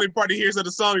that's the only part he hears of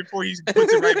the song before he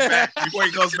puts it right back, before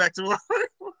he goes back to work.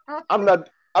 I'm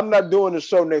not doing the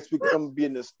show next week. I'm gonna be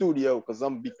in the studio because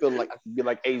I'm gonna be feeling like I can be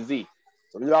like AZ.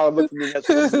 So y'all look at me next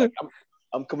week. Like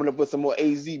I'm coming up with some more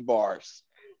AZ bars.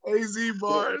 AZ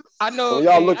bars. I know. So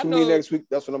y'all look at me next week.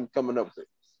 That's what I'm coming up with.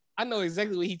 I know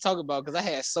exactly what he talking about because I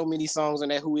had so many songs on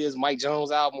that Who Is Mike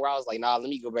Jones album where I was like, nah, let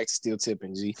me go back to Still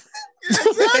Tipping, G.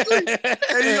 Exactly.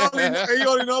 and you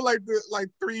only know like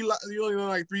three. You only know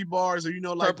like 3 bars, or you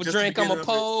know like Purple Drink. I'm a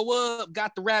pull up.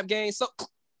 Got the rap game. So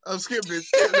I'm skipping.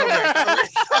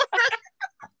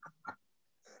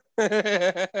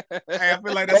 Hey, I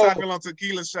feel like that's how I feel on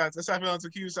Tequila Shots. That's how I feel on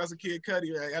Tequila Shots of Kid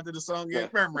Cudi. Right? After the song, go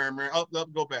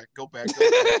back. Go back.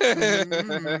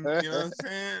 Mm-hmm. You know what I'm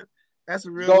saying? That's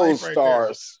a real Gold life right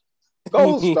stars. there.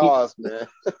 Gold stars, man.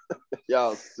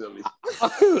 Y'all silly.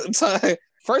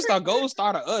 First off, Gold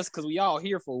Star to us because we all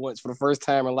here for the first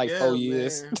time in 4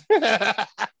 years.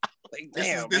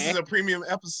 This is a premium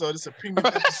episode. It's a premium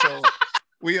episode.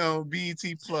 We on BET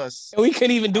Plus. And we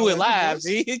couldn't even do it live.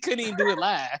 He couldn't even do it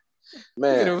live.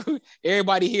 Man.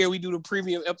 Everybody here, we do the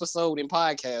premium episode in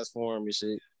podcast form and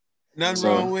shit. Nothing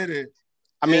wrong with it.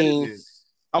 I mean,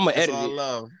 I'm gonna edit it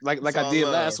love. like I did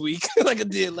last week. Like I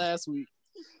did last week.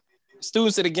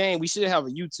 Students of the game, we should have a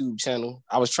YouTube channel.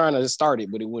 I was trying to start it,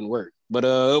 but it wouldn't work. But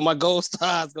my gold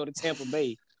stars go to Tampa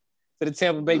Bay. To the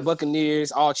Tampa Bay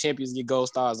Buccaneers. All champions get gold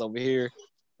stars over here.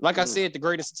 Like I said, the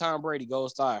greatest of Tom Brady,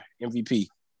 gold star, MVP.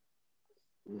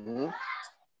 Mm-hmm.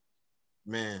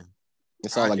 Man.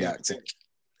 That's all I got.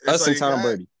 Us and Tom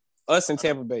Brady. Us and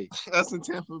Tampa Bay. Us and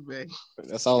Tampa Bay.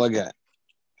 That's all I got.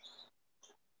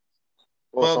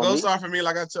 Well, gold star for me,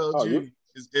 like I told you,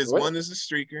 is one is a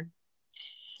streaker.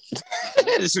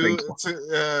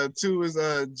 Two is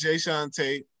Jay Sean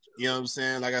Tate. You know what I'm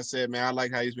saying? Like I said, man, I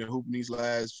like how he's been hooping these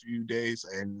last few days.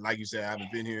 And like you said, I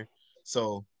haven't been here.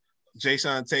 So Jay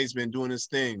Sean Tate's been doing his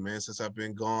thing, man, since I've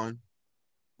been gone.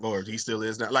 Or he still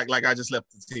is now. Like I just left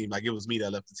the team. Like it was me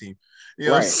that left the team. You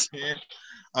know what I'm saying?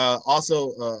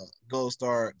 Also, gold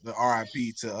star, the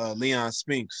RIP to Leon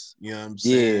Spinks. You know what I'm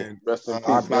saying?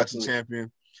 Our boxing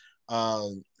champion.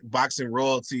 Boxing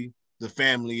royalty, the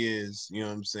family is, you know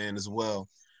what I'm saying, as well.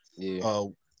 Yeah.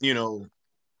 You know,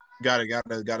 gotta,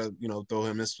 you know, throw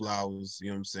him his flowers, you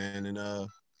know what I'm saying? And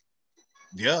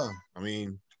yeah, I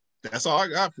mean, that's all I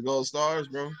got for gold stars,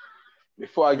 bro.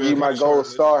 Before I give you my gold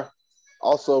star,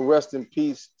 also rest in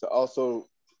peace to also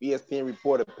ESPN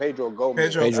reporter Pedro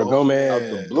Gomez. Pedro Gomez. Out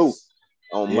the blue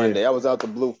on Monday. I was out the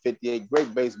blue, 58.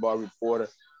 Great baseball reporter.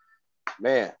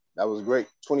 Man, that was great.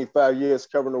 25 years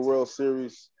covering the World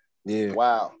Series. Yeah.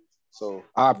 Wow. So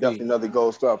definitely another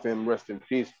gold star for him. Rest in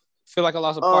peace. Feel like I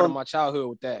lost a part of my childhood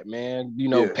with that, man. You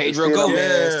know, Pedro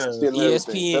Gomez,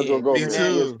 ESPN. Pedro Gomez,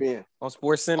 ESPN. On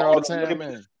Sports Center all the time,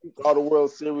 man. All the World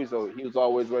Series, so he was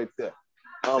always right there.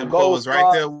 Gold was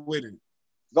right there with him.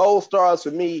 Gold stars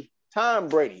for me, Tom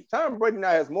Brady. Tom Brady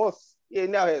now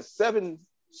has 7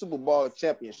 Super Bowl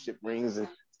championship rings, and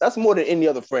that's more than any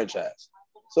other franchise.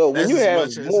 So when you have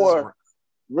more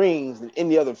rings than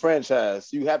any other franchise,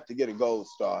 you have to get a gold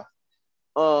star.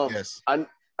 Yes.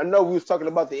 I know we was talking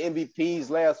about the MVPs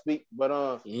last week, but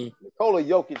Nikola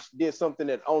Jokic did something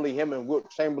that only him and Wilt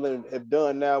Chamberlain have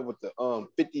done now with the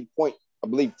 50-point, I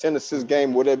believe, 10 assist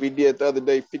game, whatever he did the other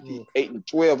day,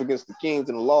 58-12 against the Kings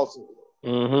in a loss.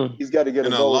 Mm-hmm. He's got to get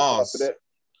a gold star for that.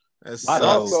 That's a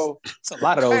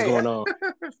lot of those going on.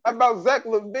 How about Zach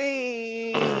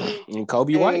LaVine and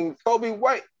Kobe White? Kobe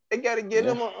White. They got to get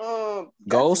him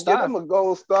gold star. Get him a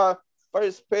gold star.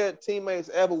 First pair of teammates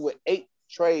ever with 8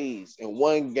 trays in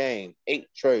one game. 8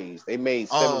 trays. They made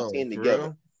 17 together.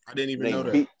 Real? I didn't even know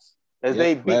that.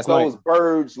 They beat those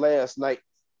Birds last night,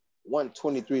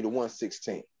 123 to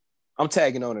 116. I'm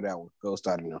tagging on to that one. Gold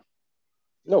star to them.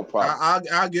 No problem.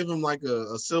 I'll give him like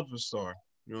a silver star.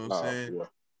 You know what I'm saying? Yeah.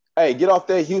 Hey, get off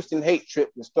that Houston hate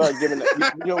trip and start giving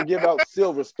you don't give out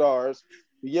silver stars.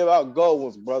 You give out gold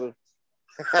ones, brother.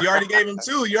 You already gave him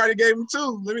 2.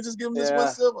 Let me just give him this one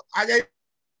silver. I gave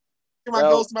my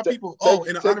goals to my people.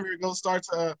 And an honorary gold star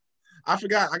to I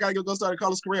forgot. I gotta give gold star to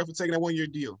Carlos Correa for taking that 1-year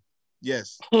deal.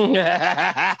 Yes.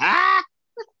 Because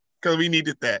we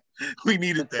needed that.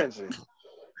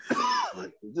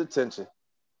 Detention.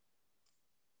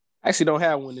 I actually don't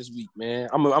have one this week, man.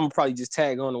 I'm gonna probably just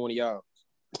tag on to one of y'all.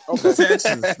 Okay.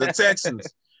 The Texans.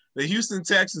 The Houston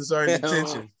Texans are in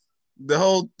detention.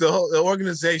 The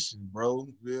organization, bro.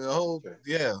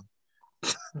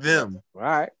 Them. All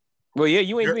right. Well, yeah,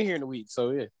 you ain't been here in a week,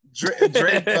 so yeah.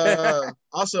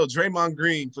 Also, Draymond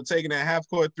Green for taking that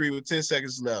half-court 3 with 10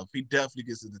 seconds left. He definitely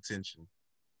gets the detention.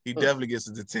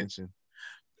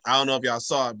 I don't know if y'all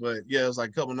saw it, but yeah, it was like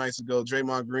a couple nights ago.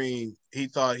 Draymond Green, he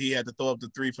thought he had to throw up the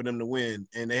 3 for them to win,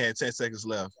 and they had 10 seconds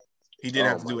left. He didn't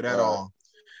have to do it at all.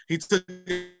 He took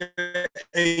it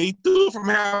and he threw it from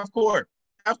half court,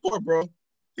 bro.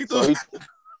 He threw.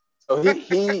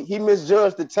 He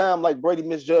misjudged the time like Brady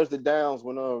misjudged the downs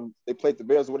when they played the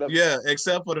Bears or whatever. Yeah,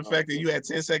 except for the fact that you had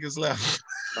 10 seconds left.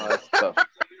 That's tough.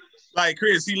 Like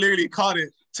Chris, he literally caught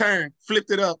it, turned,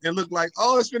 flipped it up, and looked like,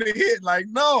 oh, it's gonna hit. Like,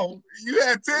 no, you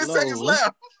had 10 seconds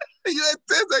left. You had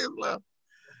 10 seconds left.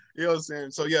 You know what I'm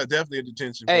saying? So yeah, definitely a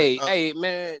detention. Hey,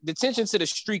 man, detention to the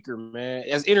streaker, man.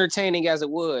 As entertaining as it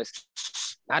was,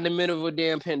 not in the middle of a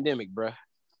damn pandemic, bro.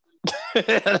 Not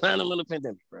in the middle of a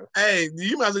pandemic, bro. Hey,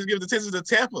 you might as well give detention to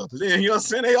Tampa. You know what I'm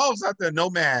saying? They always out there, no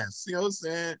masks. You know what I'm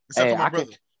saying? Except for my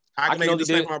brother. I can make a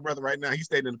mistake for my brother right now. He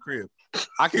stayed in the crib.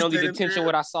 I can only detention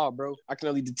what I saw, bro. I can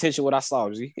only detention what I saw,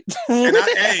 G. And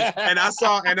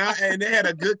they had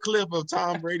a good clip of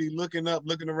Tom Brady looking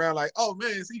around like, oh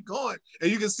man, is he going? And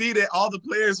you can see that all the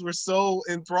players were so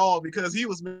enthralled because he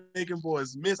was making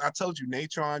boys miss. I told you,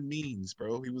 Natron means,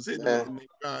 bro. He was hitting Natron means.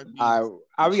 All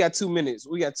right, we got 2 minutes.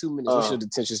 What's your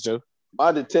detentions, Joe?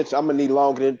 My detention, I'm gonna need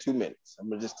longer than 2 minutes. I'm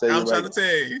gonna just tell you. I'm trying to tell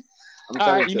you.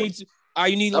 All right,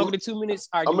 you need longer than 2 minutes?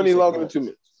 All right, I'm gonna need longer than 2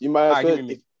 minutes. You might as well,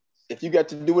 if you got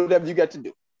to do whatever you got to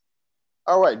do.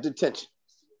 All right, detention.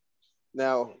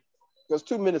 Now, because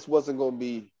 2 minutes wasn't gonna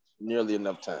be nearly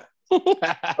enough time.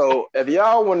 So if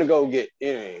y'all want to go get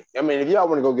if y'all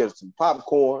want to go get some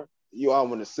popcorn, you all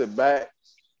want to sit back,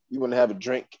 you want to have a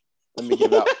drink, let me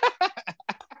give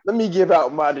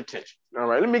out my detention. All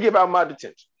right, let me give out my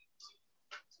detention.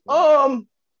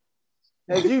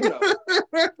 As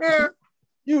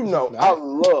you know,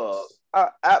 I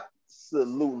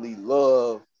absolutely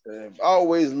love, and I've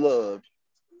always loved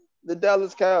the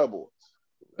Dallas Cowboys.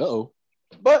 Uh-oh.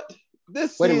 But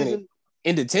this Wait season, a minute.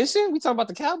 In detention? We talking about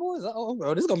the Cowboys? Oh,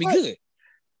 bro, this is gonna be good.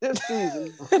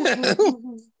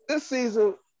 This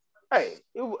season, hey,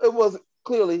 it wasn't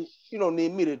clearly. You don't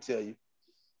need me to tell you.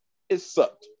 It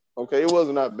sucked. Okay, it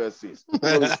wasn't our best season.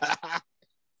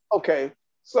 Okay,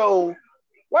 so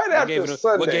right after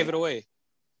Sunday, what gave it away?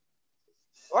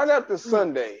 Right after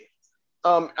Sunday,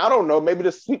 I don't know, maybe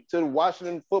the sweep to the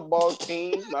Washington football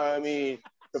team. I mean,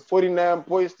 the 49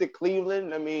 points to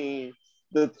Cleveland. I mean,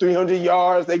 the 300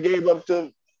 yards they gave up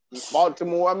to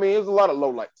Baltimore. I mean, it was a lot of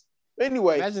lowlights.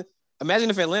 Anyway. Imagine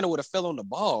if Atlanta would have fell on the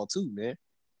ball too, man.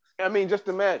 I mean, just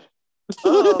imagine.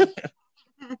 But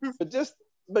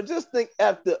just think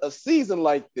after a season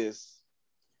like this,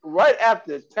 right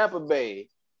after Tampa Bay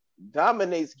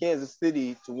dominates Kansas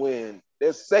City to win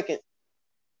their second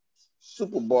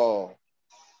Super Bowl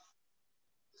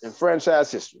in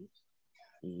franchise history.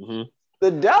 Mm-hmm. The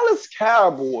Dallas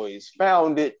Cowboys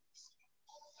found it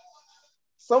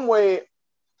some way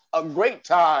a great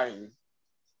time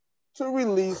to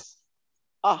release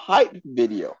a hype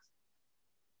video.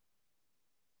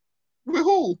 With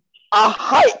who? A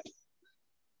hype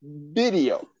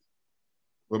video.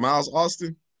 With Miles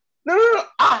Austin? No.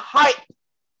 A hype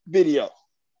video.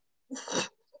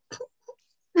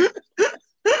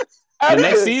 For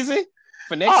next season?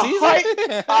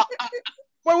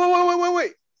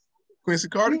 Wait. Quincy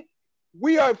Carter?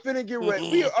 We are finna get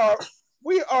ready.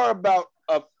 We are about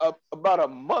a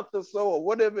month or so or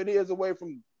whatever it is away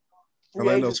from free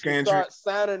agents to start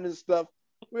signing and stuff.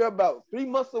 We're about 3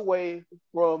 months away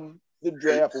from the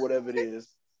draft or whatever it is.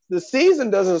 The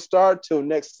season doesn't start till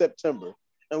next September,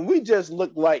 and we just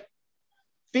look like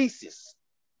feces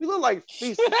We look like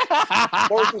feces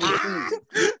most of the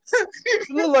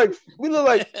season. We look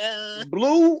like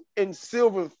blue and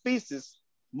silver feces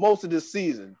most of the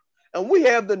season. And we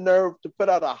have the nerve to put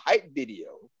out a hype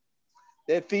video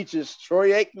that features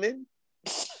Troy Aikman,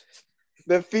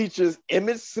 that features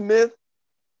Emmitt Smith,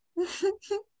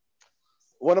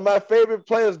 one of my favorite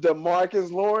players,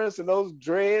 DeMarcus Lawrence, and those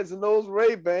dreads and those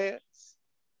Ray-Bans,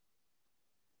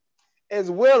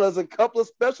 as well as a couple of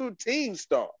special team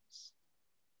stars.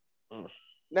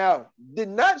 Now, did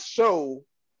not show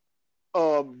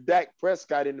Dak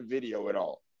Prescott in the video at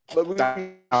all, but we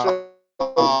showed.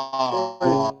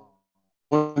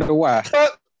 Wonder why.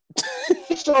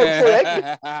 We showed Troy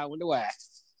Aikman. I wonder why.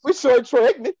 We showed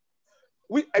Troy Aikman.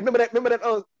 I remember that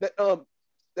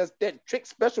trick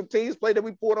special teams play that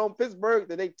we pulled on Pittsburgh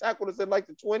that they tackled us in like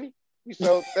the 20. We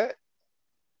showed that.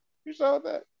 We showed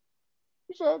that.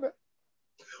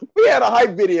 We had a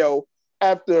hype video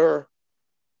after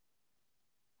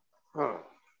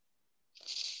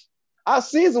our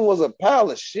season was a pile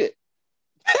of shit.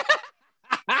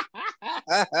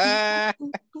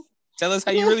 Tell us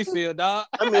how you really feel, dog.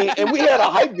 I mean, and we had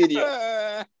a hype video.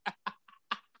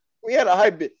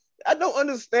 I don't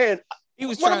understand. He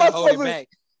was trying to hold it back.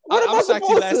 I'm shocked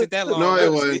he lasted that long. No,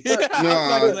 it wasn't. No,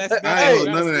 I ain't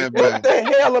none of that back. What the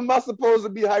hell am I supposed to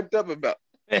be hyped up about?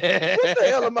 What the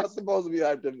hell am I supposed to be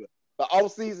hyped up about? The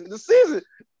off season, the season.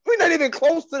 We're not even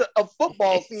close to a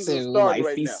football season starting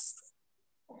right now.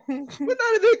 We're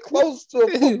not even close to a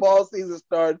football season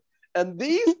start. And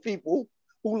these people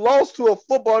who lost to a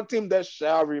football team that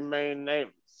shall remain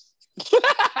nameless.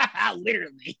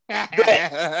 Literally.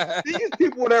 These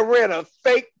people that ran a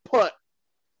fake punt,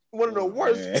 one of the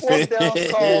worst fourth down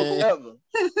calls ever.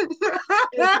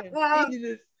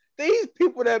 These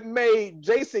people that made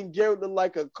Jason Garrett look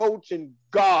like a coaching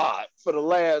god for the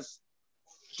last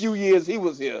few years he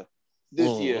was here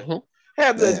this year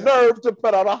have the nerve to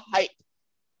put out a hype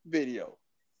video.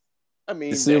 I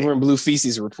mean, the silver and blue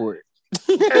feces report.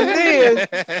 and then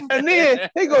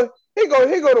he go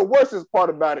the worstest part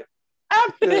about it.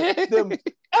 After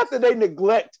they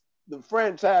neglect the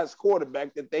franchise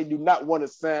quarterback that they do not want to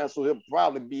sign, so he'll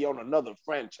probably be on another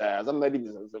franchise. I'm not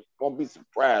even gonna be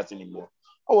surprised anymore.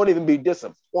 I won't even be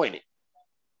disappointed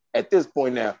at this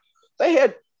point now. They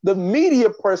had the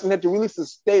media person had to release a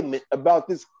statement about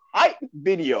this hype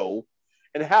video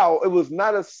and how it was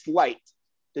not a slight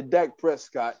to Dak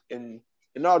Prescott and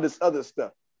all this other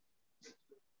stuff.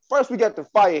 First, we got to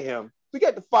fire him. We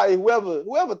got to fire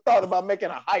whoever thought about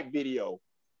making a hype video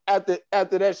after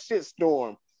that shit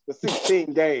storm for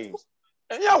 16 games.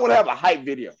 And y'all want to have a hype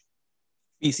video.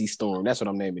 Feces Storm. That's what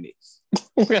I'm naming it.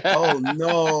 Oh,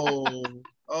 no.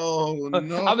 Oh,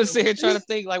 no. I've been sitting here trying to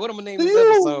think, like, what am I naming this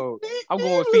episode? I'm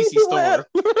going with Feces Storm.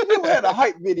 We had a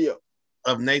hype video.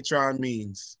 Of Natron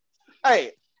means.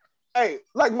 Hey,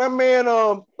 like my man,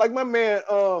 Worst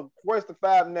of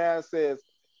 5'9" says,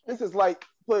 this is like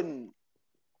putting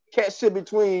cat shit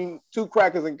between two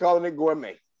crackers and calling it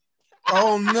gourmet.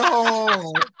 Oh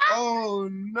no! Oh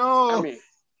no!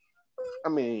 I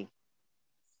mean,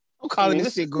 I'm calling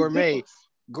this shit gourmet.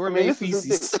 Gourmet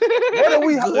feces. What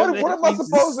am I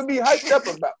supposed to be hyped up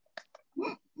about?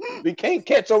 We can't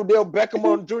catch Odell Beckham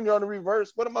on Jr. on the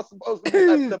reverse. What am I supposed to be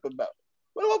hyped up about?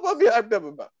 What am I supposed to be hyped up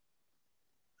about?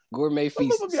 Gourmet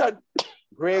feces.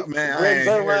 Greg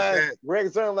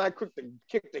Zerline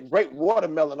kicked a great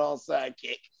watermelon onside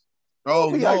kick.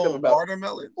 Oh no,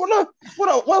 watermelon. What am I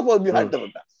supposed to be hyped up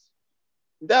about?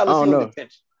 Dallas, you in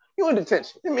detention. You in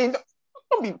detention. I mean,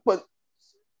 don't be put.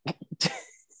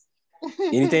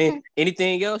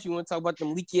 Anything else? You want to talk about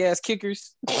them leaky ass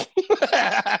kickers?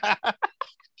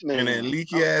 And then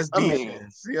leaky ass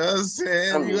defense. You know what I'm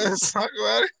saying? You want to talk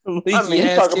about it? You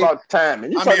talk about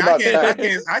timing.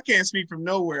 I can't speak from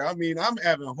nowhere. I mean, I'm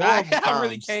having horrible times. I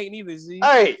really can't either, Z.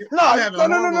 Hey, no.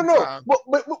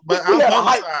 But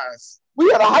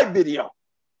we had a hype video.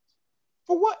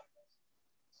 For what?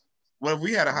 Well,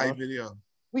 we had a hype video.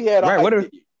 We had a hype video.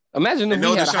 Imagine if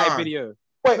we had a hype video.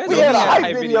 Wait, we had a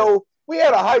hype video. We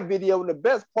had a hype video, and the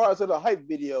best parts of the hype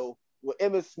video were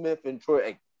Emmitt Smith and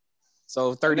Troy Aikman.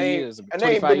 So 30 years, and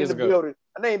 25 years ago.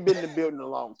 And they ain't been in the building in a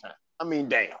long time. I mean,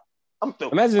 damn. I'm through.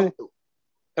 Imagine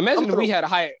if we had a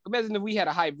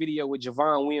hype video with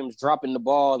Javon Williams dropping the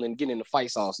ball and getting in the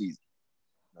fights all season.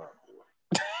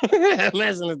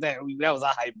 Imagine if that was a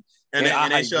hype. And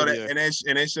they show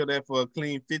that for a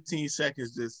clean 15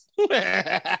 seconds. Just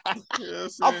I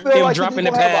feel like dropping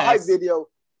the pass. Have a hype video.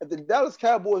 If the Dallas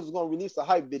Cowboys was going to release a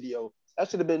hype video, that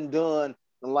should have been done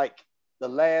in like the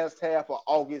last half of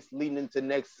August leading into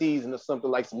next season or something,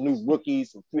 like some new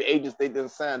rookies, some free agents they didn't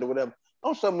sign or whatever.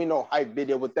 Don't show me no hype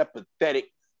video with that pathetic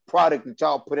product that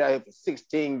y'all put out here for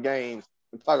 16 games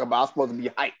and talk about I'm supposed to be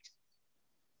hyped.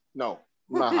 No,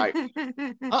 I'm not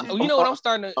hyped. You know what I'm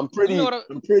starting to? I'm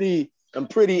pretty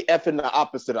effing the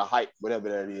opposite of hype, whatever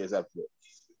that is.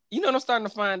 You know what I'm starting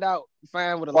to find with a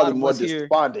Probably lot of more us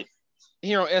despondent.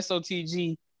 Here on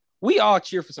SOTG, we all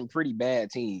cheer for some pretty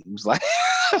bad teams. Like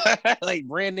like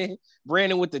Brandon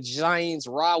with the Giants,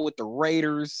 Rod with the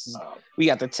Raiders. We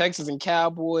got the Texans and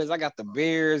Cowboys. I got the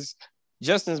Bears.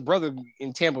 Justin's brother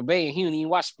in Tampa Bay, and he didn't even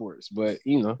watch sports, but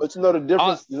you know. But you know the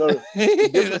difference. The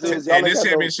difference is y'all this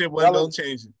championship wasn't gonna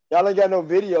change it. Y'all ain't got no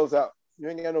videos out. You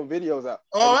ain't got no videos out.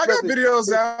 Oh, I got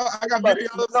videos out. I got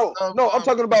videos. No, I'm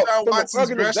talking about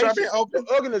the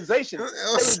organization.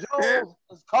 Jones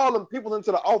was calling people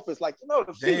into the office like,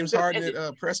 the James Harden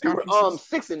at press conference.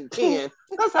 6-10.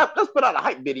 Let's put out a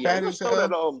hype video. Let's show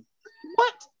that.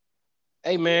 What?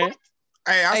 Hey man.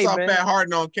 Hey, I saw Fat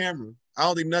Harden on camera. I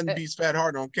don't think nothing beats Fat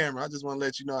Harden on camera. I just want to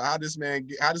let you know how this man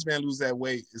lose that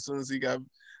weight as soon as he got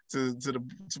to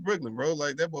Brooklyn, bro.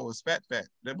 Like that boy was fat.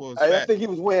 That boy was fat. I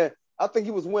think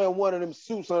he was wearing one of them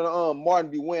suits on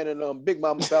Martin be wearing in Big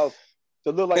Mama's house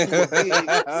to look like he was big.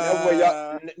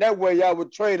 That way y'all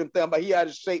would trade him thing, but he out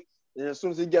of shape. And as soon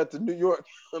as he got to New York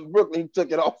and Brooklyn, he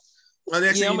took it off. Well,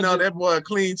 that boy a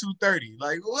clean 230.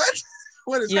 Like what?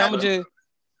 What is that?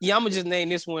 I'm gonna just name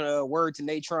this one word to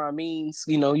Natron means.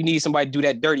 You need somebody to do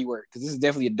that dirty work because this is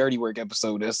definitely a dirty work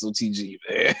episode of SOTG,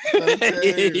 man.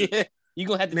 Okay. You're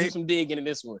gonna have to do some digging in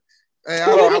this one. Hey,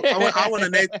 I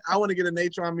want to get a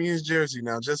Natron Means jersey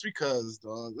now, just because,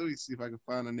 dog. Let me see if I can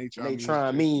find a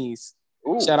Natron Means.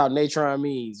 Shout out Natron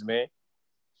Means, man.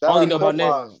 I only know about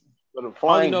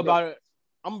it.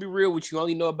 I'm gonna be real with you. I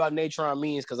only know about Natron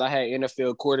Means because I had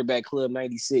NFL quarterback club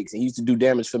 96 and he used to do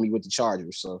damage for me with the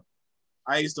Chargers. So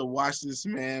I used to watch this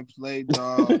man play,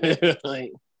 dog.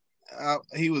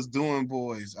 He was doing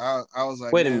boys. I was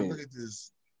like, wait a minute. Look at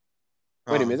this.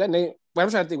 Wait a minute. Is that Nate? I'm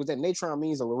trying to think. Was that Natron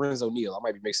Means or Lorenzo Neal? I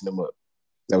might be mixing them up.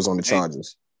 That was on the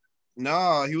Chargers.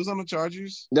 No, he was on the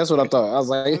Chargers. That's what I thought. I was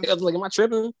like, am I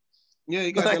tripping? Yeah,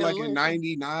 he got there like in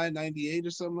 99, 98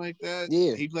 or something like that.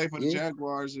 Yeah. He played for the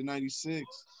Jaguars in 96.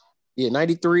 Yeah,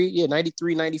 93. Yeah,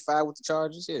 93, 95 with the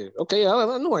Chargers. Yeah. Okay,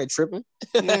 I know I ain't tripping.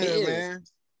 Yeah, man.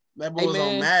 That boy was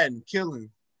on Madden, killing.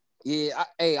 Yeah,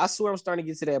 I swear I'm starting to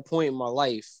get to that point in my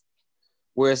life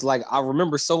where it's like I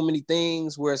remember so many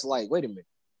things where it's like, wait a minute,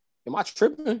 am I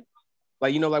tripping?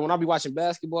 Like, like when I be watching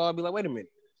basketball, I'll be like, wait a minute.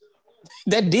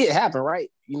 That did happen, right?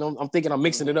 I'm thinking I'm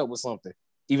mixing it up with something.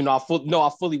 Even though I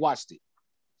fully watched it.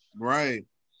 Right.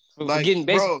 Forgetting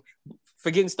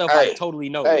stuff I totally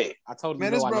know. I totally know.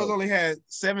 Man, this bro's only had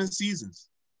 7 seasons.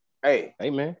 Hey,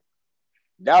 man.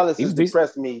 Dallas has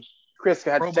depressed me. Chris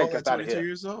had to take us out of here.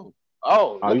 Years old.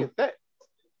 Oh, look at that.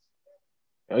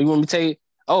 You want me to tell you?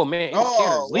 Oh, man.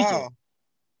 Wow.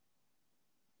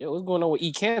 Yo, what's going on with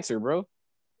E-Cancer, bro?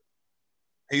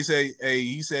 He said,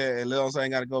 Leos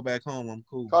ain't got to go back home. I'm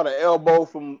cool. Caught an elbow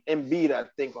from Embiid, I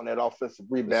think, on that offensive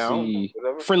rebound.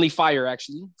 Friendly Fire,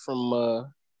 actually, from...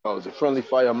 is it Friendly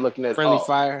Fire? I'm looking at... Friendly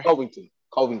Fire. Covington.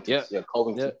 Yeah,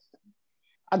 Covington.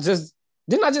 Yeah.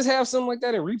 Didn't I just have something like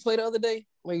that in replay the other day?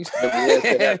 Like,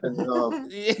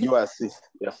 USC.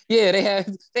 Yeah.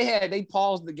 Yeah, they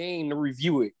paused the game to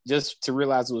review it just to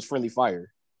realize it was Friendly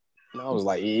Fire. And I was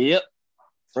like, yep.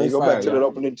 Go back to that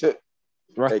opening tip.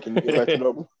 Right. Can you go back to the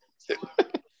opening tip?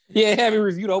 Yeah, having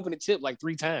reviewed the opening tip like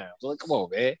 3 times. Like, come on,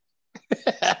 man.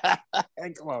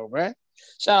 Come on, man.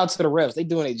 Shout out to the refs. They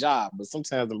doing their job, but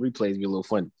sometimes the replays be a little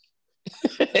funny.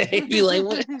 Be like,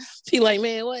 what? Be like,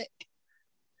 man, what?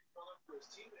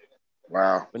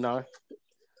 Wow. But no.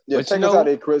 Yeah, but take us out of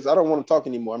here, Chris. I don't want to talk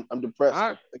anymore. I'm depressed.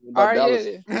 All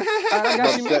right,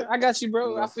 yeah. I got you,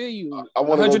 bro. I feel you. I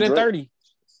want 130.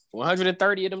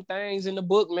 130 of them things in the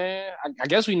book, man. I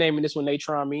guess we naming this one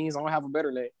Natron Means. I don't have a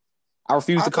better name. I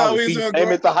refuse to call it feces. Name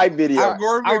it the hype video.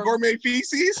 Gourmet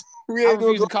feces. I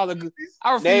refuse to call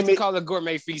it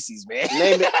gourmet feces, man.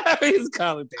 Name it. I refuse to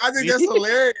call it that. I think that's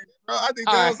hilarious, bro. I think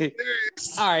that's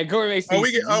hilarious. All right, gourmet feces.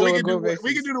 We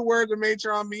can do the word that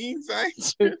Natron Means.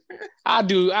 I'll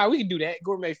do. We can do that.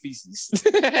 Gourmet feces.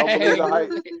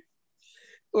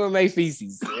 Gourmet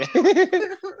feces.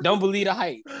 Don't believe the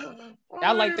hype.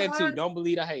 I like that too. Don't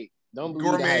believe the hype. Don't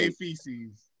believe gourmet the hype.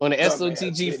 feces. On the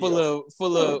SOTG full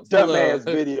of dumbass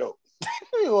video.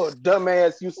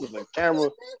 Dumbass use of the camera.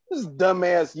 This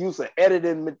dumbass use of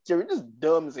editing material. Just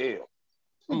dumb as hell.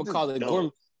 I'm gonna call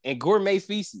it gourmet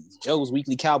feces. Joe's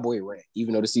weekly cowboy rant,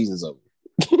 even though the season's over.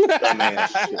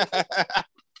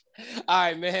 All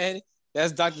right, man.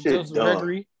 That's Dr. Joseph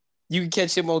Gregory. You can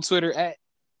catch him on Twitter at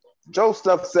Joe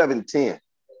Stuff 710.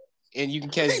 And you can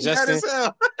catch Justin.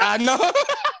 I know.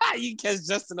 You can catch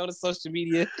Justin on the social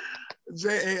media.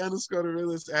 JA_the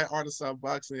realist at Artisan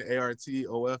Boxing,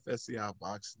 ARTOFSCI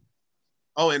Boxing.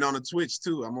 Oh, and on the Twitch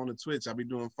too. I'm on the Twitch. I'll be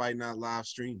doing Fight Night live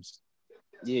streams.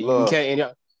 Yeah, you can catch,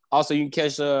 and also you can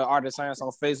catch Art of Science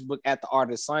on Facebook at the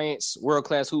Art of Science, World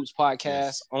Class Hoops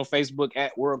Podcast on Facebook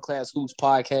at World Class Hoops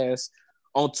Podcast,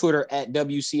 on Twitter at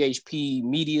WCHP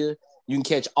Media. You can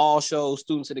catch all shows,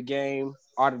 Students of the Game,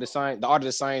 the Art of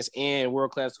the Science, and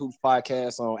World Class Hoops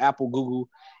Podcast on Apple, Google,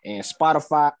 and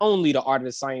Spotify. Only the Art of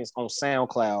the Science on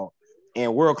SoundCloud,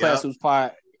 and World Class Hoops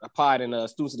Pod and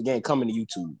Students of the Game coming to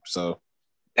YouTube. So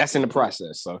that's in the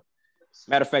process. So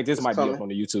matter of fact, this might be up on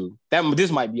the YouTube.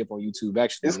 This might be up on YouTube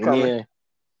actually. It's coming.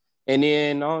 And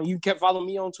then you can follow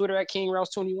me on Twitter at King Rouse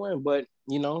 21. But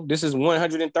this is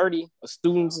 130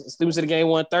 students of the Game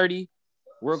 130.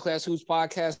 World Class Hoops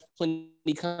Podcast, plenty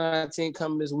content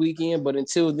coming this weekend. But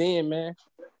until then, man,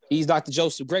 he's Dr.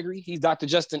 Joseph Gregory. He's Dr.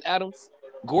 Justin Adams.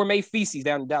 Gourmet Feces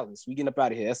down in Dallas. We getting up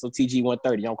out of here. SOTG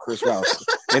 130. I'm Chris Rouse.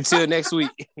 Until next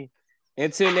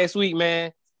week,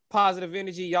 man. Positive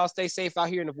energy. Y'all stay safe out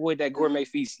here and avoid that gourmet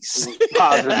feces.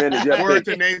 Positive energy. Word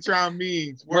to Natron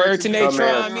means. Word to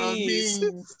Natron means.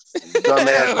 Don't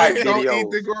eat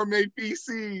the gourmet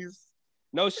feces.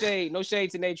 No shade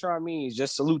to Natron means.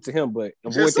 Just salute to him, but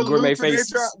avoid the gourmet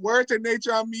feces. Word to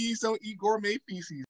Natron means don't eat gourmet feces.